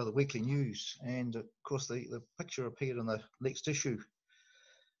think it was by the Weekly News, and of course the picture appeared in the next issue.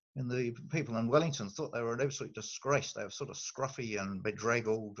 And the people in Wellington thought they were an absolute disgrace. They were sort of scruffy and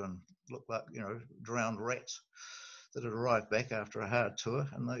bedraggled and looked like, you know, drowned rats that had arrived back after a hard tour.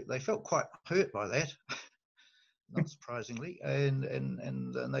 And they felt quite hurt by that, not surprisingly. And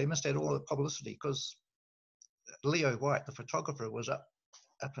they missed out all the publicity because Leo White, the photographer, was up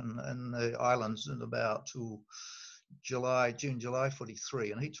in the islands in about June, July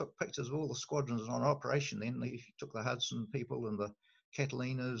 43. And he took pictures of all the squadrons on operation then. He took the Hudson people and the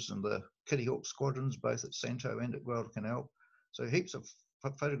Catalinas and the Kitty Hawk squadrons, both at Santo and at Guadalcanal. So heaps of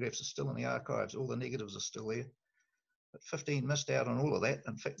photographs are still in the archives. All the negatives are still there. But 15 missed out on all of that.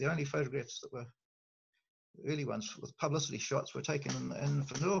 In fact, the only photographs that were the early ones with publicity shots were taken in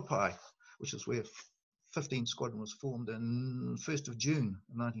Whanuapai, which is where 15 Squadron was formed in 1st of June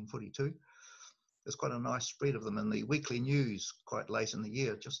 1942. There's quite a nice spread of them in the Weekly News quite late in the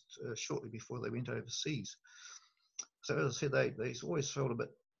year, just shortly before they went overseas. So as I said, they always felt a bit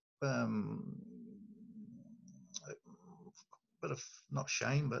of, not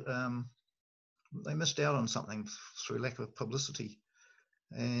shame, but they missed out on something through lack of publicity,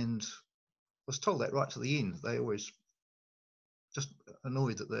 and was told that right to the end. They always just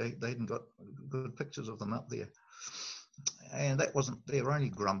annoyed that they hadn't got good pictures of them up there. And that wasn't their only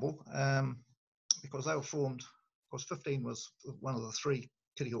grumble, because they were formed, of course 15 was one of the 3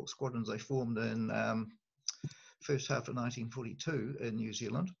 Kitty Hawk squadrons they formed in first half of 1942 in New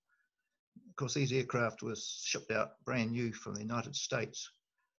Zealand. Of course, these aircraft were shipped out brand new from the United States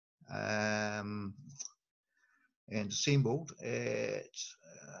and assembled at,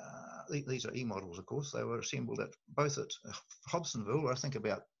 these are E-models, of course. They were assembled at both at Hobsonville, I think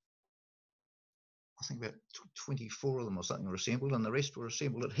about 24 of them or something were assembled, and the rest were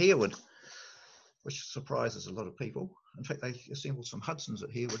assembled at Harewood, which surprises a lot of people. In fact, they assembled some Hudsons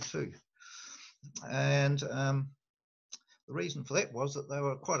at Harewood too. And the reason for that was that they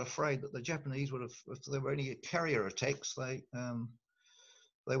were quite afraid that the Japanese would have, if there were any carrier attacks, they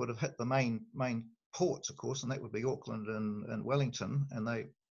would have hit the main ports, of course, and that would be Auckland and Wellington, and they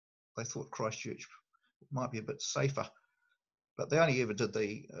thought Christchurch might be a bit safer. But they only ever did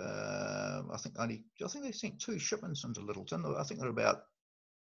I think they sent 2 shipments into Lyttelton. I think there were about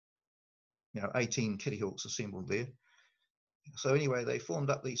 18 Kitty Hawks assembled there. So anyway, they formed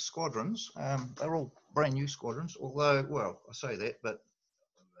up these squadrons. They're all brand new squadrons, although, well, I say that, but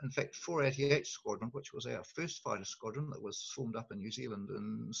in fact, 488 Squadron, which was our first fighter squadron that was formed up in New Zealand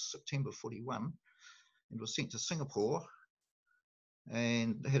in September 41, and was sent to Singapore,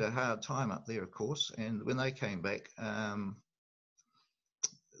 and had a hard time up there, of course. And when they came back,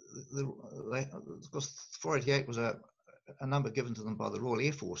 because 488 was a number given to them by the Royal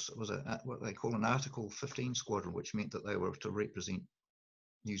Air Force. It was what they call an Article 15 squadron, which meant that they were to represent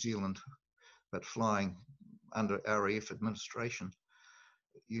New Zealand, but flying under RAF administration.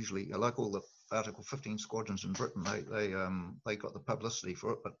 Usually, like all the Article 15 squadrons in Britain, they got the publicity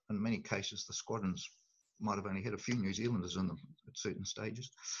for it, but in many cases the squadrons might have only had a few New Zealanders in them at certain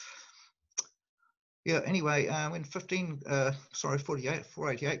stages. Yeah, anyway, when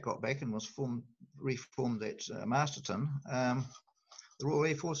 488 got back and was reformed at Masterton, the Royal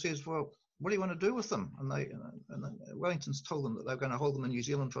Air Force says, well, what do you want to do with them? And Wellington's told them that they're going to hold them in New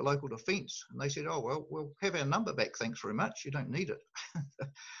Zealand for local defence. And they said, oh, well, we'll have our number back, thanks very much. You don't need it.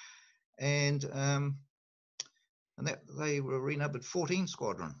 and that they were renumbered 14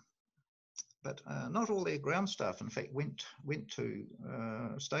 Squadron. But not all their ground staff, in fact,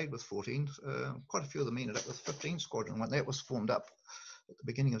 stayed with 14. Quite a few of them ended up with 15 Squadron when that was formed up at the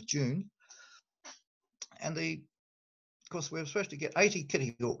beginning of June. And of course, we were supposed to get 80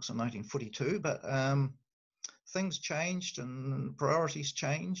 Kitty Hawks in 1942, but things changed and priorities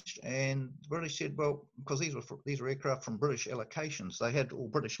changed. And the British said, well, because these were aircraft from British allocations, they had all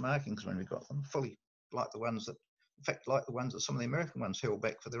British markings when we got them, fully like the ones that, in fact, like the ones that some of the American ones held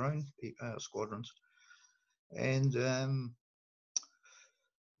back for their own squadrons. And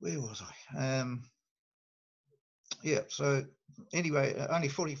where was I? Yeah, so anyway, only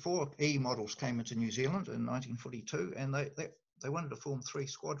 44 E models came into New Zealand in 1942, and they wanted to form 3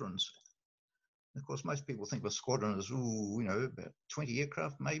 squadrons. And of course, most people think of a squadron as, about 20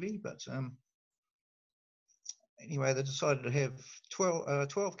 aircraft maybe, but anyway, they decided to have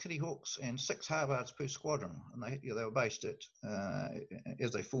 12 Kitty Hawks and 6 Harvards per squadron, and they were based at,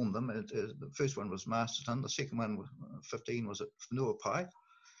 as they formed them, the first one was Masterton, the second one, 15, was at Whenuapai.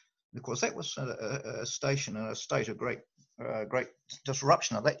 And of course, that was a station in a state of great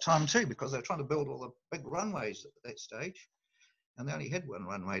disruption at that time too, because they were trying to build all the big runways at that stage, and they only had one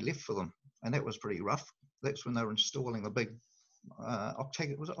runway left for them, and that was pretty rough. That's when they were installing the big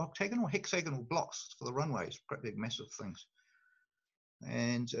octagonal or hexagonal blocks for the runways, great big massive things.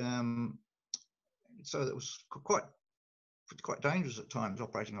 And so it was quite dangerous at times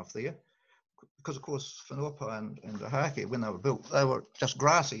operating off there, because of course Whenuapai and Ohake, when they were built, they were just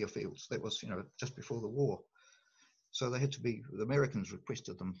grassy fields. That was just before the war, so they had to be, the Americans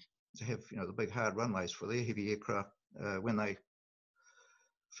requested them to have the big hard runways for their heavy aircraft when they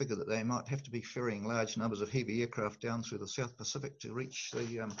figured that they might have to be ferrying large numbers of heavy aircraft down through the South Pacific to reach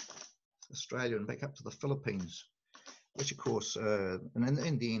the Australia and back up to the Philippines, which of course, and in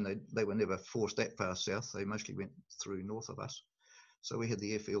the end, they were never forced that far south. They mostly went through north of us. So we had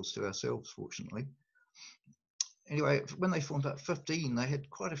the airfields to ourselves, fortunately. Anyway, when they formed up 15, they had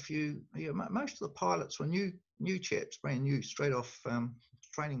quite a few, most of the pilots were new chaps, brand new, straight off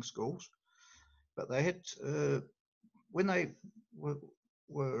training schools. But they had, when they were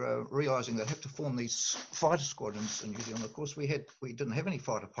realising they'd have to form these fighter squadrons in New Zealand. Of course, we didn't have any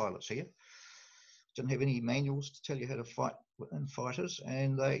fighter pilots here. Didn't have any manuals to tell you how to fight in fighters,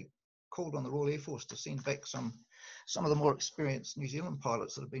 and they called on the Royal Air Force to send back some of the more experienced New Zealand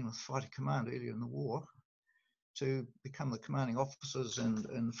pilots that had been with Fighter Command earlier in the war to become the commanding officers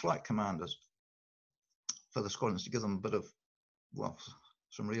and flight commanders for the squadrons, to give them a bit of, well,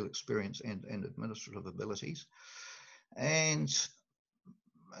 some real experience and administrative abilities. And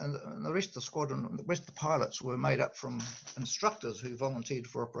the rest of the squadron, the rest of the pilots were made up from instructors who volunteered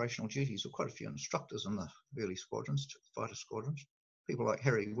for operational duties. There were quite a few instructors in the early squadrons, fighter squadrons, people like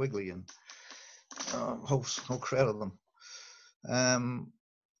Harry Wigley and a whole crowd of them.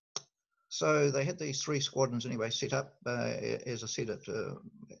 So they had these 3 squadrons anyway set up, as I said, at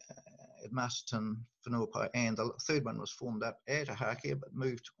Masterton, Whenuapai, and the third one was formed up at Ohake, but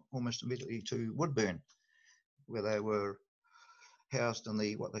moved almost immediately to Woodburn, where they were housed in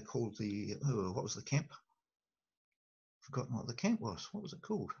what they called what was the camp? Forgotten what the camp was. What was it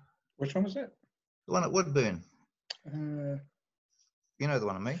called? Which one was that? The one at Woodburn. You know the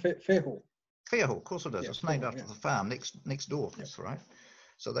one I mean? Fairhall. Fairhall, of course it is. Yeah, it's named after the farm next door. Yeah. That's right.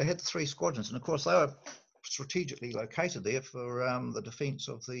 So they had the 3 squadrons, and of course they were strategically located there for the defence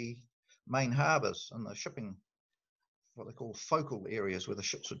of the main harbours and the shipping, what they call focal areas, where the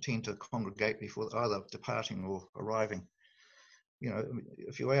ships would tend to congregate before either departing or arriving. you know,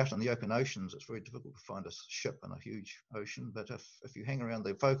 if you're out in the open oceans, it's very difficult to find a ship in a huge ocean. But if you hang around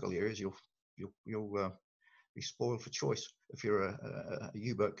the focal areas, you'll be spoiled for choice if you're a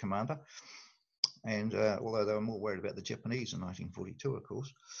U-boat commander. And although they were more worried about the Japanese in 1942, of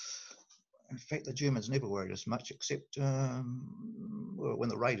course. In fact, the Germans never worried as much, except well, when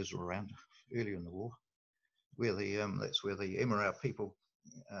the raiders were around earlier in the war, where that's where the Emett people.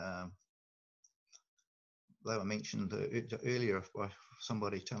 They were mentioned earlier by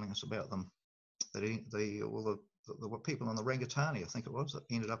somebody telling us about them. That the people on the Rangitani, I think it was, that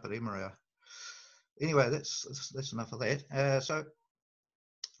ended up at Emett. Anyway, that's enough of that. So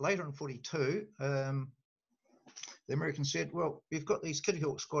later in 42, the Americans said, "Well, we've got these Kitty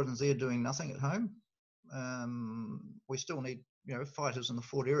Hawk squadrons there doing nothing at home. We still need, you know, fighters in the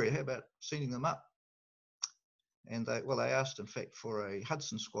Fort area. How about sending them up?" And they asked, in fact, for a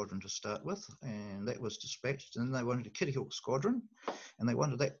Hudson squadron to start with, and that was dispatched. And then they wanted a Kitty Hawk squadron, and they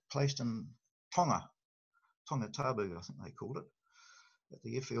wanted that placed in Tonga Tabu, I think they called it, at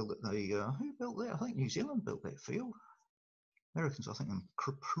the airfield that they, who built that? I think New Zealand built that field. Americans, I think,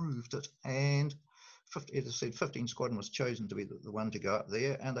 approved it. And as I said, 15 Squadron was chosen to be the one to go up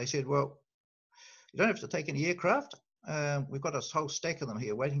there. And they said, "Well, you don't have to take any aircraft. We've got a whole stack of them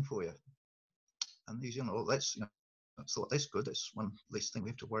here waiting for you." And New Zealand, well, that's, you know, I thought that's good. That's one less thing we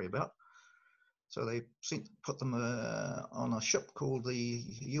have to worry about. So they put them on a ship called the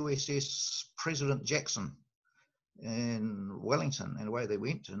USS President Jackson in Wellington, and away they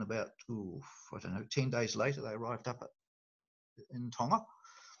went. And about, I don't know, 10 days later, they arrived up in Tonga.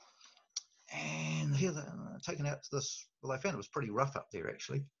 And here they're taken out to this. Well, they found it was pretty rough up there,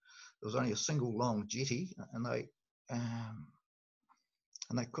 actually. There was only a single long jetty, and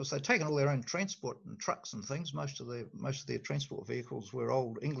of course, they'd taken all their own transport and trucks and things. Most of their transport vehicles were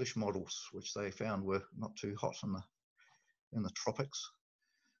old English models, which they found were not too hot in the tropics.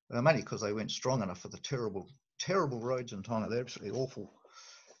 Mainly because they weren't strong enough for the terrible roads in Tonga. They're absolutely awful.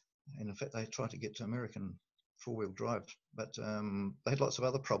 And in fact, they tried to get to American four-wheel drive, but they had lots of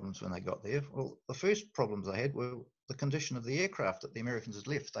other problems when they got there. Well, the first problems they had were the condition of the aircraft that the Americans had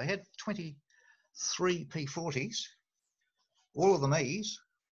left. They had 23 P-40s, all of them E's.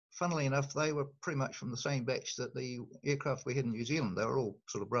 Funnily enough, they were pretty much from the same batch that the aircraft we had in New Zealand. They were all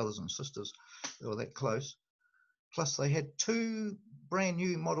sort of brothers and sisters. They were that close. Plus, they had 2 brand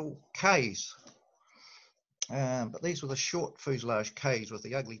new model Ks, but these were the short fuselage Ks with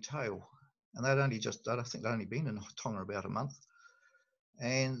the ugly tail. And I think they'd only been in Tonga about a month.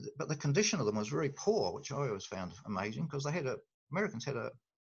 But the condition of them was very poor, which I always found amazing, because Americans had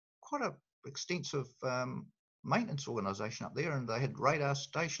quite a extensive maintenance organisation up there, and they had radar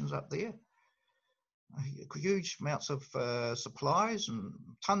stations up there, huge amounts of supplies and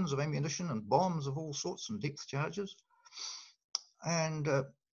tons of ammunition and bombs of all sorts and depth charges. And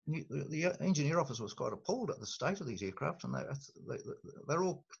the engineer office was quite appalled at the state of these aircraft, and they're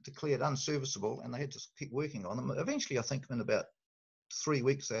all declared unserviceable, and they had to keep working on them. Eventually, I think in about 3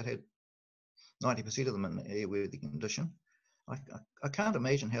 weeks, they had 90% of them in airworthy condition. I can't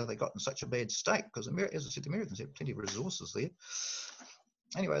imagine how they got in such a bad state, because, as I said, the Americans had plenty of resources there.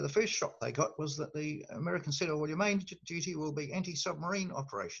 Anyway, the first shock they got was that the Americans said, "Oh, well, your main duty will be anti-submarine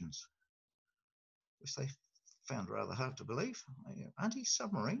operations," which they found rather hard to believe.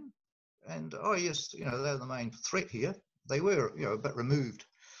 Anti-submarine? And, oh yes, you know, they're the main threat here. They were, you know, a bit removed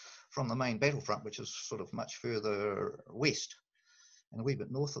from the main battlefront, which is sort of much further west and a wee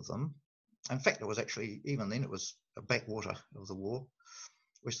bit north of them. In fact, it was actually, even then, it was a backwater of the war,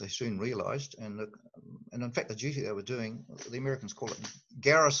 which they soon realised. And in fact, the duty they were doing, the Americans call it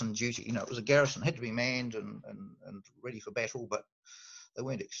garrison duty. You know, it was a garrison, had to be manned and ready for battle, but they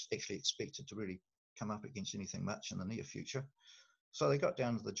weren't actually expected to really come up against anything much in the near future. So they got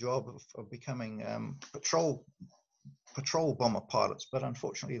down to the job of becoming patrol bomber pilots, but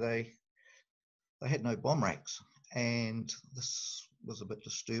unfortunately they had no bomb racks, and this was a bit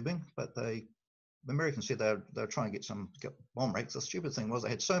disturbing. But the Americans said they were trying to get bomb racks. The stupid thing was they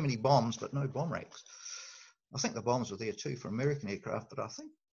had so many bombs but no bomb racks. I think the bombs were there too for American aircraft, but I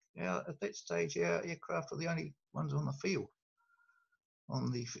think, yeah, at that stage our aircraft were the only ones on the field.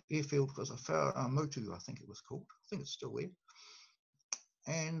 On the airfield was a Motu, I think it was called. I think it's still there.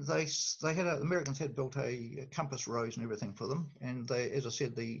 And the Americans had built a compass rose and everything for them. And they, as I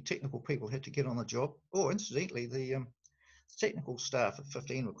said, the technical people had to get on the job. Oh, incidentally, the technical staff at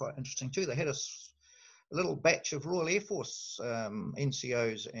 15 were quite interesting too. They had a little batch of Royal Air Force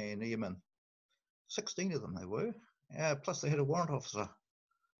NCOs and airmen. 16 of them they were. Plus they had a warrant officer,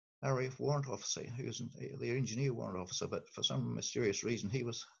 RAF warrant officer, who was their engineer warrant officer, but for some mysterious reason he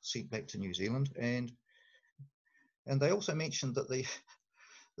was sent back to New Zealand. And And they also mentioned that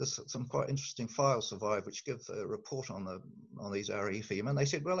there's some quite interesting files survive which give a report on these RAF airmen. They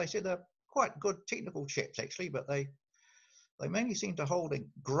said, well, they're quite good technical chaps actually, but they mainly seem to hold a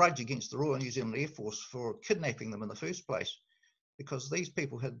grudge against the Royal New Zealand Air Force for kidnapping them in the first place, because these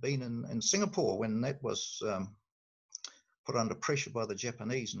people had been in Singapore when that was put under pressure by the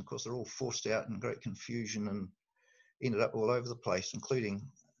Japanese, and of course they're all forced out in great confusion and ended up all over the place, including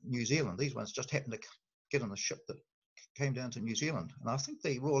New Zealand. These ones just happened to get on the ship that came down to New Zealand, and I think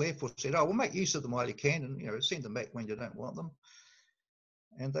the Royal Air Force said, "Oh, we'll make use of them while you can, and send them back when you don't want them."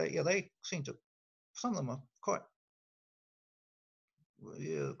 And they seem to, some of them are quite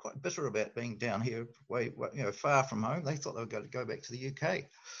bitter about being down here, way far from home. They thought they were going to go back to the UK.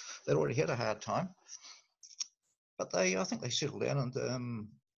 They'd already had a hard time, but I think they settled down. And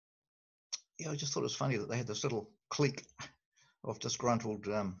I just thought it was funny that they had this little clique of disgruntled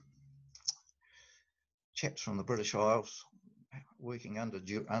chaps from the British Isles working under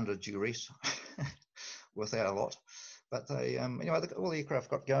duress with our lot. But they, all the aircraft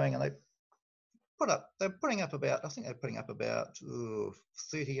got going, and they're putting up about, I think they're putting up about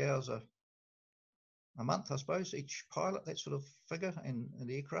 30 hours a month, I suppose, each pilot, that sort of figure in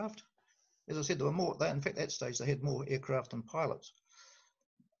the aircraft. As I said, there were more. In fact, at that stage they had more aircraft than pilots.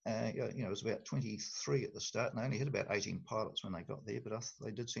 It was about 23 at the start, and they only had about 18 pilots when they got there, but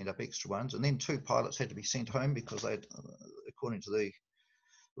they did send up extra ones. And then 2 pilots had to be sent home because they, according to the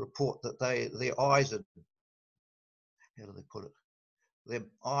report, that their eyes had, how do they put it? Their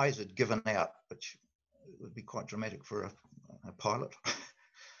eyes had given out, which would be quite dramatic for a pilot.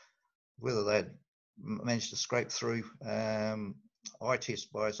 Whether they'd managed to scrape through eye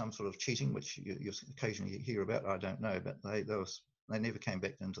test by some sort of cheating, which you occasionally hear about, I don't know, but they never came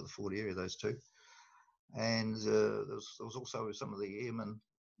back into the Ford area, those 2. And there was also some of the airmen,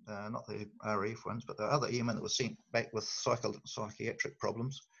 not the RAF ones, but the other airmen that were sent back with psychiatric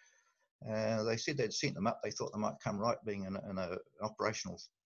problems. They said they'd sent them up. They thought they might come right being in an operational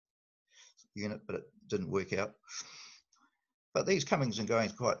unit, but it didn't work out. But these comings and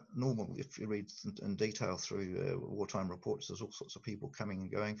goings are quite normal. If you read in detail through wartime reports, there's all sorts of people coming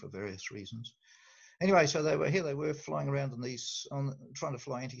and going for various reasons. Anyway, so they were flying around in these, trying to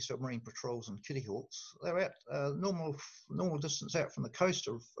fly anti-submarine patrols and Kitty Hawks. They were out, normal distance out from the coast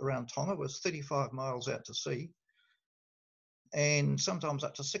of around Tonga was 35 miles out to sea, and sometimes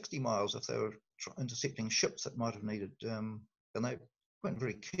up to 60 miles if they were intercepting ships that might have needed, and they weren't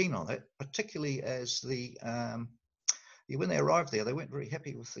very keen on that, particularly as when they arrived there, they weren't very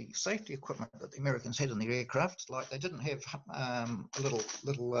happy with the safety equipment that the Americans had in their aircraft. Like, they didn't have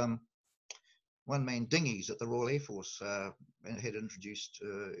little one-man dinghies that the Royal Air Force had introduced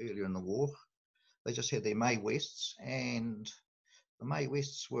earlier in the war. They just had their Mae Wests, and the Mae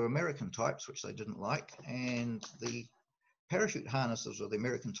Wests were American types, which they didn't like, and the parachute harnesses were the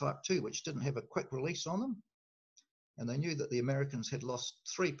American type too, which didn't have a quick release on them. And they knew that the Americans had lost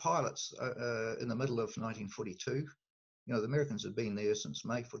 3 pilots in the middle of 1942. The Americans had been there since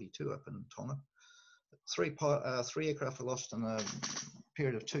May 42 up in Tonga. 3 aircraft were lost in a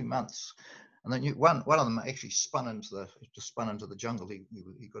period of 2 months. And they knew one of them actually spun into the jungle.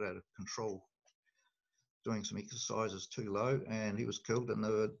 He got out of control doing some exercises too low, and he was killed. And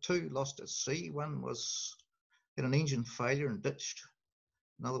there were 2 lost at sea. One had an engine failure and ditched.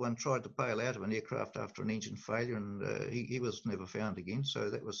 Another one tried to bail out of an aircraft after an engine failure, and he was never found again. So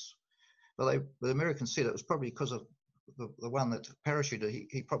that was, well, the Americans said it was probably because of the one that parachuted.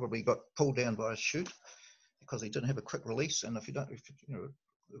 He probably got pulled down by a chute because he didn't have a quick release. And it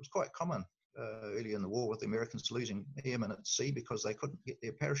was quite common early in the war with the Americans losing airmen at sea because they couldn't get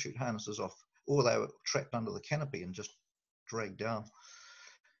their parachute harnesses off, or they were trapped under the canopy and just dragged down.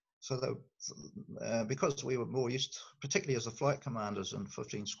 So because we were more used, particularly as the flight commanders in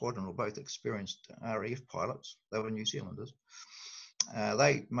 15 Squadron were both experienced RAF pilots, they were New Zealanders,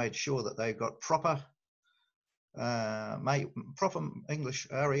 they made sure that they got proper English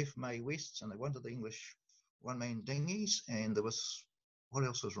RAF Mae Wests, and they wanted the English one-man dinghies, and there was, what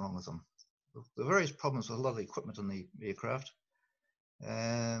else was wrong with them? The various problems with a lot of the equipment in the aircraft,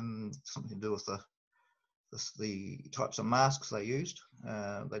 something to do with the types of masks they used.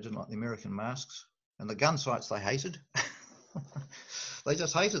 They didn't like the American masks, and the gun sights they hated. They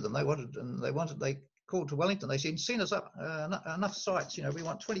just hated them. They called to Wellington. They said, send us up enough sights. We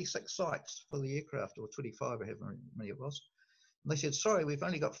want 26 sights for the aircraft, or 25, or however many it was. And they said, sorry, we've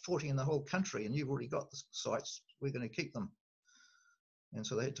only got 40 in the whole country, and you've already got the sights. We're going to keep them. And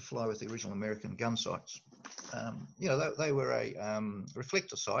so they had to fly with the original American gun sights. They were a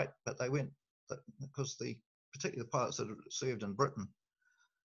reflector sight, but they went, because particularly the pilots that had served in Britain,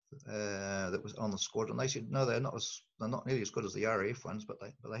 that was on the squadron. They said no, they're not nearly as good as the RAF ones, but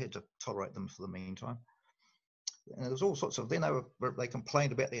they had to tolerate them for the meantime. And there was all sorts of. Then they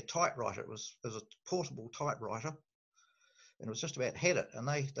complained about their typewriter. It was a portable typewriter, and it was just about had it. And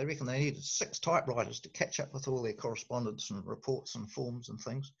they reckon they needed 6 typewriters to catch up with all their correspondence and reports and forms and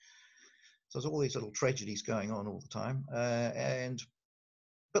things. So there's all these little tragedies going on all the time.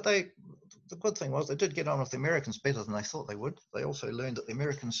 But the good thing was they did get on with the Americans better than they thought they would. They also learned that the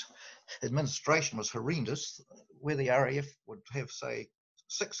Americans' administration was horrendous, where the RAF would have, say,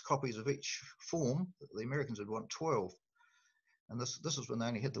 6 copies of each form. The Americans would want 12. And this is when they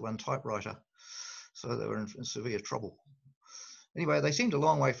only had the 1 typewriter. So they were in severe trouble. Anyway, they seemed a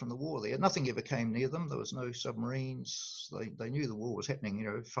long way from the war there. Nothing ever came near them. There was no submarines. They knew the war was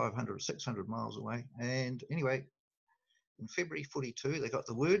happening, 500, 600 miles away. And anyway, in February 42, they got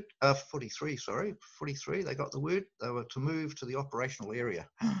the word, 43, they got the word they were to move to the operational area.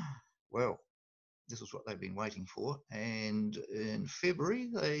 Well, this is what they've been waiting for. And in February,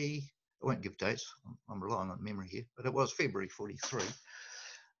 I won't give dates, I'm relying on memory here, but it was February 43.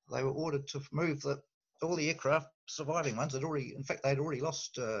 They were ordered to move all the aircraft, surviving ones, they'd already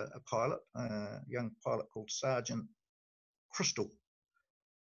lost a pilot, a young pilot called Sergeant Crystal,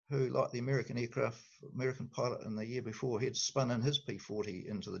 who, like the American pilot in the year before, had spun in his P-40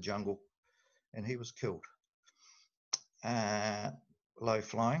 into the jungle, and he was killed. Low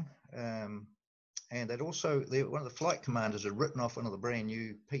flying. And they'd also, one of the flight commanders had written off one of the brand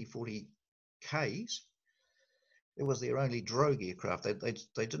new P-40Ks. It was their only drogue aircraft. They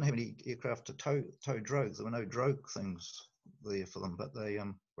didn't have any aircraft to tow drogues. There were no drogue things there for them, but they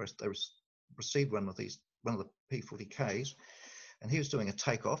received one of the P-40Ks, and he was doing a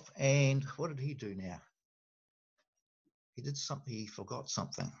takeoff. And what did he do now? He did something. He forgot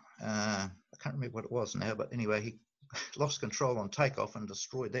something. I can't remember what it was now, but anyway, he lost control on takeoff and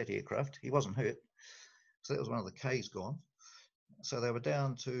destroyed that aircraft. He wasn't hurt, so that was one of the Ks gone. So they were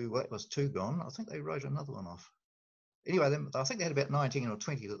down to, well, that was 2 gone. I think they wrote another one off. Anyway, I think they had about 19 or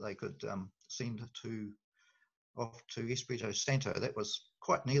 20 that they could send off to Espirito Santo. That was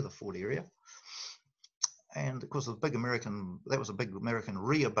quite near the Fort area. And of course, that was a big American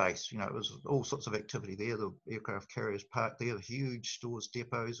rear base. It was all sorts of activity there. The aircraft carriers parked there, huge stores,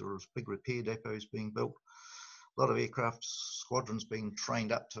 depots, or big repair depots being built. A lot of aircraft squadrons being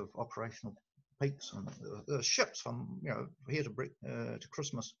trained up to operational peaks, and the ships from here to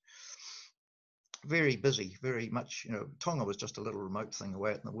Christmas. Very busy, very much. Tonga was just a little remote thing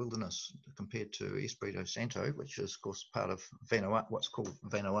away out in the wilderness compared to Espirito Santo, which is of course part of Vanuatu, what's called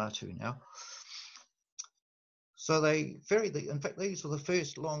Vanuatu now. So in fact, these were the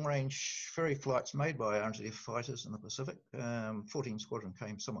first long-range ferry flights made by RNZAF fighters in the Pacific. 14 Squadron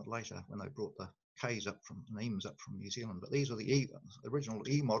came somewhat later when they brought the Ks up from, and EMs up from New Zealand. But these were the original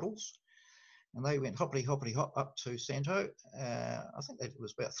E models, and they went hoppity hoppity hop up to Santo. I think it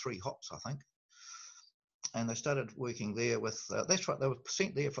was about 3 hops, I think. And they started working there with, that's right, they were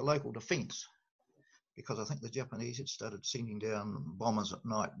sent there for local defence, because I think the Japanese had started sending down bombers at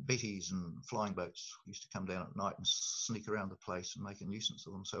night. Betties and flying boats used to come down at night and sneak around the place and make a nuisance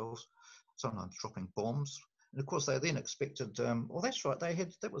of themselves, sometimes dropping bombs. And of course, they then expected, well, that's right,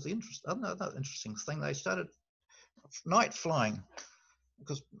 that was the another interesting thing. They started night flying,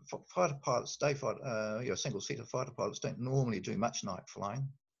 because fighter pilots, single-seater fighter pilots don't normally do much night flying.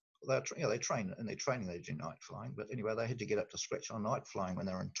 They train, in their training they do night flying, but anyway, they had to get up to scratch on night flying when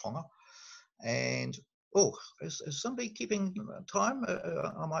they were in Tonga. And is somebody keeping time?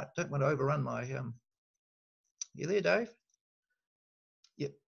 I don't want to overrun my. You there, Dave?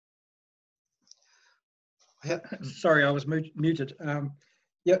 Yep. Sorry, I was muted.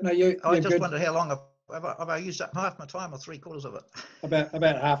 Yeah, no, you. I just wondered how long have I used up half my time or 3/4 of it?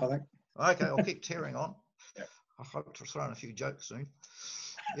 About half, I think. Okay, I'll keep tearing on. Yeah. I hope to throw in a few jokes soon.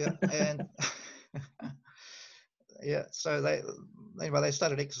 Yeah, and yeah, so they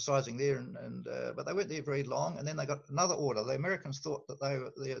started exercising there, but they weren't there very long, and then they got another order. The Americans thought that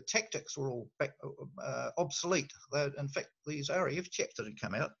their tactics were all obsolete. In fact, these RAF chaps that had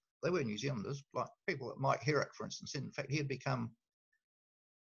come out, they were New Zealanders, like people like Mike Herrick, for instance. In fact, he became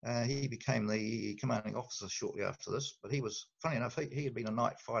the commanding officer shortly after this. But he was, funny enough, he had been a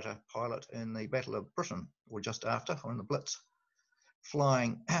night fighter pilot in the Battle of Britain, or just after, or in the Blitz,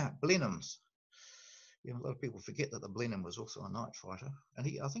 flying Blenheims. A lot of people forget that the Blenheim was also a night fighter, and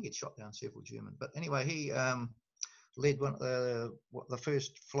I think he'd shot down several German. But anyway, he led the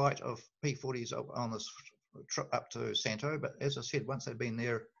first flight of P-40s on this trip up to Santo. But as I said, once they'd been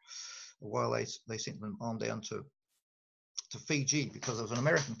there a while, they sent them on down to Fiji, because there was an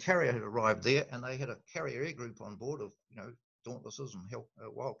American carrier had arrived there, and they had a carrier air group on board of Dauntlesses and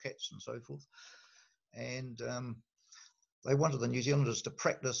Wildcats and so forth. And they wanted the New Zealanders to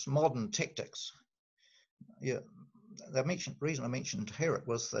practice modern tactics. Yeah, the reason I mentioned Herrick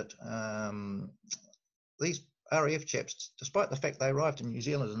was that these RAF chaps, despite the fact they arrived in New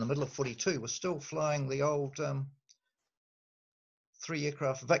Zealand in the middle of 42, were still flying the old 3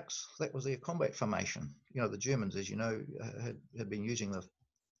 aircraft VICs. That was their combat formation. You know, the Germans, as you know, had been using the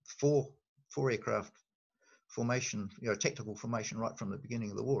four aircraft formation, you know, tactical formation right from the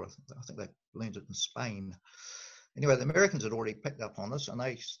beginning of the war. I think they learned it in Spain. Anyway, the Americans had already picked up on this, and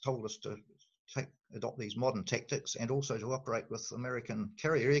they told us to adopt these modern tactics, and also to operate with American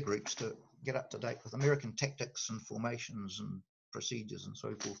carrier air groups to get up to date with American tactics and formations and procedures and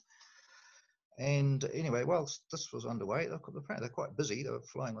so forth. And anyway, while this was underway, they're quite busy. They were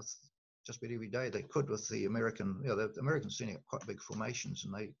flying with just about every day they could with the American, you know, the Americans sending up quite big formations,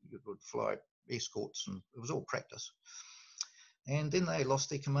 and they would fly escorts, and it was all practice. And then they lost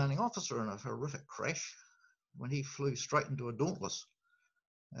their commanding officer in a horrific crash when he flew straight into a Dauntless.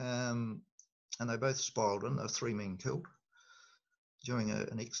 And they both spiraled in. There were 3 men killed during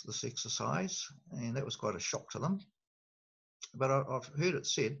this exercise, and that was quite a shock to them. But I've heard it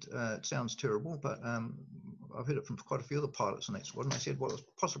said, it sounds terrible, but I've heard it from quite a few of the pilots in that squad, and they said, well, it was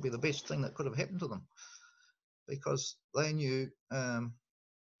possibly the best thing that could have happened to them, because they knew, I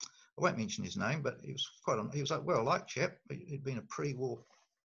won't mention his name, but he was a well-liked chap. He'd been a pre-war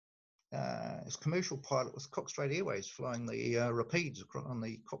as commercial pilot with Cook Strait Airways, flying the Rapides on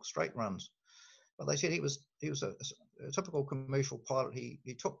the Cook Strait runs. But they said he was a typical commercial pilot.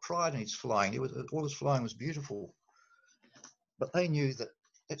 He took pride in his flying. All his flying was beautiful. But they knew that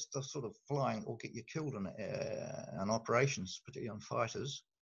that's the sort of flying that will get you killed in operations, particularly on fighters,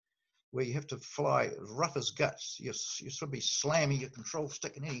 where you have to fly as rough as guts. You sort of be slamming your control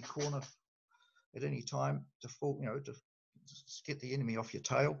stick in any corner at any time to fall, you know, to get the enemy off your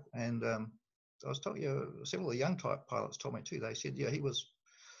tail. And I was telling you, several of the young type pilots told me too. They said, yeah, he was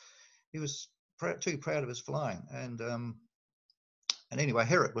too proud of his flying. And anyway,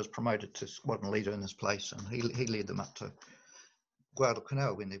 Herrick was promoted to squadron leader in his place, and he led them up to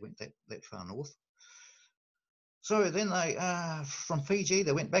Guadalcanal when they went that far north. So then they, from Fiji,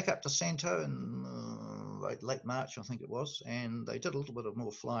 they went back up to Santo in late March, I think it was, and they did a little bit of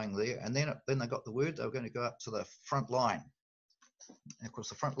more flying there. And then they got the word they were going to go up to the front line. And of course,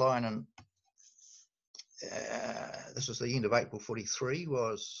 the front line, and this was the end of April 43,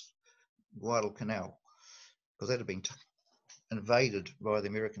 was Guadalcanal, because that had been invaded by the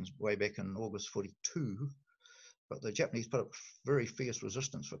Americans way back in August 42. But the Japanese put up very fierce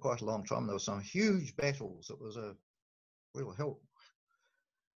resistance for quite a long time. There were some huge battles. It was a real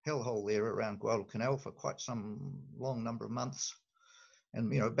hellhole there around Guadalcanal for quite some long number of months.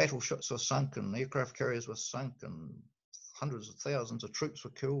 And, you know, battleships were sunk, and aircraft carriers were sunk, and hundreds of thousands of troops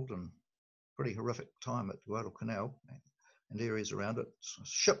were killed, and pretty horrific time at Guadalcanal and areas around it.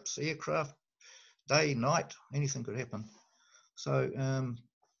 Ships, aircraft, day, night, anything could happen. So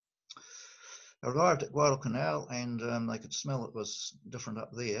arrived at Guadalcanal, and they could smell it was different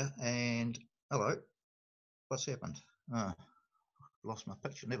up there. And hello, what's happened? Lost my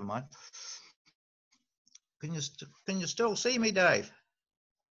picture. Never mind. Can you still see me, Dave?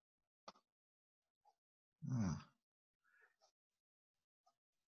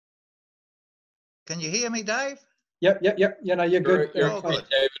 Can you hear me, Dave? Yep. Yeah, no, you're good. You're good,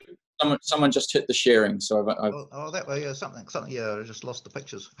 David. Someone just hit the sharing, so I've oh, that way, yeah, something. Yeah, I just lost the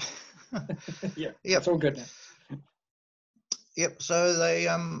pictures. Yeah, it's all good now. Yep. So they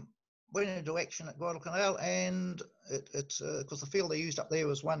went into action at Guadalcanal, and it's because the field they used up there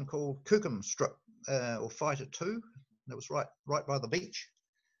was one called Kukum Strip or Fighter 2. It was right by the beach,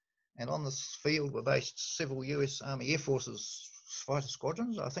 and on this field were based several U.S. Army Air Forces fighter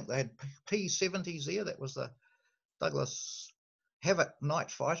squadrons. I think they had P-70s there. That was the Douglas Havoc night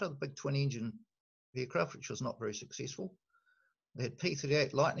fighter, the big twin-engine aircraft, which was not very successful. They had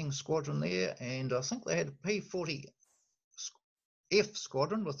P-38 Lightning Squadron there, and I think they had a P-40 F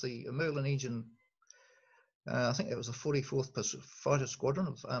Squadron with the Merlin engine. I think that was the 44th Fighter Squadron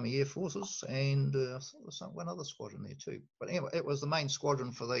of Army Air Forces, and I think there was one other squadron there too. But anyway, it was the main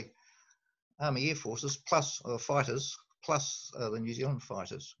squadron for the Army Air Forces, plus fighters, plus the New Zealand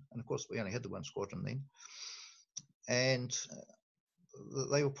fighters. And of course, we only had the one squadron then. And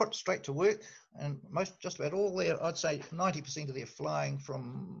they were put straight to work, and just about all their, I'd say 90% of their flying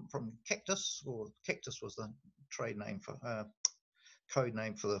from Cactus, or Cactus was the trade name for, code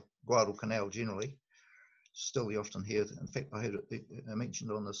name for the Guadalcanal generally. Still you often hear, in fact I heard it mentioned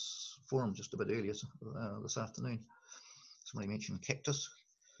on this forum just a bit earlier this afternoon. Somebody mentioned Cactus.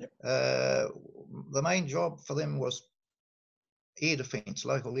 Yep. The main job for them was air defence,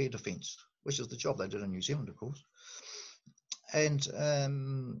 local air defence, which is the job they did in New Zealand, of course. And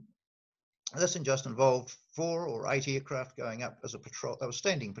this just involved 4 or 8 aircraft going up as a patrol. They were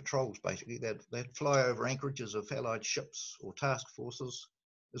standing patrols, basically. They'd fly over anchorages of Allied ships or task forces.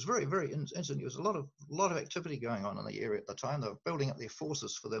 It was very, very interesting. There was a lot of activity going on in the area at the time. They were building up their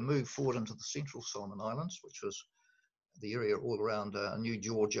forces for their move forward into the Central Solomon Islands, which was the area all around New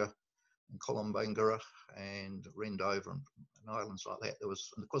Georgia and Columbangara and Rendover and islands like that.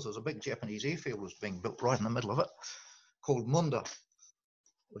 Because there was a big Japanese airfield was being built right in the middle of it, called Munda,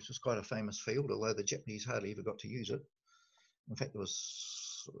 which was quite a famous field, although the Japanese hardly ever got to use it. In fact, there was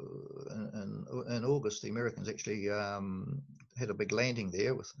in August, the Americans actually had a big landing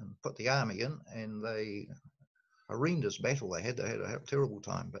there and put the army in, and a horrendous battle they had. They had a terrible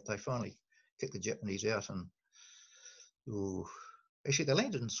time, but they finally kicked the Japanese out. And actually, they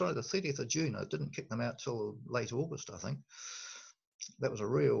landed on the 30th of June. It didn't kick them out till late August, I think. That was a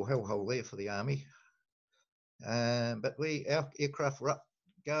real hellhole there for the army. But our aircraft were up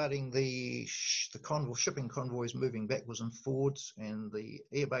guarding the shipping convoys moving backwards and forwards, and the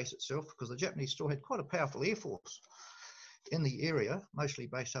airbase itself, because the Japanese still had quite a powerful air force in the area, mostly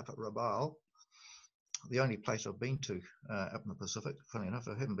based up at Rabaul, the only place I've been to up in the Pacific. Funny enough,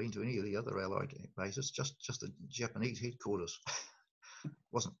 I haven't been to any of the other Allied bases, just the Japanese headquarters.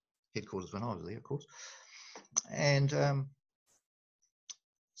 Wasn't headquarters when I was there, of course. And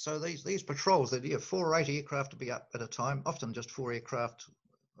so these patrols, they'd have 4 or 8 aircraft to be up at a time, often just 4 aircraft,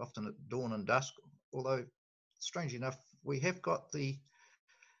 often at dawn and dusk. Although, strangely enough, we have got a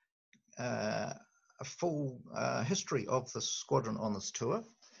full history of the squadron on this tour.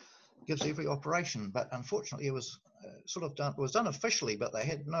 It gives every operation, but unfortunately it was done officially, but they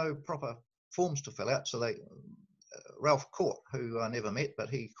had no proper forms to fill out. So Ralph Court, who I never met, but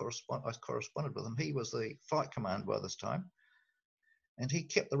I corresponded with him. He was the flight commander by this time, and he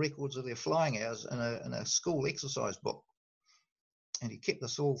kept the records of their flying hours in a school exercise book. And he kept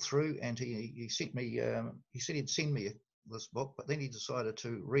this all through, and he sent me. He said he'd send me this book, but then he decided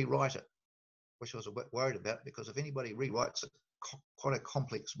to rewrite it, which I was a bit worried about, because if anybody rewrites quite a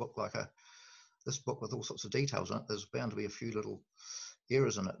complex book like this book with all sorts of details in it, there's bound to be a few little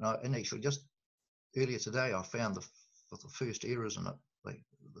errors in it. And actually, just earlier today, I found the first errors in it.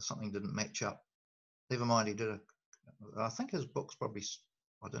 Something didn't match up. Never mind, he did I think his book's probably,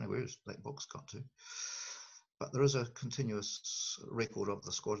 I don't know where that book's got to, but there is a continuous record of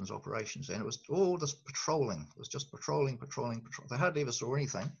the squadron's operations, and it was all this patrolling. It was just patrolling. They hardly ever saw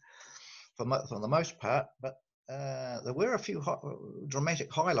anything for the most part, but there were a few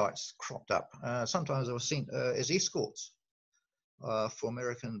dramatic highlights cropped up. Sometimes they were sent as escorts for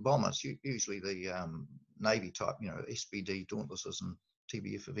American bombers, usually the Navy type, SBD Dauntlesses and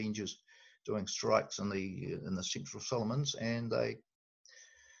TBF Avengers, doing strikes in the Central Solomons, and they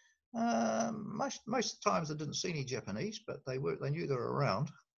most times they didn't see any Japanese, but they knew they were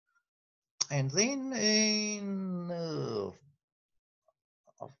around. And then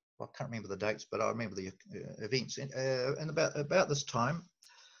I can't remember the dates, but I remember the events. And about this time,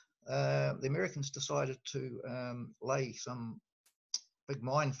 the Americans decided to lay some big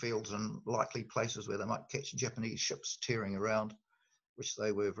minefields in likely places where they might catch Japanese ships tearing around, which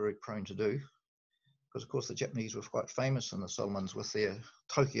they were very prone to do. Because, of course, the Japanese were quite famous in the Solomons with their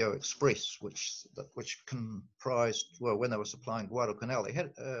Tokyo Express, which comprised, well, when they were supplying Guadalcanal, they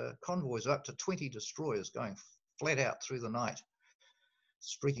had convoys up to 20 destroyers going flat out through the night,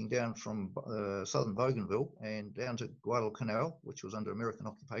 streaking down from southern Bougainville and down to Guadalcanal, which was under American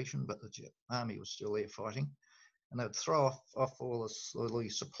occupation, but the army was still there fighting. And they'd throw off all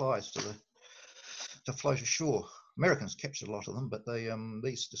these supplies to float ashore. Americans captured a lot of them, but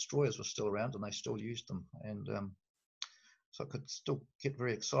these destroyers were still around and they still used them, and so it could still get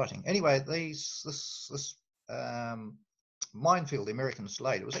very exciting. Anyway, this minefield the Americans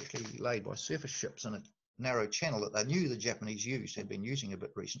laid, it was actually laid by surface ships in a narrow channel that they knew the Japanese had been using a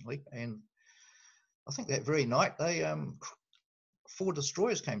bit recently, and I think that very night they 4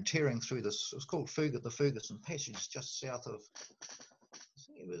 destroyers came tearing through this. It was called the Ferguson Passage, just south of, I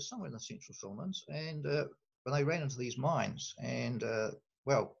think it was somewhere in the Central Solomons, and when they ran into these mines, and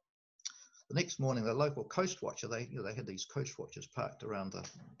well, the next morning the local coast watcher, they had these coast watchers parked around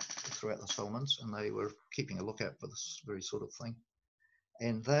throughout the Solomons, and they were keeping a lookout for this very sort of thing.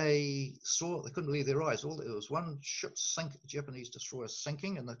 And they couldn't believe their eyes. There was one ship Japanese destroyer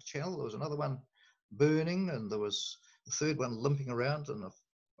sinking in the channel. There was another one burning, and there was the third one limping around, and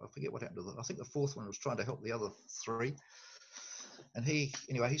I forget what happened to them. I think the fourth one was trying to help the other 3. And he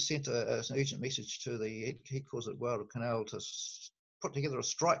sent an urgent message to the headquarters at Guadalcanal to put together a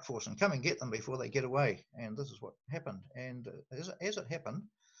strike force and come and get them before they get away. And this is what happened. And as it happened,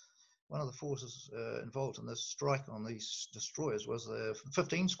 one of the forces involved in this strike on these destroyers was the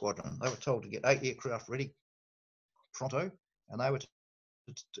 15 Squadron. They were told to get 8 aircraft ready pronto, and they were to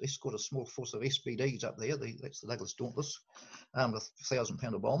escort a small force of SBDs up there. That's the Douglas Dauntless, with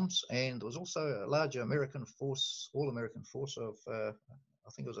 1,000-pounder bombs. And there was also a larger American force, all-American force of, I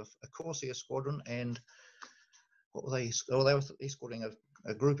think it was a Corsair squadron, and what were they? Oh, they were escorting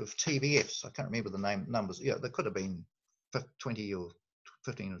a group of TBFs. I can't remember the numbers. Yeah, there could have been 20 or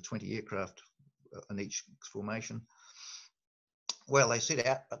 15 or 20 aircraft in each formation. Well, they set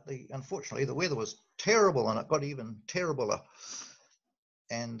out, but unfortunately the weather was terrible, and it got even terribler.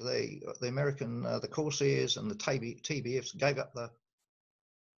 And the American, the Corsairs and the TBFs gave up the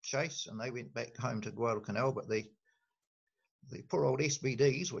chase, and they went back home to Guadalcanal. But the poor old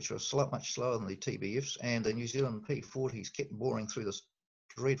SBDs, which were much slower than the TBFs, and the New Zealand P-40s kept boring through this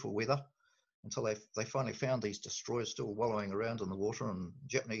dreadful weather until they finally found these destroyers still wallowing around in the water, and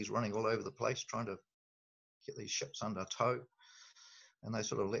Japanese running all over the place trying to get these ships under tow. And they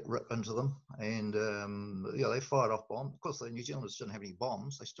sort of let rip into them, and yeah, they fired off bombs. Of course, the New Zealanders didn't have any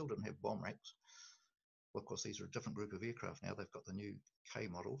bombs. They still didn't have bomb racks. Well, of course, these are a different group of aircraft now. They've got the new K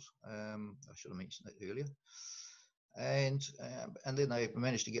models. I should have mentioned that earlier. And then they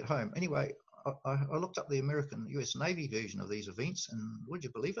managed to get home. Anyway, I looked up the American US Navy version of these events, and would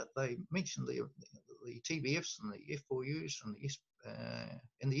you believe it? They mentioned the TBFs and the F4Us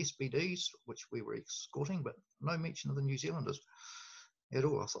and the SBDs, which we were escorting, but no mention of the New Zealanders at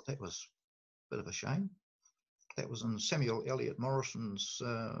all. I thought that was a bit of a shame. That was in Samuel Eliot Morrison's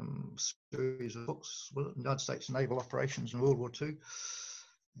series of books, United States Naval Operations in World War II,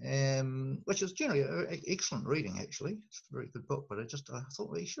 which is generally excellent reading. Actually, it's a very good book. But I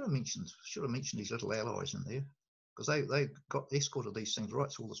thought he should have mentioned these little allies in there, because they got escorted these things right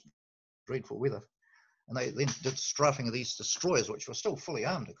through all this dreadful weather, and they then did strafing of these destroyers, which were still fully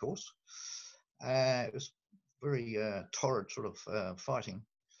armed, of course. It was very torrid sort of fighting,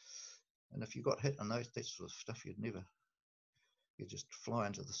 and if you got hit on that sort of stuff, you'd just fly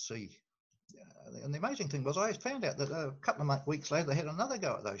into the sea. And the amazing thing was, I found out that a couple of weeks later they had another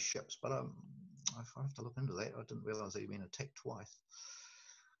go at those ships, but I have to look into that. I didn't realise they'd been attacked twice.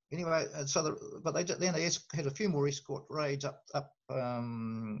 Anyway, but they had a few more escort raids up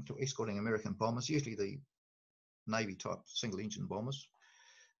to escorting American bombers, usually the Navy type single-engine bombers.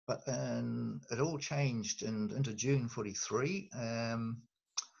 But it all changed into June 43,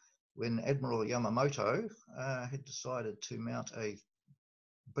 when Admiral Yamamoto had decided to mount a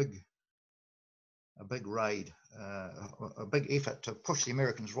big raid, a big effort to push the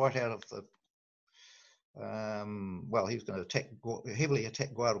Americans right out of the. Well, he was going to heavily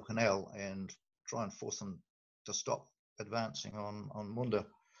attack Guadalcanal and try and force them to stop advancing on Munda.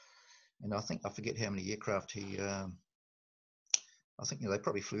 And I forget how many aircraft he. I think they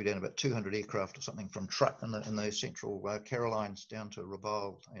probably flew down about 200 aircraft or something from Truk in those central Carolines down to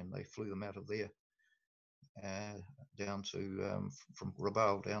Rabaul, and they flew them out of there down to from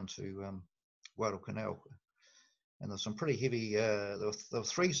Rabaul down to Guadalcanal. And there's some pretty heavy. There were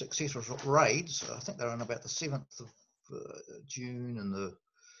 3 successive raids. I think they were on about the 7th of June and the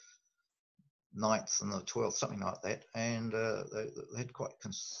 9th and the 12th, something like that. And they had quite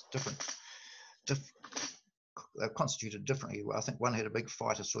they're constituted differently. I think one had a big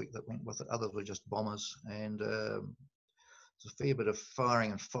fighter suite that went with it. Others were just bombers, and there's a fair bit of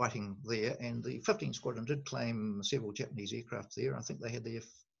firing and fighting there. And the 15 Squadron did claim several Japanese aircraft there. I think they had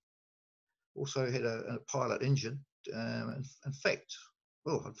also had a pilot injured. In fact,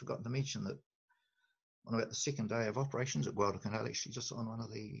 I'd forgotten to mention that on about the second day of operations at Wellington, actually just on one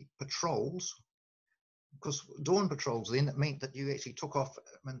of the patrols, because dawn patrols then, it meant that you actually took off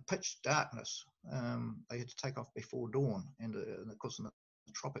in pitch darkness. They had to take off before dawn, and of course in the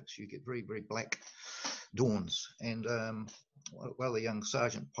tropics you get very, very black dawns. And well, the young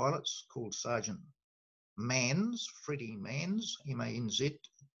sergeant pilots called Sergeant Manz, Freddie Manz, M-A-N-Z,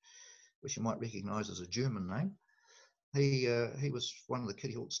 which you might recognise as a German name. He was one of the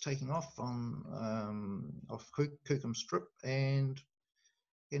Kitty Hawks taking off off Kukum Strip, and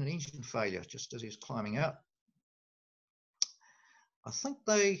had an engine failure just as he was climbing out. I think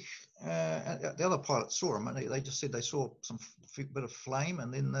the other pilots saw him, and they just said they saw some bit of flame,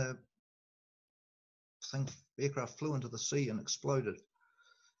 and then the aircraft flew into the sea and exploded,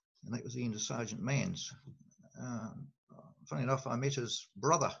 and that was the end of Sergeant Manz. Funny enough, I met his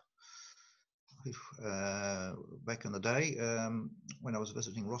brother back in the day when I was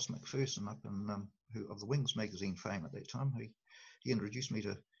visiting Ross McPherson up in of the Wings magazine fame at that time. He introduced me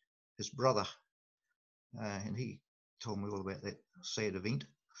to his brother, and he told me all about that sad event.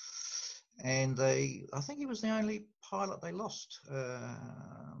 And I think he was the only pilot they lost,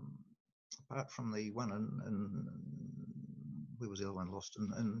 apart from the one in where was the other one lost?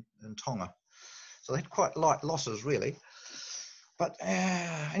 In Tonga. So they had quite light losses, really. But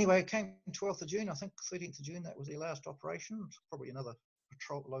anyway, it came 12th of June, I think 13th of June, that was their last operation. Probably another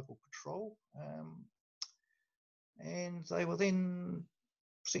local patrol. And they were then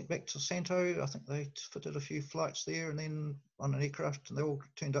sent back to Santo. I think they fitted a few flights there and then on an aircraft, and they all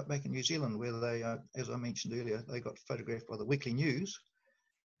turned up back in New Zealand, where they, as I mentioned earlier, they got photographed by the Weekly News,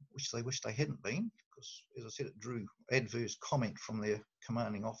 which they wished they hadn't been, because, as I said, it drew adverse comment from their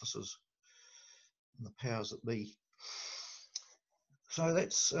commanding officers and the powers that be. So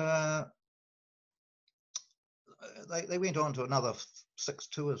that's, they went on to another 6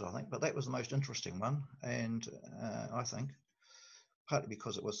 tours, I think, but that was the most interesting one, and I think, partly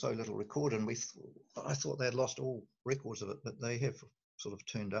because it was so little recorded, and I thought they'd lost all records of it, but they have sort of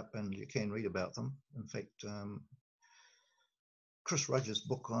turned up, and you can read about them. In fact, Chris Rudge's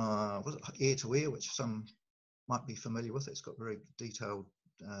book, was it Air to Air, which some might be familiar with, it's got very detailed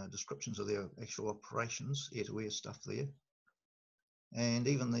descriptions of their actual operations, air to air stuff there, and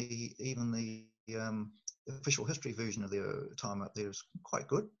even the official history version of their time up there is quite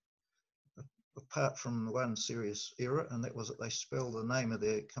good, apart from one serious error, and that was that they spelled the name of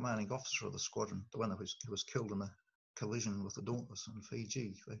their commanding officer of the squadron, the one who was killed in a collision with the Dauntless in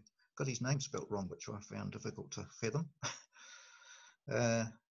Fiji. They got his name spelt wrong, which I found difficult to fathom.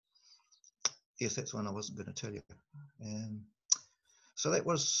 Yes, that's one I wasn't going to tell you. So that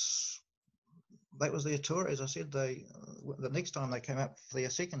was their tour. As I said, the next time they came up for their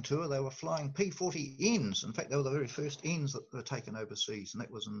second tour, they were flying P-40Ns. In fact, they were the very first Ns that were taken overseas, and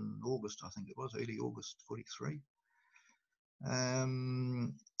that was in August, I think it was, early August 43.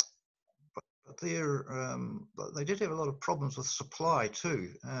 But they did have a lot of problems with supply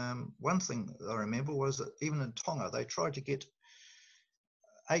too. One thing I remember was that even in Tonga, they tried to get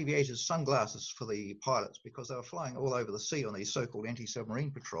aviators' sunglasses for the pilots, because they were flying all over the sea on these so-called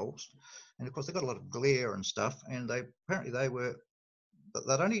anti-submarine patrols, and of course they got a lot of glare and stuff, and apparently the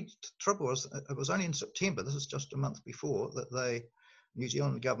only trouble was, it was only in September, this is just a month before, that the New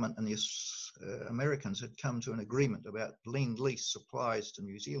Zealand government and the Americans had come to an agreement about lend-lease supplies to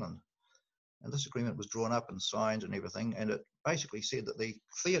New Zealand, and this agreement was drawn up and signed and everything, and it basically said that the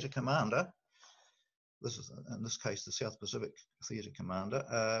theatre commander, this is in this case the South Pacific Theatre Commander,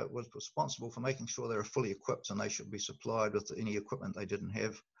 was responsible for making sure they were fully equipped, and they should be supplied with any equipment they didn't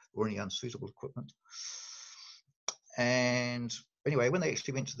have or any unsuitable equipment. And anyway, when they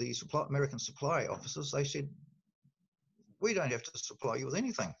actually went to the American supply officers, they said, we don't have to supply you with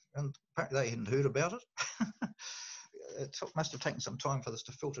anything, and apparently they hadn't heard about it. It must have taken some time for this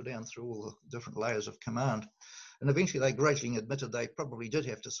to filter down through all the different layers of command. And eventually they grudgingly admitted they probably did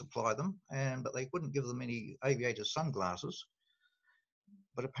have to supply them, but they wouldn't give them any aviator sunglasses.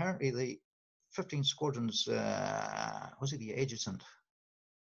 But apparently the 15 Squadron's, was he the adjutant?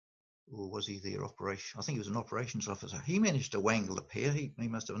 Or was he their operation? I think he was an operations officer. He managed to wangle a pair. He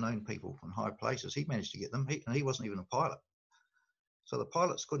must have known people in high places. He managed to get them, and he wasn't even a pilot. So the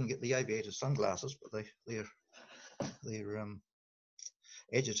pilots couldn't get the aviator sunglasses, but their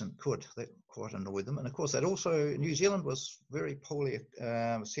adjutant could. That quite annoyed them. And of course, that also, New Zealand was very poorly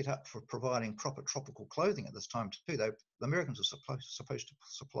set up for providing proper tropical clothing at this time too. The Americans were supposed to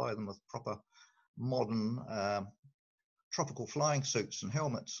supply them with proper modern tropical flying suits and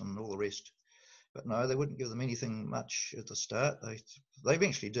helmets and all the rest. But no, they wouldn't give them anything much at the start. They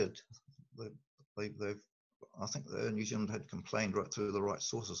eventually did. I think New Zealand had complained right through the right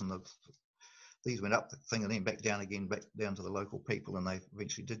sources, and these went up the thing and then back down again, back down to the local people, and they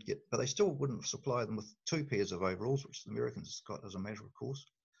eventually did get, but they still wouldn't supply them with 2 pairs of overalls, which the Americans got as a matter of course.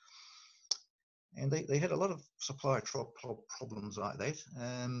 And they had a lot of supply problems like that.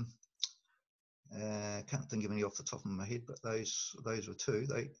 Can't think of any off the top of my head, but those were 2.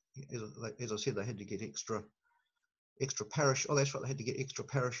 As I said, they had to get extra parachute. Oh, that's right, they had to get extra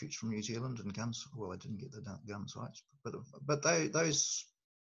parachutes from New Zealand and guns. Well, they didn't get the gun sights, but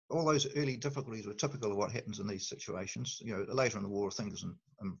all those early difficulties were typical of what happens in these situations. You know, later in the war, things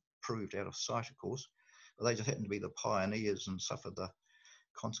improved out of sight, of course, but they just happened to be the pioneers and suffered the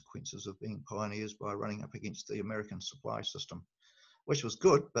consequences of being pioneers by running up against the American supply system, which was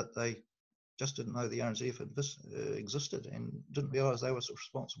good, but they just didn't know the RNZAF existed and didn't realise they were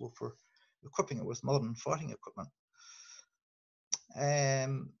responsible for equipping it with modern fighting equipment.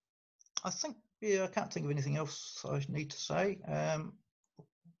 I think, yeah, I can't think of anything else I need to say.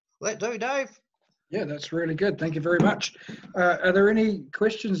 Will that do, Dave? Yeah, that's really good. Thank you very much. Are there any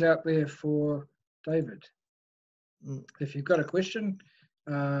questions out there for David? If you've got a question,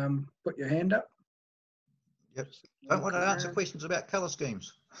 put your hand up. Yep. Don't want to answer questions about colour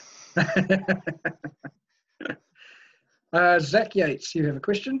schemes. Zach Yates, you have a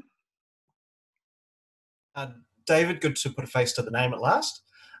question? David, good to put a face to the name at last.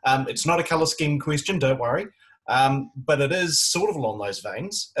 It's not a colour scheme question, don't worry, but it is sort of along those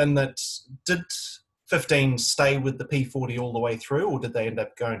veins, in that did 15 stay with the P-40 all the way through, or did they end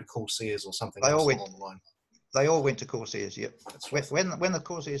up going to Corsairs or something else along the line? They all went to Corsairs, yep. When the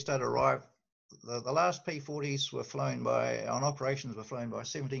Corsairs started to arrive, the last P-40s were flown by, on operations, were flown by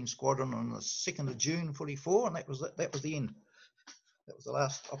 17 Squadron on the 2nd of June 44, and that was the end. That was the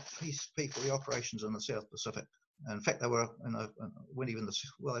last P-40 operations in the South Pacific. And in fact, they were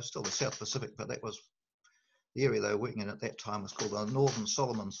they're still the South Pacific, but that was the area they were working in at that time was called the Northern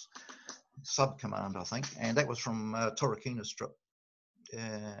Solomons Sub-Command, I think, and that was from Torquay Strip.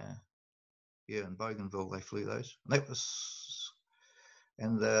 Yeah, in Bougainville they flew those. And that was,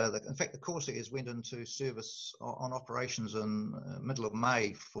 and in fact the Corsairs went into service on operations in middle of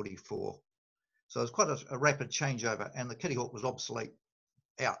May 44. So it was quite a rapid changeover, and the Kitty Hawk was obsolete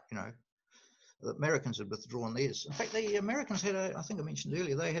out, you know. The Americans had withdrawn theirs. In fact, the Americans had I think I mentioned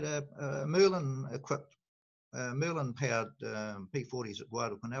earlier, they had a Merlin-equipped, Merlin-powered P-40s at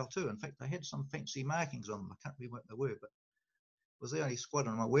Guadalcanal too. In fact, they had some fancy markings on them. I can't remember what they were, but it was the only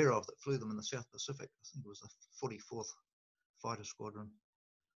squadron I'm aware of that flew them in the South Pacific. I think it was the 44th Fighter Squadron.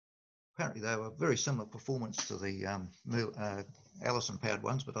 Apparently, they were very similar performance to the Allison-powered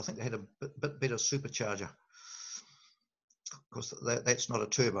ones, but I think they had a bit better supercharger. Of course, that's not a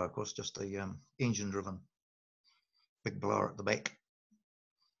turbo, of course, just the engine-driven big blower at the back.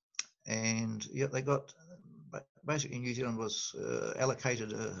 And yeah, they got, basically New Zealand was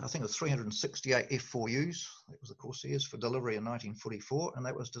allocated, I think it was 368 F4Us, that was the Corsairs, for delivery in 1944, and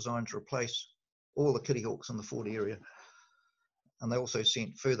that was designed to replace all the Kitty Hawks in the Ford area. And they also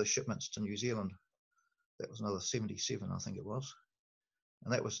sent further shipments to New Zealand. That was another 77, I think it was.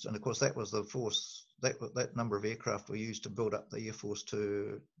 And that was, and of course, that was the force, that number of aircraft were used to build up the Air Force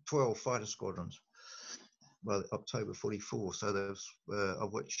to 12 fighter squadrons by October 44. So there's,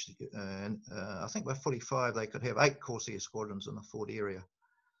 of which, I think by 45, they could have 8 Corsair squadrons in the Ford area.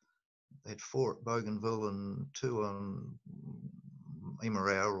 They had 4 at Bougainville and 2 on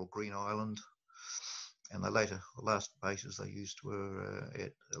Emerau or Green Island. And the last bases they used were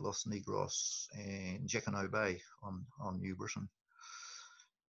at Los Negros and Jacquinot Bay on New Britain.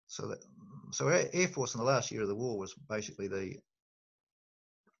 So our Air Force in the last year of the war was basically the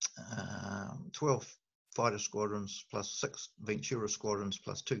 12 fighter squadrons plus 6 Ventura squadrons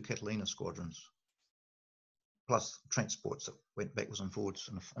plus 2 Catalina squadrons, plus transports that went backwards and forwards,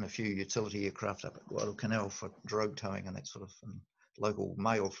 and a few utility aircraft up at Guadalcanal for drogue towing and that sort of local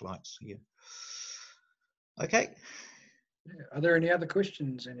mail flights here. Okay. Yeah. Are there any other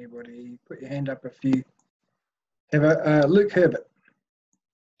questions, anybody? Put your hand up if you have a Luke Herbert.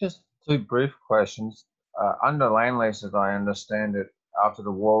 Just 2 brief questions. Under land leases, I understand it, after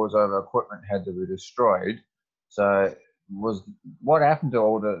the war was over, equipment had to be destroyed. So what happened to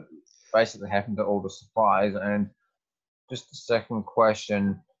all the supplies? And just a second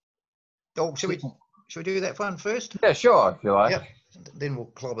question. Oh, should we do that one first? Yeah, sure, if you like. Yep. Then we'll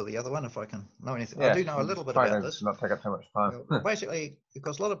clobber the other one if I can know anything. Yeah, I do know a little bit about this. Not take up too much time. Basically,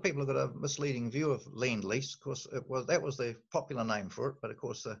 because a lot of people have got a misleading view of land lease. Of course, that was the popular name for it, but of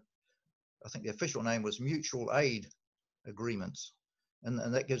course, I think the official name was mutual aid agreements,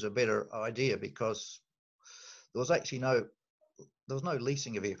 and that gives a better idea, because there was actually no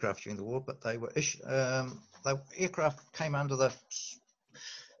leasing of aircraft during the war, but they were aircraft came under the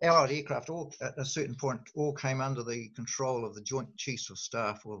Allied aircraft, all at a certain point, all came under the control of the Joint Chiefs of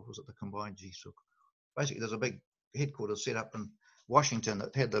Staff, or was it the Combined Chiefs? Basically, there's a big headquarters set up in Washington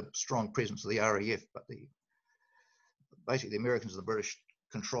that had the strong presence of the RAF, but basically the Americans and the British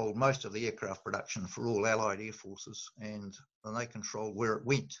controlled most of the aircraft production for all Allied air forces, and they controlled where it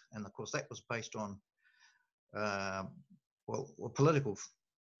went. And of course, that was based on political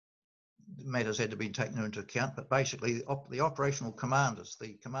matters had to be taken into account, but basically the operational commanders,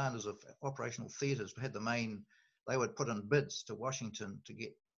 the commanders of operational theatres had they would put in bids to Washington to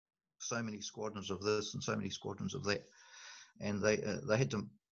get so many squadrons of this and so many squadrons of that, and they had to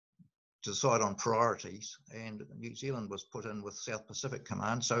decide on priorities, and New Zealand was put in with South Pacific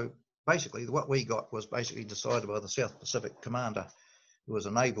Command. So basically what we got was basically decided by the South Pacific Commander, who was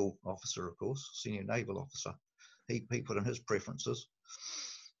a naval officer, of course, senior naval officer. He put in his preferences.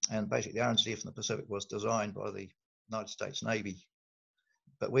 And basically, the RNZAF in the Pacific was designed by the United States Navy.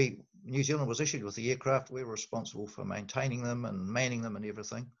 But New Zealand was issued with the aircraft. We were responsible for maintaining them and manning them and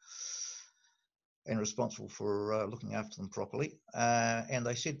everything. and responsible for looking after them properly. And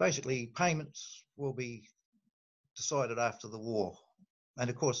they said basically payments will be decided after the war. And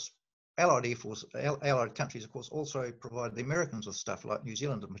of course, Allied Air Force, Allied countries, of course, also provided the Americans with stuff, like New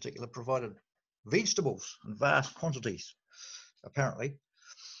Zealand in particular, provided vegetables in vast quantities, apparently.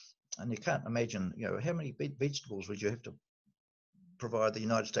 And you can't imagine, you know, how many vegetables would you have to provide the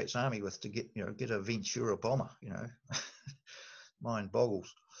United States Army with to get, you know, get a Ventura bomber, you know. Mind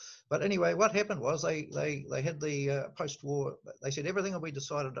boggles. But anyway, what happened was they had the post-war, they said everything will be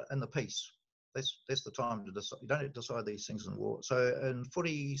decided in the peace. That's the time to decide. You don't decide these things in war. So in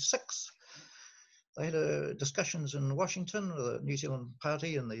 46, they had discussions in Washington with the New Zealand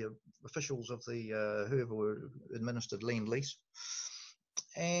Party and the officials of the whoever were administered Lend-Lease.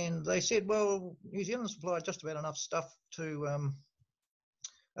 And they said, well, New Zealand supplied just about enough stuff to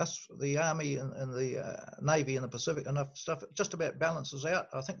us, the Army and the Navy in the Pacific, enough stuff. It just about balances out.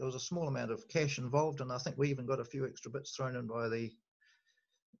 I think there was a small amount of cash involved, and I think we even got a few extra bits thrown in by the,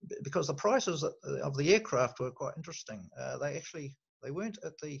 because the prices of the aircraft were quite interesting. They weren't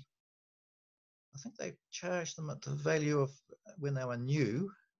at the, I think they charged them at the value of when they were new,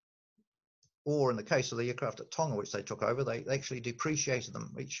 or in the case of the aircraft at Tonga, which they took over, they actually depreciated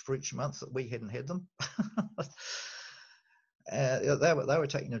them for each month that we hadn't had them. They were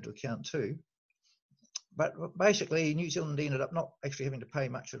taken into account too. But basically, New Zealand ended up not actually having to pay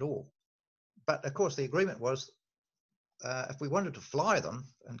much at all. But of course, the agreement was if we wanted to fly them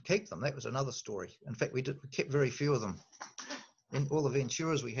and keep them, that was another story. In fact, we kept very few of them. In all the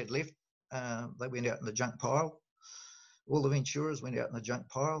Venturas we had left, they went out in the junk pile. All the Venturas went out in the junk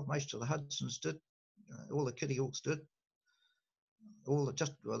pile. Most of the Hudsons did. All the Kitty Hawks did.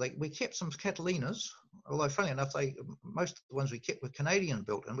 We kept some Catalinas, although funnily enough, most of the ones we kept were Canadian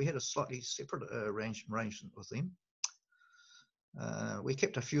built, and we had a slightly separate arrangement with them. We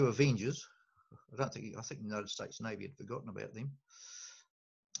kept a few Avengers. I think the United States Navy had forgotten about them,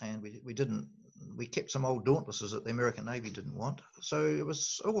 and we kept some old Dauntlesses that the American Navy didn't want. So it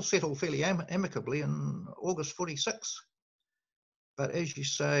was all settled fairly amicably in August 46. But as you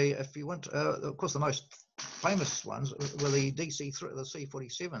say, if you want, of course, the most famous ones were the DC-3, the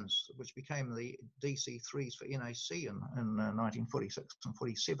C-47s, which became the DC-3s for NAC in 1946 and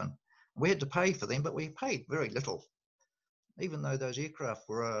 47. We had to pay for them, but we paid very little. Even though those aircraft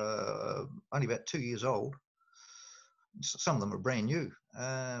were only about 2 years old, some of them were brand new.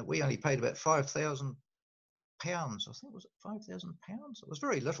 We only paid about £5,000. I think, was it £5,000? It was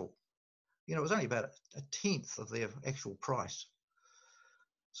very little. You know, it was only about a tenth of their actual price.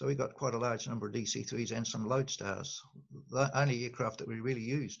 So we got quite a large number of DC-3s and some Lodestars, the only aircraft that we really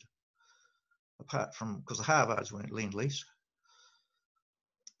used, apart from, because the Harvards weren't Lend-Lease,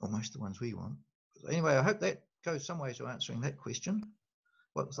 or most of the ones we want. Anyway, I hope that goes some way to answering that question.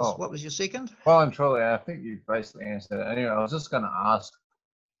 What was your second? Well and truly, I think you basically answered it. Anyway, I was just going to ask,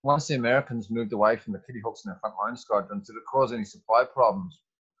 once the Americans moved away from the Kitty Hawks and their frontline squadrons, did it cause any supply problems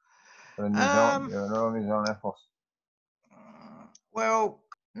for the New Zealand Air Force? Well,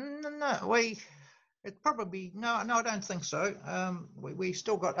 no, I don't think so. We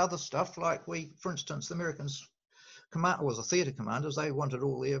still got other stuff, like for instance, the Americans was the theatre commanders. They wanted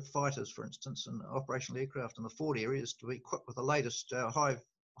all their fighters, for instance, and operational aircraft in the Ford areas to be equipped with the latest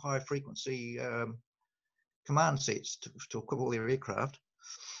high frequency command sets to equip all their aircraft.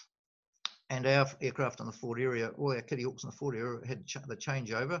 And our aircraft in the Ford area, all our Kitty Hawks in the Ford area had the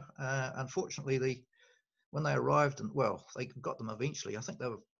changeover. Unfortunately, when they arrived, they got them eventually. I think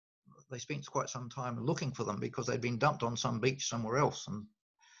they spent quite some time looking for them because they'd been dumped on some beach somewhere else,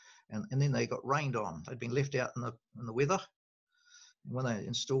 and then they got rained on. They'd been left out in the weather. And when they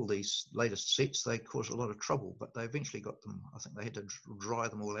installed these latest sets, they caused a lot of trouble, but they eventually got them. I think they had to dry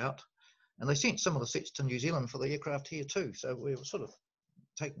them all out, and they sent some of the sets to New Zealand for the aircraft here too. So we were sort of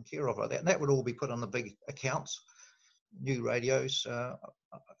taken care of like that, and that would all be put on the big accounts, new radios.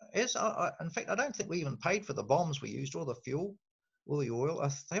 In fact, I don't think we even paid for the bombs we used, or the fuel, or the oil. I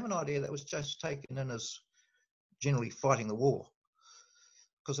have an idea that was just taken in as generally fighting the war.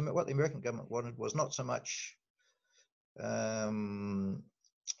 Because what the American government wanted was not so much to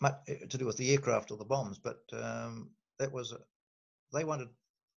do with the aircraft or the bombs, but they wanted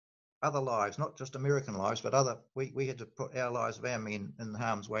other lives, not just American lives, but we had to put our lives of our men in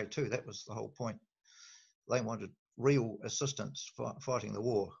harm's way too. That was the whole point. They wanted real assistance fighting the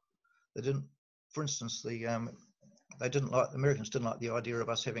war. They didn't, for instance, the Americans didn't like the idea of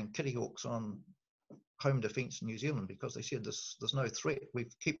us having Kitty Hawks on home defence in New Zealand, because they said there's no threat. We're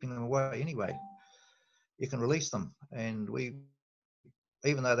keeping them away anyway. You can release them, and we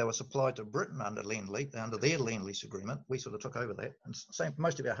even though they were supplied to Britain under under their Lend-Lease agreement, we sort of took over that. And same,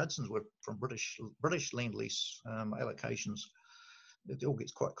 most of our Hudsons were from British Lend-Lease allocations. It all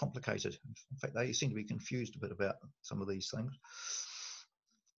gets quite complicated. In fact, they seem to be confused a bit about some of these things.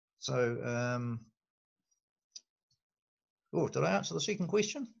 So, oh, did I answer the second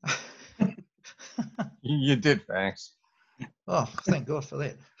question? You did, thanks. Oh, thank God for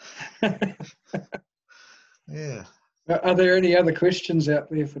that. Yeah. Are there any other questions out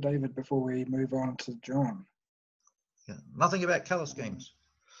there for David before we move on to John? Yeah. Nothing about colour schemes.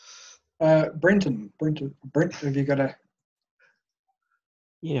 Brent, have you got a...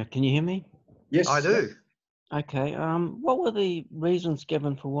 Yeah, can you hear me? Yes. I do. Okay. What were the reasons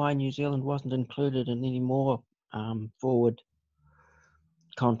given for why New Zealand wasn't included in any more forward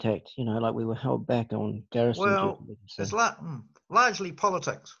contact? You know, like we were held back on garrison Well, duty. it's largely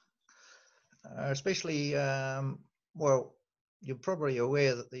politics, especially, well, you're probably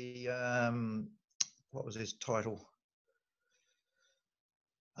aware that the, what was his title?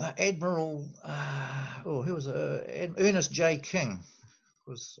 Admiral, who was Ernest J. King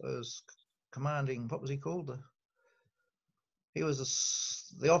was commanding, what was he called? He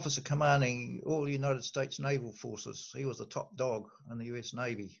was the officer commanding all the United States naval forces. He was the top dog in the US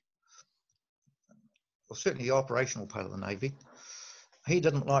Navy. Well, certainly the operational part of the Navy. He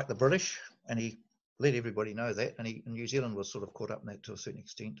didn't like the British, and he let everybody know that, and New Zealand was sort of caught up in that to a certain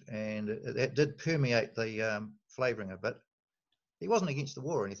extent, and that did permeate the flavouring a bit. He wasn't against the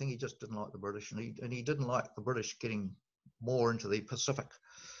war or anything, he just didn't like the British, and he didn't like the British getting more into the Pacific.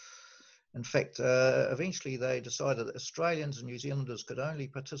 In fact, eventually they decided that Australians and New Zealanders could only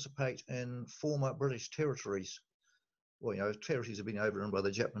participate in former British territories. Well, you know, territories have been overrun by the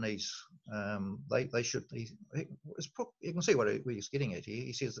Japanese. They should, you can see what he's getting at here.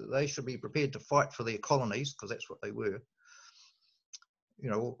 He says that they should be prepared to fight for their colonies, because that's what they were. You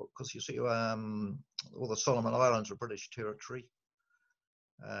know, because you see, all the Solomon Islands were British territory.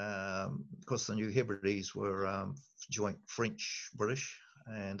 Because the New Hebrides were joint French-British,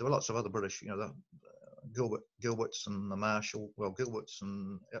 and there were lots of other British, you know, the Gilberts and the Marshall, well, Gilberts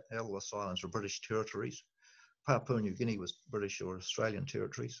and Ellis Islands were British territories. Papua New Guinea was British or Australian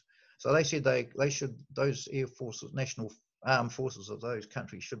territories. So they said they should, those air forces, national armed forces of those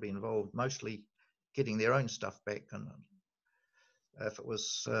countries should be involved, mostly getting their own stuff back. And if it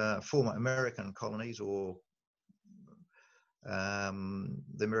was former American colonies, or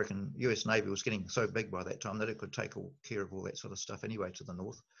the American US Navy was getting so big by that time that it could take care of all that sort of stuff anyway to the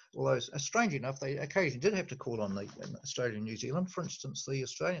north. Although, strange enough, they occasionally did have to call on the Australia and New Zealand. For instance, the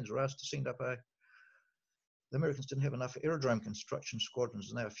Australians were asked to send up the Americans didn't have enough aerodrome construction squadrons,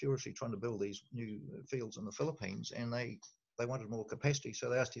 and they were furiously trying to build these new fields in the Philippines, and they wanted more capacity, so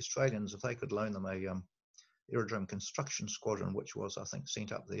they asked the Australians if they could loan them a aerodrome construction squadron, which was, I think,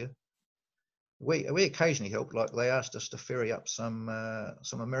 sent up there. We occasionally helped, like they asked us to ferry up some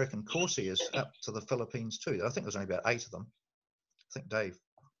American Corsairs up to the Philippines too. I think there's only about 8 of them. I think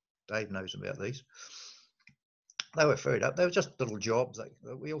Dave knows about these. They were ferried up. They were just little jobs.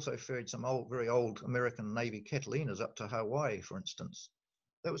 We also ferried some very old American Navy Catalinas up to Hawaii, for instance.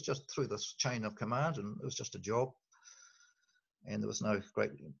 That was just through this chain of command, and it was just a job. And there was no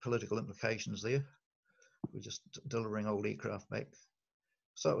great political implications there. We were just delivering old aircraft back.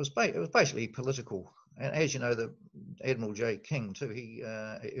 So it was basically political. And as you know, the Admiral J. King too,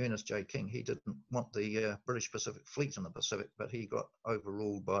 Ernest J. King, he didn't want the British Pacific Fleet in the Pacific, but he got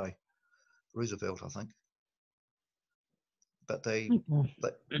overruled by Roosevelt, I think. But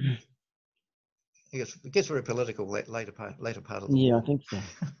it gets very political that later part of the war. I think so.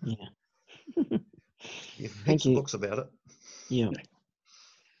 Yeah. Heaps of books about it. Yeah.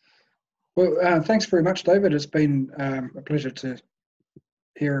 Well, thanks very much, David. It's been a pleasure to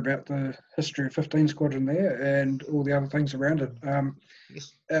hear about the history of 15 Squadron there and all the other things around it.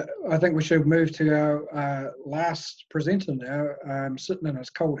 Yes. I think we should move to our last presenter now, sitting in his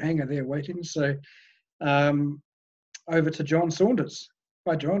cold hangar there waiting. So over to John Saunders.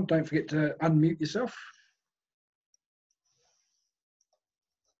 Hi, John. Don't forget to unmute yourself.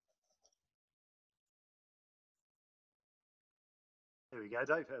 There we go,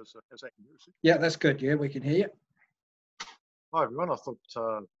 Dave. How's that? Yeah, that's good. Yeah, we can hear you. Hi, everyone. I thought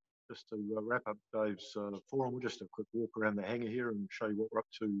just to wrap up Dave's forum, we'll just have a quick walk around the hangar here and show you what we're up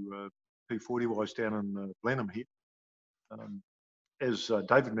to P-40 wise down in Blenheim here. As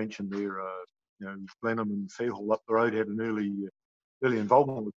David mentioned there, you know, Blenheim and Fairhall up the road had an early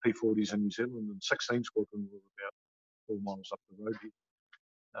involvement with P-40s in New Zealand, and 16 Squadron were about 4 miles up the road here.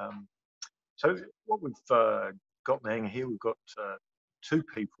 So what we've got in the hangar here, we've got 2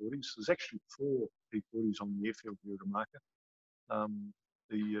 P-40s. There's actually 4 P-40s on the airfield here at Amaka.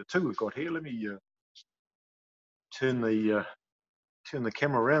 the two we've got here. Let me turn the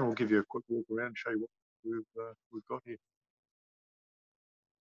camera around. We'll give you a quick walk around and show you what we've got here.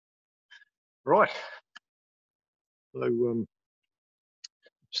 Right. So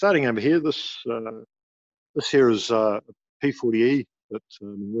starting over here, this here is a P-40E that I've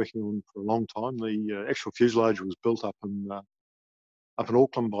been working on for a long time. The actual fuselage was built up in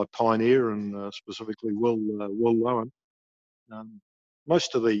Auckland by Pioneer and specifically Will Lowen.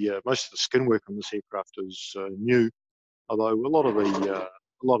 Most of the skin work on this aircraft is new, although a lot of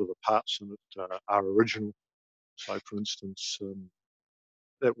the parts in it are original. So, for instance,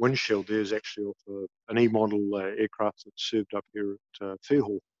 that windshield there is actually off an E model aircraft that's served up here at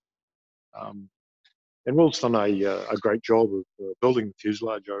Fairhall. And Will's done a great job of building the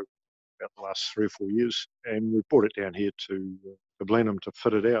fuselage over about the last 3 or 4 years, and we brought it down here to Blenheim to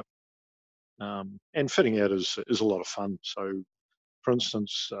fit it out. And fitting out is a lot of fun. So, for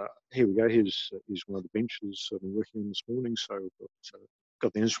instance, here we go. Here's one of the benches I've been working on this morning. So we've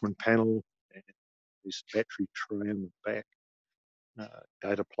got the instrument panel, and there's the battery tray in the back,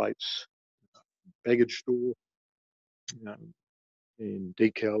 data plates, baggage door, and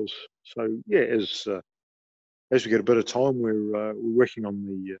decals. So yeah, as we get a bit of time, we're working on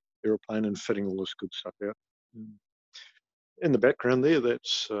the aeroplane and fitting all this good stuff out. In the background there,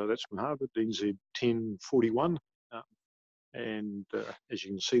 that's my Harvard NZ 1041, and as you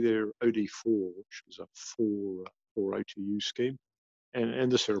can see there, OD4, which is a 4 OTU scheme,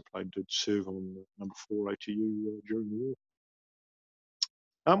 and this aeroplane did serve on number 4 OTU during the war.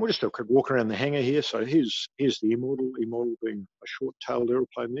 We'll just do a quick walk around the hangar here. So here's the E model being a short-tailed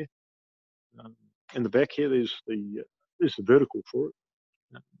aeroplane there. In the back here, there's the vertical for it.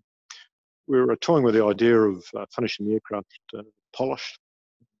 We're toying with the idea of finishing the aircraft polished,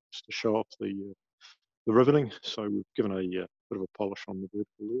 just to show off the riveting. So we've given a bit of a polish on the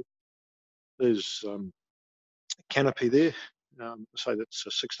vertical there. There's a canopy there. So that's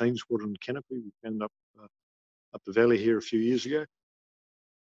a 16 squadron canopy. We found up the valley here a few years ago.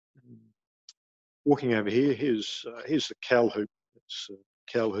 Walking over here, here's the cowl hoop. It's a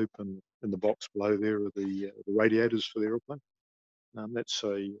cowl hoop in the box below there are the radiators for the aeroplane. That's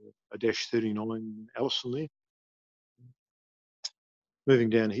a Dash 39 Allan there. Moving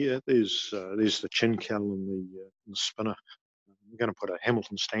down here, there's the chin cowl and the spinner. We're going to put a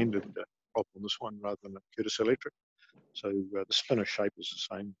Hamilton standard prop on this one rather than a Curtis electric. So the spinner shape is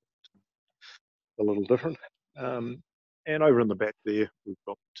the same, a little different. And over in the back there, we've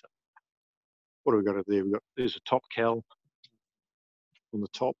got what have we got over there? There's a top cowl on the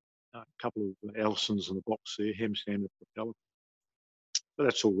top, a couple of Allisons in the box there, ham standard propeller. But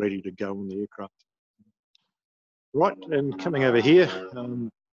that's all ready to go on the aircraft. Right, and coming over here,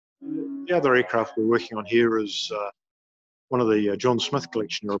 the other aircraft we're working on here is one of the John Smith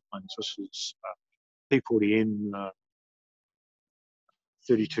collection aeroplanes. This is P-40N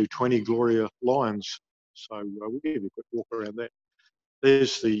 3220 Gloria Lions. So we'll give you a quick walk around that.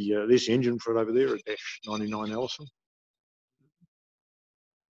 There's the engine for it over there, a Dash 99 Allan.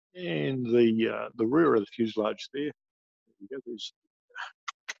 And the rear of the fuselage there. There you go.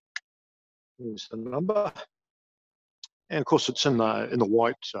 There's the number. And of course, it's in the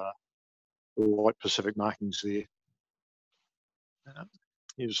white Pacific markings there.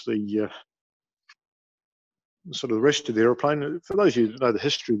 Here's the sort of the rest of the aeroplane. For those of you who know the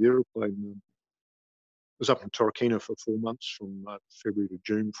history of the aeroplane, it was up in Torquay for 4 months from February to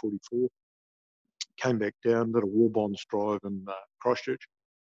June 44. Came back down, did a war bonds drive in Christchurch,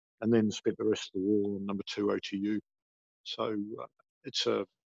 and then spent the rest of the war on number 2 OTU. So it's a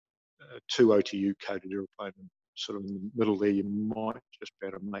 2 OTU coded aeroplane. And sort of in the middle there, you might just be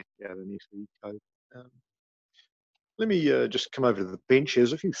able to make out an FE code. Let me just come over to the bench.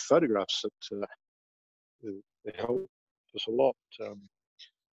 There's a few photographs that help us a lot.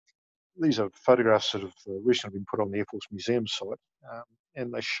 These are photographs that have recently been put on the Air Force Museum site,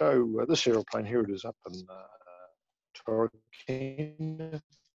 and they show this aeroplane here. It is up in Torquay.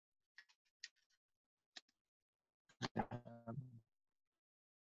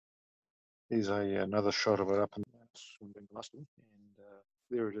 Here's another shot of it up in Swindon, and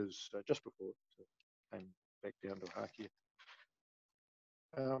there it is just before it came back down to Haki.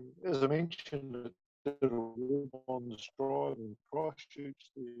 As I mentioned, it did a war bonds drive in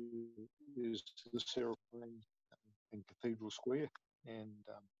Christchurch. There's this aeroplane in Cathedral Square, and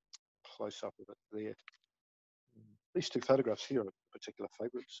close up of it there. These two photographs here are particular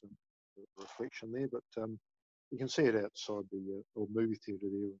favourites, and the reflection there, but you can see it outside the old movie theatre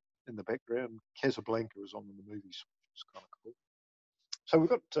there in the background. Casablanca is on in the movies, which is kind of cool. So we've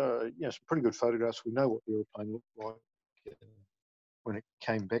got some pretty good photographs. We know what the aeroplane looked like. when it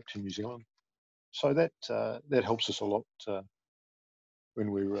came back to New Zealand. So that that helps us a lot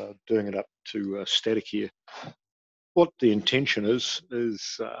when we're doing it up to static here. What the intention is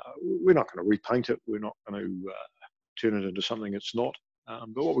we're not going to repaint it. We're not going to turn it into something it's not.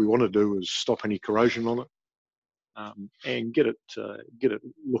 But what we want to do is stop any corrosion on it and get it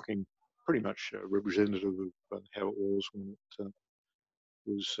looking pretty much representative of how it was when it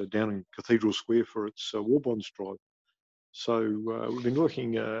was down in Cathedral Square for its war bonds drive. So we've been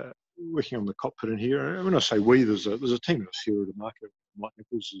working on the cockpit in here. And when I say we, there's a team of us here at the market. Mike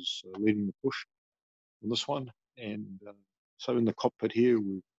Nicholls is leading the push on this one, and so in the cockpit here,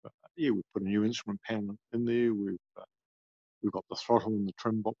 we've put a new instrument panel in there. We've got the throttle and the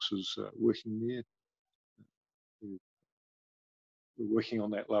trim boxes working there. We're working on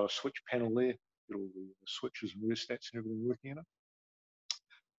that lower switch panel there. Get all the switches and rheostats and everything working in it.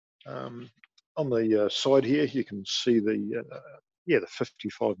 On the side here, you can see the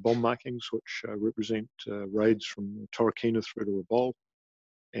 55 bomb markings, which represent raids from Torokina through to Rabaul,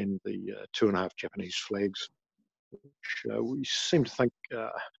 and the 2.5 Japanese flags, which we seem to think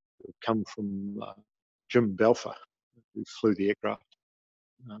come from Jim Balfour, who flew the aircraft,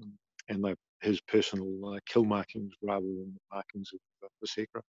 and they're his personal kill markings rather than the markings of this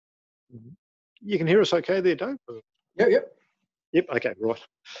aircraft. You can hear us okay there, Dave? Yep, okay, right.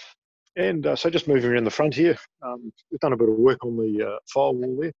 And so just moving around the front here, we've done a bit of work on the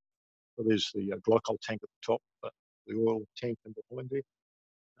firewall there. So there's the glycol tank at the top, the oil tank in behind there,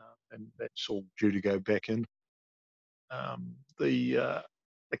 and that's all due to go back in. The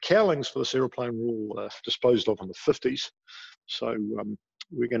cowlings for this aeroplane were all disposed of in the 50s, so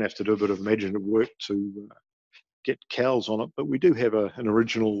we're going to have to do a bit of imaginative work to get cowls on it, but we do have an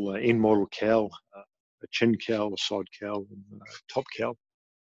original end model cowl, a chin cowl, a side cowl, and a top cowl.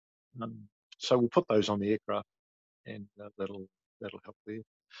 So we'll put those on the aircraft, and that'll help there.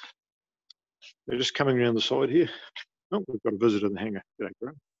 They're just coming around the side here. Oh, we've got a visitor in the hangar. G'day,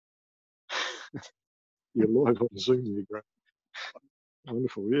 Graham. You're live on Zoom there, Graham.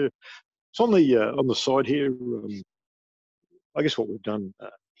 Wonderful, yeah. So on the side here, I guess what we've done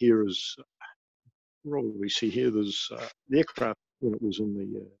here is, we see here, there's the aircraft when it was in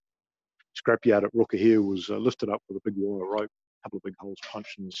the scrapyard at Rooker here was lifted up with a big wire rope, a couple of big holes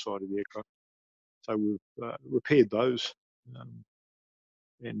punched in the side of the aircraft. So we've repaired those,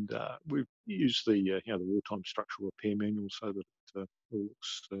 and we've used the the wartime structural repair manual so that it all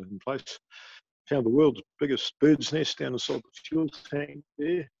looks in place. Found the world's biggest bird's nest down inside the fuel tank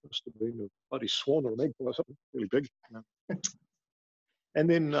there. Must have been a bloody swan or an egg or something really big. And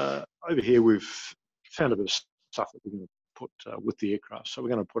then over here we've found a bit of stuff that we're going to put with the aircraft. So we're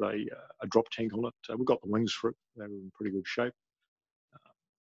going to put a drop tank on it. We've got the wings for it. They're in pretty good shape.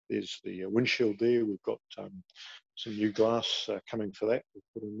 There's the windshield there. We've got some new glass coming for that. We'll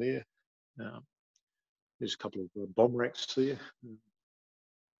put in there. There's a couple of bomb racks there.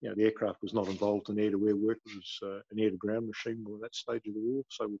 The aircraft was not involved in air-to-air work. It was an air-to-ground machine by that stage of the war.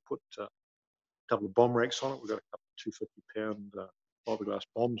 So we put a couple of bomb racks on it. We've got a couple of 250-pound fiberglass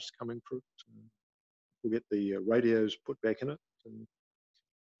bombs coming for it. We'll get the radios put back in it.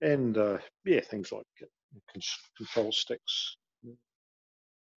 And things like control sticks.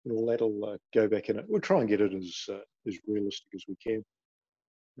 All that'll go back in it. We'll try and get it as realistic as we can.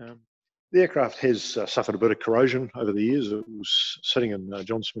 The aircraft has suffered a bit of corrosion over the years. It was sitting in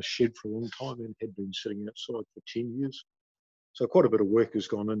John Smith's shed for a long time and had been sitting outside for 10 years. So quite a bit of work has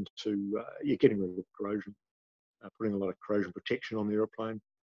gone into getting rid of corrosion, putting a lot of corrosion protection on the aeroplane,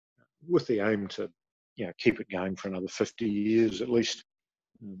 with the aim to keep it going for another 50 years at least.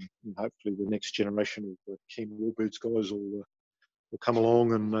 And hopefully the next generation of keen Warbirds guys will come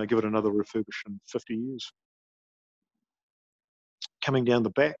along and give it another refurbish in 50 years. Coming down the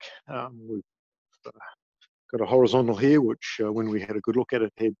back, we've got a horizontal here, which when we had a good look at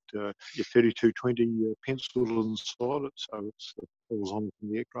it, had your 3220 penciled inside it, so it's the horizontal from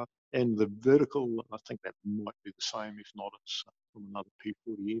the aircraft. And the vertical, I think that might be the same, if not, it's from another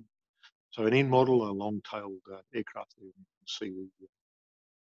P-40 So an end model, a long-tailed aircraft there. You can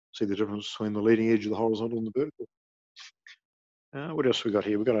see the difference between the leading edge of the horizontal and the vertical. What else we got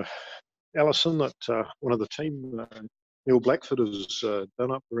here? We've got a Allison that one of the team, Neil Blackford, has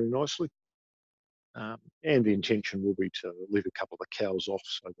done up very nicely. And the intention will be to leave a couple of the cows off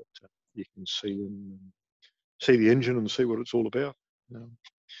so that you can see the engine and see what it's all about.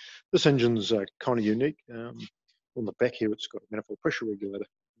 This engine's kind of unique. On the back here, it's got a manifold pressure regulator.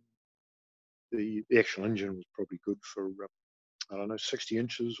 The actual engine was probably good for, 60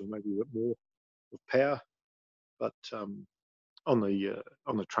 inches or maybe a bit more of power. But on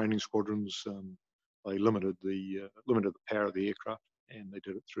the training squadrons, they limited the power of the aircraft. and they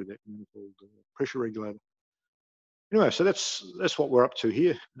did it through that manifold pressure regulator. Anyway, so that's what we're up to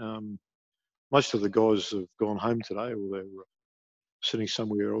here. Most of the guys have gone home today, or they're sitting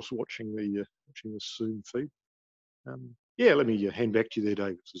somewhere else watching the Zoom feed. Yeah, let me hand back to you there,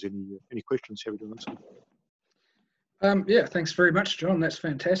 Dave. If there's any questions, happy to answer. Yeah, thanks very much, John. That's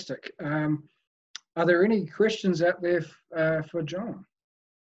fantastic. Are there any questions out there for John?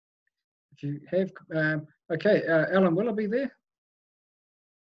 If you have, okay, Allan Willoughby there.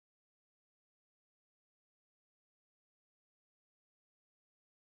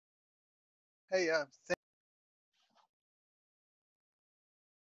 Hey,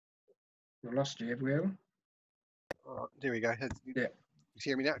 We lost you, have we, Allan? there we go. Yeah. You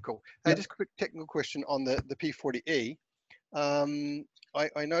hear me now? Cool. Yep. Just a quick technical question on the P-40E.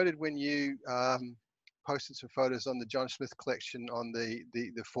 I noted when you posted some photos on the John Smith collection on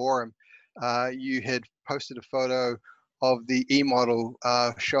the forum, you had posted a photo of the E model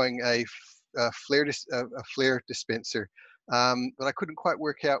showing a flare dispenser, but I couldn't quite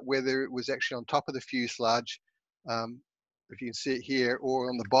work out whether it was actually on top of the fuselage, if you can see it here, or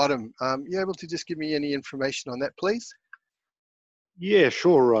on the bottom. You able to just give me any information on that, please? Yeah,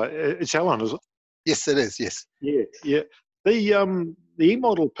 sure. It's Allan, is it? Yes, it is. Yes. Yeah, yeah. The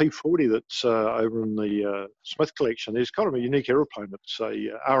E-model P-40 that's over in the Smith collection is kind of a unique aeroplane. It's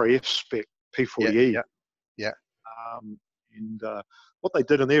a RAF spec P-40E. Yeah. And what they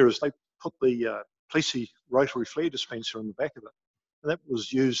did in there is they put the Plessy rotary flare dispenser in the back of it. And that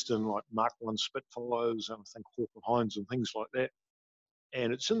was used in like Mark I Spitfires and I think Hawker Hinds and things like that.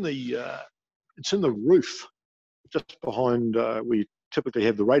 And it's in the roof, just behind where you typically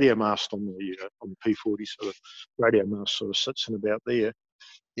have the radio mast on the P-40. So the radio mast sort of sits in about there.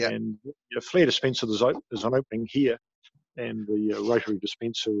 Yeah. And your flare dispenser, there's an opening here, and the rotary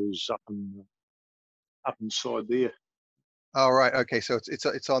dispenser is up inside there. Oh, right. Okay. So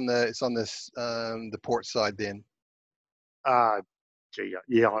it's on this the port side then. Yeah,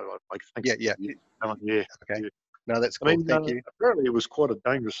 I think. Yeah. Yeah. Okay. Yeah. No, that's cool. Thank you. Apparently, it was quite a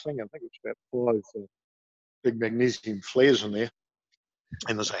dangerous thing. I think it's about 5 big magnesium flares in there,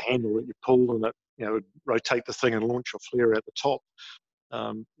 and there's a handle that you pull, and it would rotate the thing and launch a flare out the top.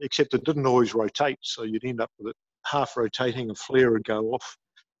 Except it didn't always rotate, so you'd end up with it half rotating. A flare would go off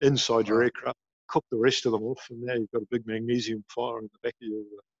inside your aircraft, cook the rest of them off, and now you've got a big magnesium fire in the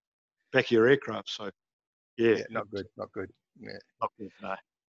back of your aircraft. So, yeah, not good. Yeah. Not good. No.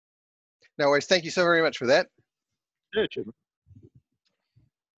 No worries. Thank you so very much for that. Yeah, sure.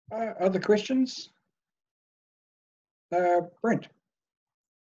 Other questions? Brent.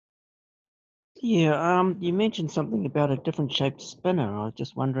 Yeah, you mentioned something about a different shaped spinner. I was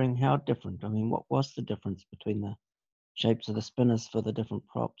just wondering how different. I mean, what was the difference between the shapes of the spinners for the different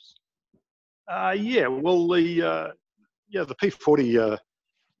props? Yeah, well, the P-40,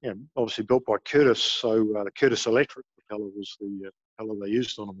 obviously built by Curtis, so the Curtis electric propeller was the propeller they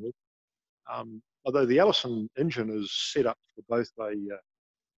used on them all. Although the Allison engine is set up for both a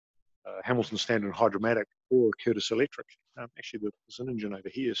Hamilton Standard Hydromatic or a Curtis electric. Actually, there's an engine over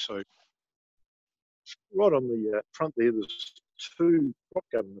here, so right on the front there, there's 2 prop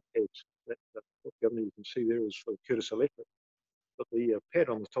governor pads. That prop governor you can see there is for the Curtis electric, but the pad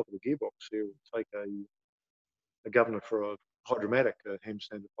on the top of the gearbox there will take a governor for a hydromatic, a Ham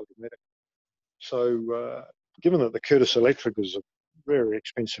Standard hydromatic. So given that the Curtis electric is a very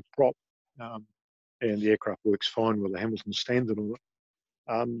expensive prop, and the aircraft works fine with a Hamilton Standard on it,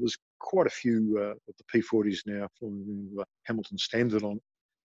 there's quite a few of the P-40s now flying with a Hamilton Standard on it.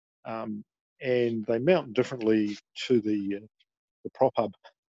 And they mount differently to the prop hub,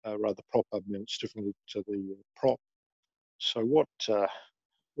 rather the prop hub mounts differently to the prop. So what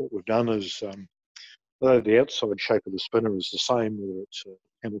we've done is, although the outside shape of the spinner is the same, whether it's a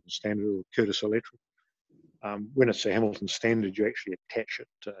Hamilton Standard or a Curtis electric, when it's a Hamilton Standard, you actually attach it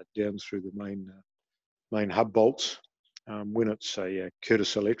down through the main hub bolts. When it's a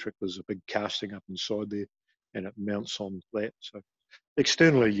Curtis electric, there's a big casting up inside there, and it mounts on that. So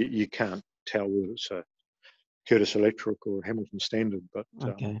externally, you can't tell whether it's a Curtis electric or a Hamilton Standard, but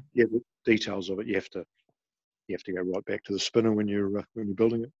yeah, the details of it you have to go right back to the spinner when you're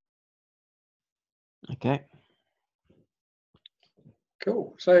building it. Okay.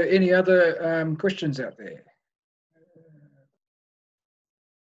 Cool. So, any other questions out there?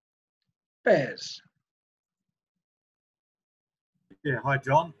 Baz. Yeah, hi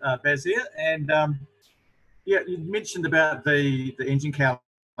John, Baz here, and yeah, you mentioned about the engine cowlings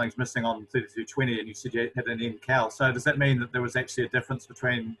missing on 3220, and you said you had an N cowl. So does that mean that there was actually a difference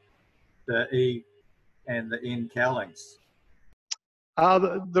between the E and the N cowlings?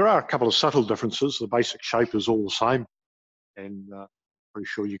 There are a couple of subtle differences. The basic shape is all the same, and pretty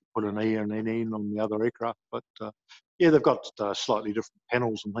sure you can put an E and an N on the other aircraft. But yeah, they've got slightly different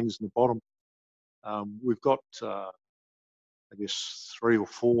panels and things in the bottom. We've got, I guess, 3 or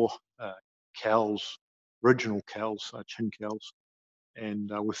 4 cowls, original cowls, chin cowls,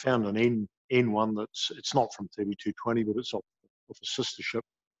 and we found an N one it's not from 3220, but it's off a sister ship,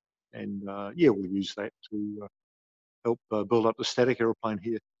 and yeah, we'll use that to help build up the static aeroplane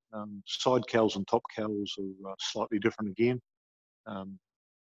here. Side cowls and top cowls are slightly different again.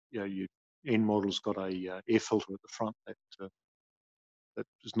 You know, your N model's got a air filter at the front that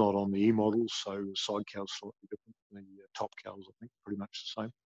is not on the E models, so the side cowl's slightly different. The top cowls, I think, pretty much the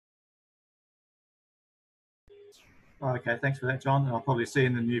same. Okay, thanks for that, John. I'll probably see you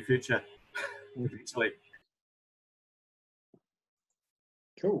in the near future eventually.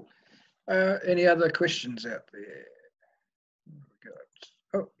 Cool. Any other questions out there?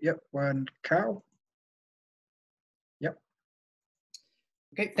 Oh, yep, one, Carl. Yep.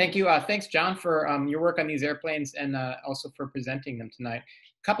 Okay, thank you. Thanks, John, for your work on these airplanes and also for presenting them tonight.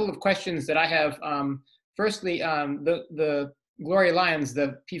 A couple of questions that I have. Firstly, the Glory Lions,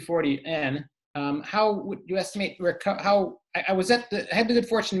 the P-40N, how would you estimate how I had the good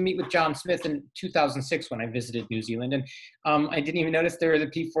fortune to meet with John Smith in 2006 when I visited New Zealand, and I didn't even notice there was a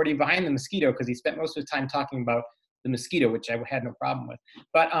P-40 behind the Mosquito because he spent most of the time talking about the Mosquito, which I had no problem with.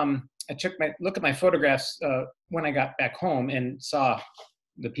 But I took my look at my photographs when I got back home and saw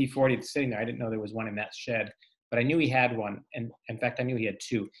the P-40 sitting there. I didn't know there was one in that shed, but I knew he had one, and in fact I knew he had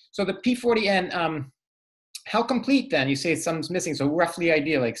 2. So the P-40N, how complete then? You say something's missing, so roughly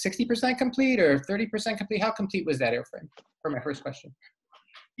idea, like 60% complete or 30% complete? How complete was that airframe? For my first question.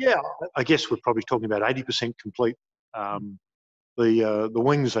 Yeah, I guess we're probably talking about 80% complete. The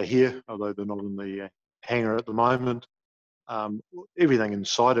wings are here, although they're not in the hangar at the moment. Everything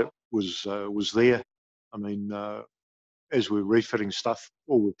inside it was there. I mean, as we're refitting stuff,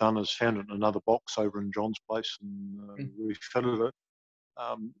 all we've done is found it in another box over in John's place and refitted it.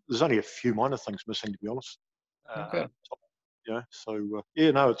 There's only a few minor things missing, to be honest. Okay. You know, so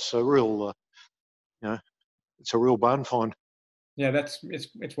yeah, no, it's a real, you know, it's a real barn find. Yeah,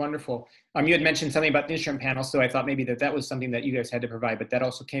 it's wonderful. You had mentioned something about the instrument panel, so I thought maybe that was something that you guys had to provide, but that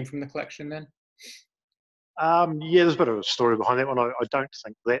also came from the collection then? Yeah, there's a bit of a story behind that one. I don't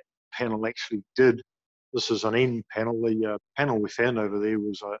think that panel actually did. This is an N panel. The panel we found over there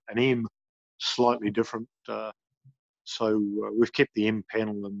was an M, slightly different. So we've kept the M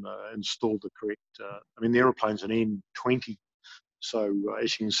panel and installed the correct. I mean, the aeroplane's an N20, so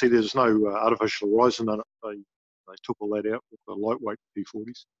as you can see, there's no artificial horizon in it. They took all that out with the lightweight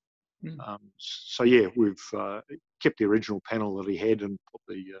P-40s. So yeah, we've kept the original panel that he had and put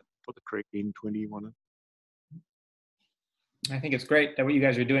the correct N20 one in. I think it's great that what you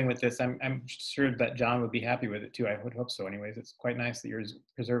guys are doing with this. I'm sure that John would be happy with it too. I would hope so anyways. It's quite nice that you're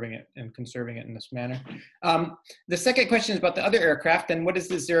preserving it and conserving it in this manner. The second question is about the other aircraft. And what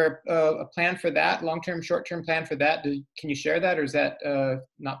is there a plan for that, long-term, short-term plan for that? Can you share that, or is that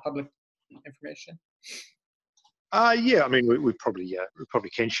not public information? Yeah, I mean, we probably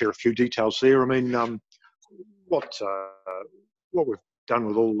can share a few details there. I mean, what we've done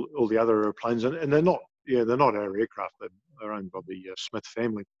with all the other airplanes, and they're not our aircraft. They're owned by the Smith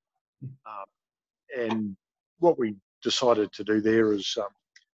family. And what we decided to do there is,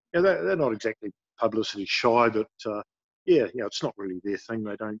 they're not exactly publicity shy, but yeah, it's not really their thing.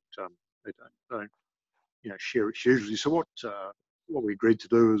 They don't share it hugely. So what we agreed to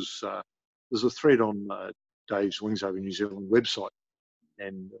do is there's a thread on Dave's Wings Over New Zealand website,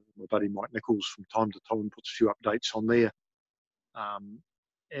 and my buddy Mike Nicholls from time to time puts a few updates on there,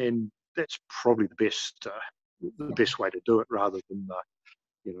 and that's probably the best way to do it, rather than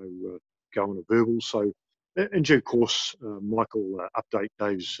go on a verbal. So in due course, Mike will update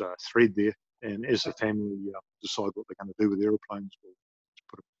Dave's thread there, and as the family decide what they're going to do with aeroplanes, we'll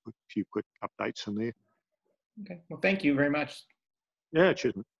put a few quick updates in there. Okay, well, thank you very much. Yeah,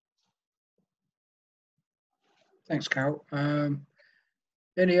 cheers. Thanks, Carl.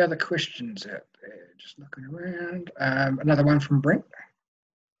 Any other questions out there? Just looking around. Another one from Brent.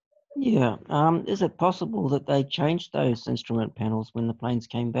 Yeah. Is it possible that they changed those instrument panels when the planes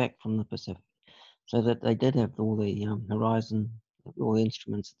came back from the Pacific, so that they did have all the horizon, all the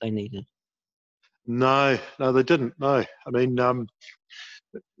instruments that they needed? No, they didn't. No, I mean,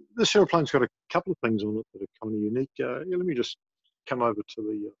 this aeroplane's got a couple of things on it that are kind of unique. Let me just come over to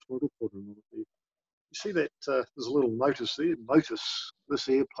the throttle quadrant on it there. You see that there's a little notice there. Notice this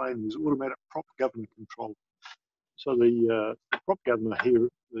airplane is automatic prop governor control. So the prop governor here,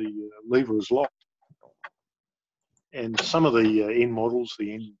 the lever is locked. And some of the N models,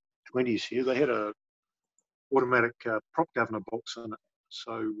 the N20s here, they had a automatic prop governor box in it.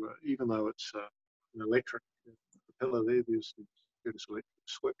 So even though it's an electric propeller there, there's this electric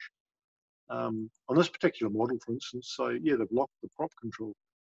switch. On this particular model, for instance, so yeah, they've locked the prop control.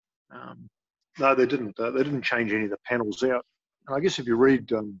 No, they didn't. They didn't change any of the panels out. And I guess if you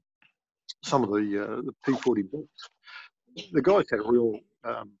read some of the P-40 books, the guys had a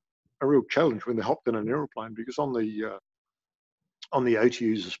real challenge when they hopped in an aeroplane, because on the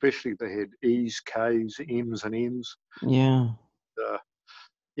OTUs especially, they had E's, K's, M's, and N's. Yeah.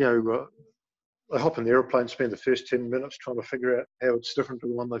 You know, they hop in the aeroplane, spend the first 10 minutes trying to figure out how it's different to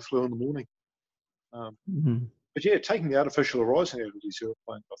the one they flew in the morning. But yeah, taking the artificial horizon out of these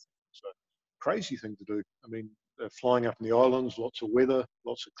airplanes, I think, is a crazy thing to do. I mean, they're flying up in the islands, lots of weather,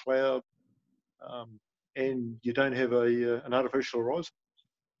 lots of cloud, and you don't have an artificial horizon.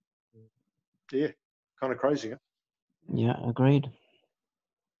 Yeah, kind of crazy. Huh? Yeah, agreed.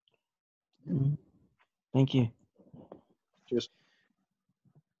 Thank you. Cheers.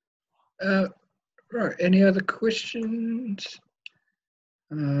 Right, any other questions?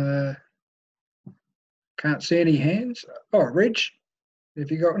 Can't see any hands. Oh, Reg,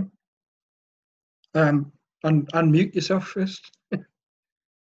 have you got one? Unmute yourself first.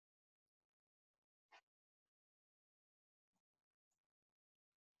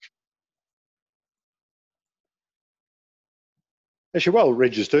 Actually, while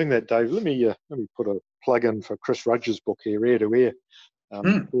Reg is doing that, Dave, let me put a plug in for Chris Rudge's book here, Air to Air.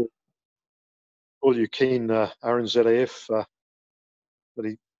 For all you keen RNZAF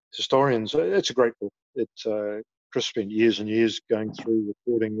historians, it's a great book. Chris spent years and years going through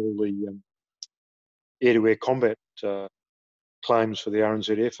recording all the air-to-air combat claims for the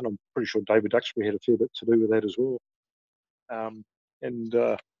RNZAF, and I'm pretty sure David Duxbury had a fair bit to do with that as well.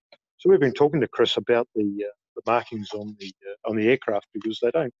 So we've been talking to Chris about the markings on the aircraft, because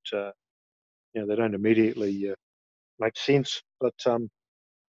they don't they don't immediately make sense. But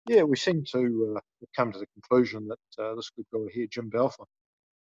yeah, we seem to come to the conclusion that this good guy here, Jim Balfour,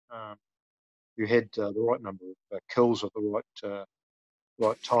 who had the right number of kills at the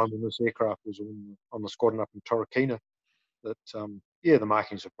right time when this aircraft was on the squadron up in Torquay, that yeah, the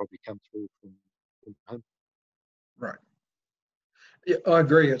markings have probably come through from him. Right. Yeah, I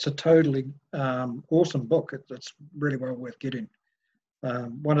agree. It's a totally awesome book. It's really well worth getting.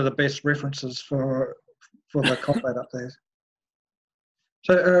 One of the best references for the combat up there.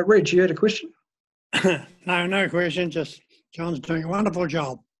 So, Reg, you had a question? No question. Just John's doing a wonderful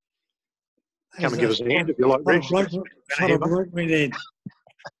job. Come and give us a hand if you like, Reg. Sort of bloke we need.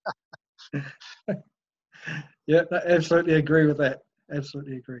 Yeah, absolutely agree with that.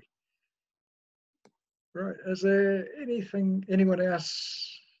 Absolutely agree. Right, is there anyone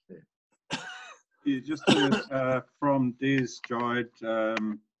else? Yeah, just from Des, Jide,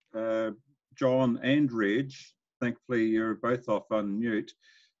 John and Reg, thankfully you're both off unmute.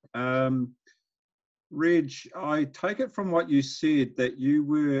 Reg, I take it from what you said that you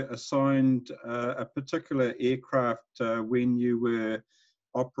were assigned a particular aircraft when you were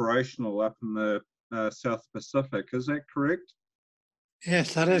operational up in the South Pacific. Is that correct?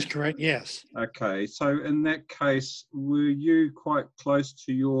 Yes, that is correct, yes. Okay, so in that case, were you quite close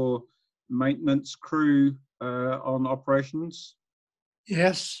to your maintenance crew on operations?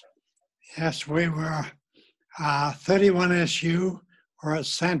 Yes, we were 31 SU were at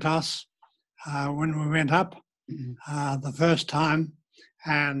Santos when we went up the first time,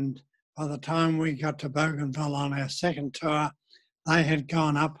 and by the time we got to Bougainville on our second tour, they had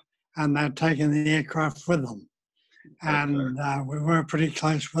gone up and they'd taken the aircraft with them. And we were pretty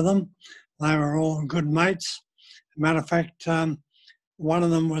close with them. They were all good mates. Matter of fact, one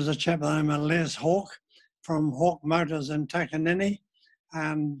of them was a chap by the name of Les Hawke from Hawke Motors in Takanini,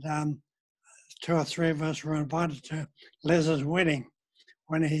 and 2 or 3 of us were invited to Les's wedding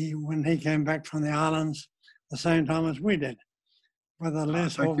when he came back from the islands the same time as we did. Whether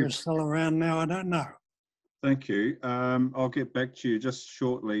Les Hawke is still around now, I don't know. Thank you. I'll get back to you just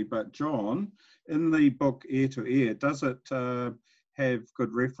shortly. But John, in the book Air to Air, does it have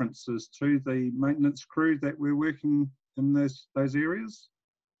good references to the maintenance crew that we're working in those areas?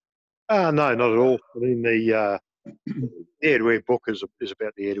 No, not at all. I mean, the air-to-air book is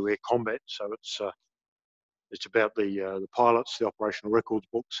about the air-to-air combat, so it's about the pilots, the operational records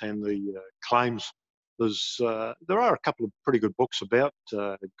books, and the claims. There are a couple of pretty good books about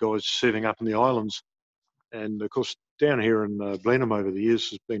guys serving up in the islands, and of course down here in Blenheim over the years,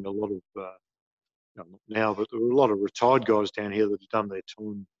 there's been a lot of not now, but there were a lot of retired guys down here that have done their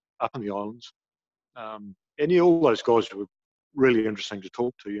time up in the islands, and yeah, all those guys were really interesting to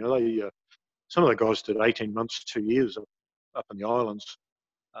talk to. You know, some of the guys did 18 months, 2 years up in the islands,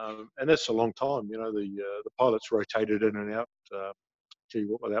 and that's a long time. You know, the pilots rotated in and out gee,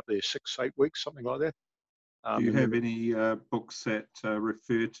 what were they up there, 6-8 weeks, something like that. Do you have any books that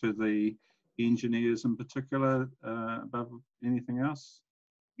refer to the engineers in particular above anything else?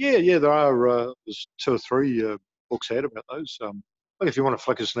 Yeah, there are. There's 2 or 3 books out about those. Look, if you want to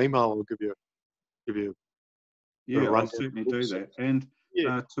flick us an email, I'll give you Yeah, I'll certainly do that. And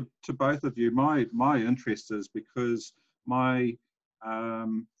to both of you, my interest is because my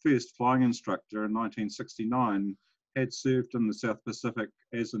first flying instructor in 1969 had served in the South Pacific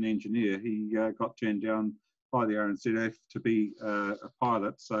as an engineer. He got turned down by the RNZAF to be a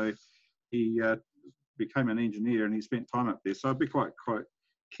pilot, so he became an engineer and he spent time up there. So I'd be quite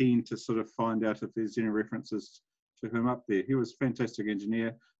keen to sort of find out if there's any references to him up there. He was a fantastic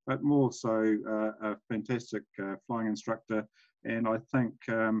engineer, but more so a fantastic flying instructor. And I think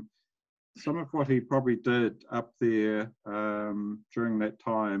some of what he probably did up there during that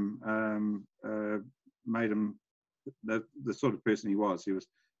time made him the sort of person he was. He was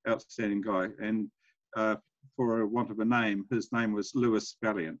an outstanding guy. And for want of a name, his name was Lewis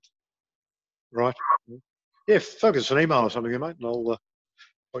Valiant. Right. Yeah, focus an email or something, mate, and I'll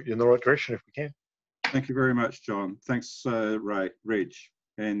point you in the right direction if we can. Thank you very much, John. Thanks, Reg.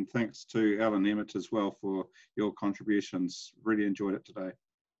 And thanks to Allan, Emett as well for your contributions. Really enjoyed it today.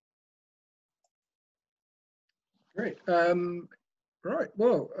 Great. Right.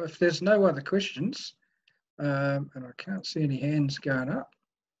 Well, if there's no other questions, and I can't see any hands going up,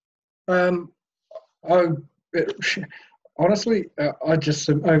 honestly, I just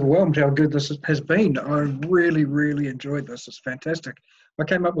am overwhelmed how good this has been. I really, really enjoyed this. It's fantastic. I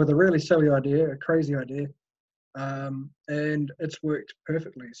came up with a really silly idea, a crazy idea, and it's worked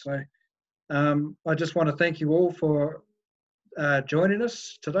perfectly. So I just want to thank you all for joining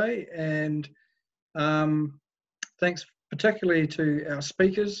us today, and thanks particularly to our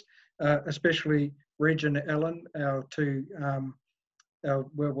speakers, especially Reg and Allan, our 2 our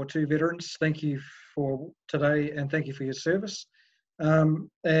World War II veterans. Thank you for today and thank you for your service. And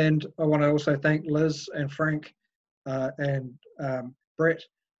I want to also thank Liz and Frank and Brett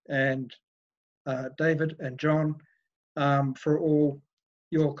and David and John for all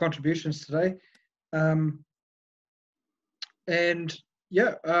your contributions today. And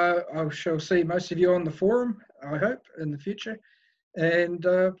yeah, I shall see most of you on the forum, I hope, in the future. And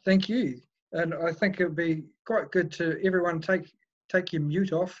thank you. And I think it would be quite good to everyone take your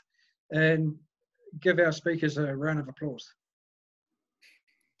mute off and give our speakers a round of applause.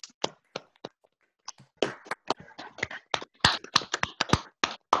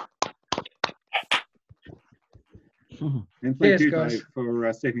 And thank you, Dave,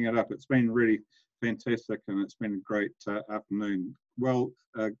 for setting it up. It's been really fantastic and it's been a great afternoon. Well,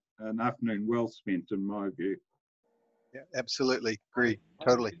 an afternoon well spent, in my view. Yeah, absolutely. Agree.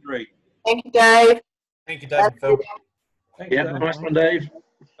 Totally. Great. Thank you, Dave. Thank you, Dave and Phil. Yeah, nice one, Dave.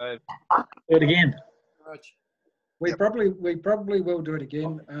 Do it again. We probably will do it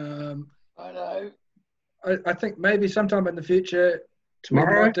again. I know. I think maybe sometime in the future.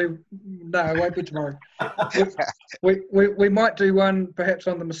 Tomorrow? No, it won't be tomorrow. we might do one perhaps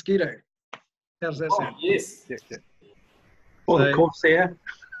on the mosquito. How's that sound? Yes. Or the Corsair.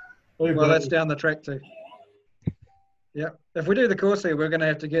 Well, that's down the track too. Yeah. If we do the Corsair, we're going to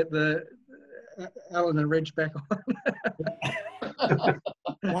have to get the Allan and Reg back on.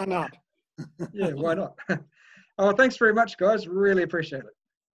 Why not? Yeah, why not? Oh, thanks very much, guys. Really appreciate it.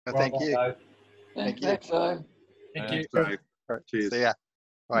 Thank you. Thank you. Thank you. Dave. Cheers. See ya.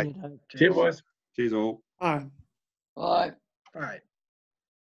 Bye. Cheers, boys. Cheers all. Bye. Bye. Bye.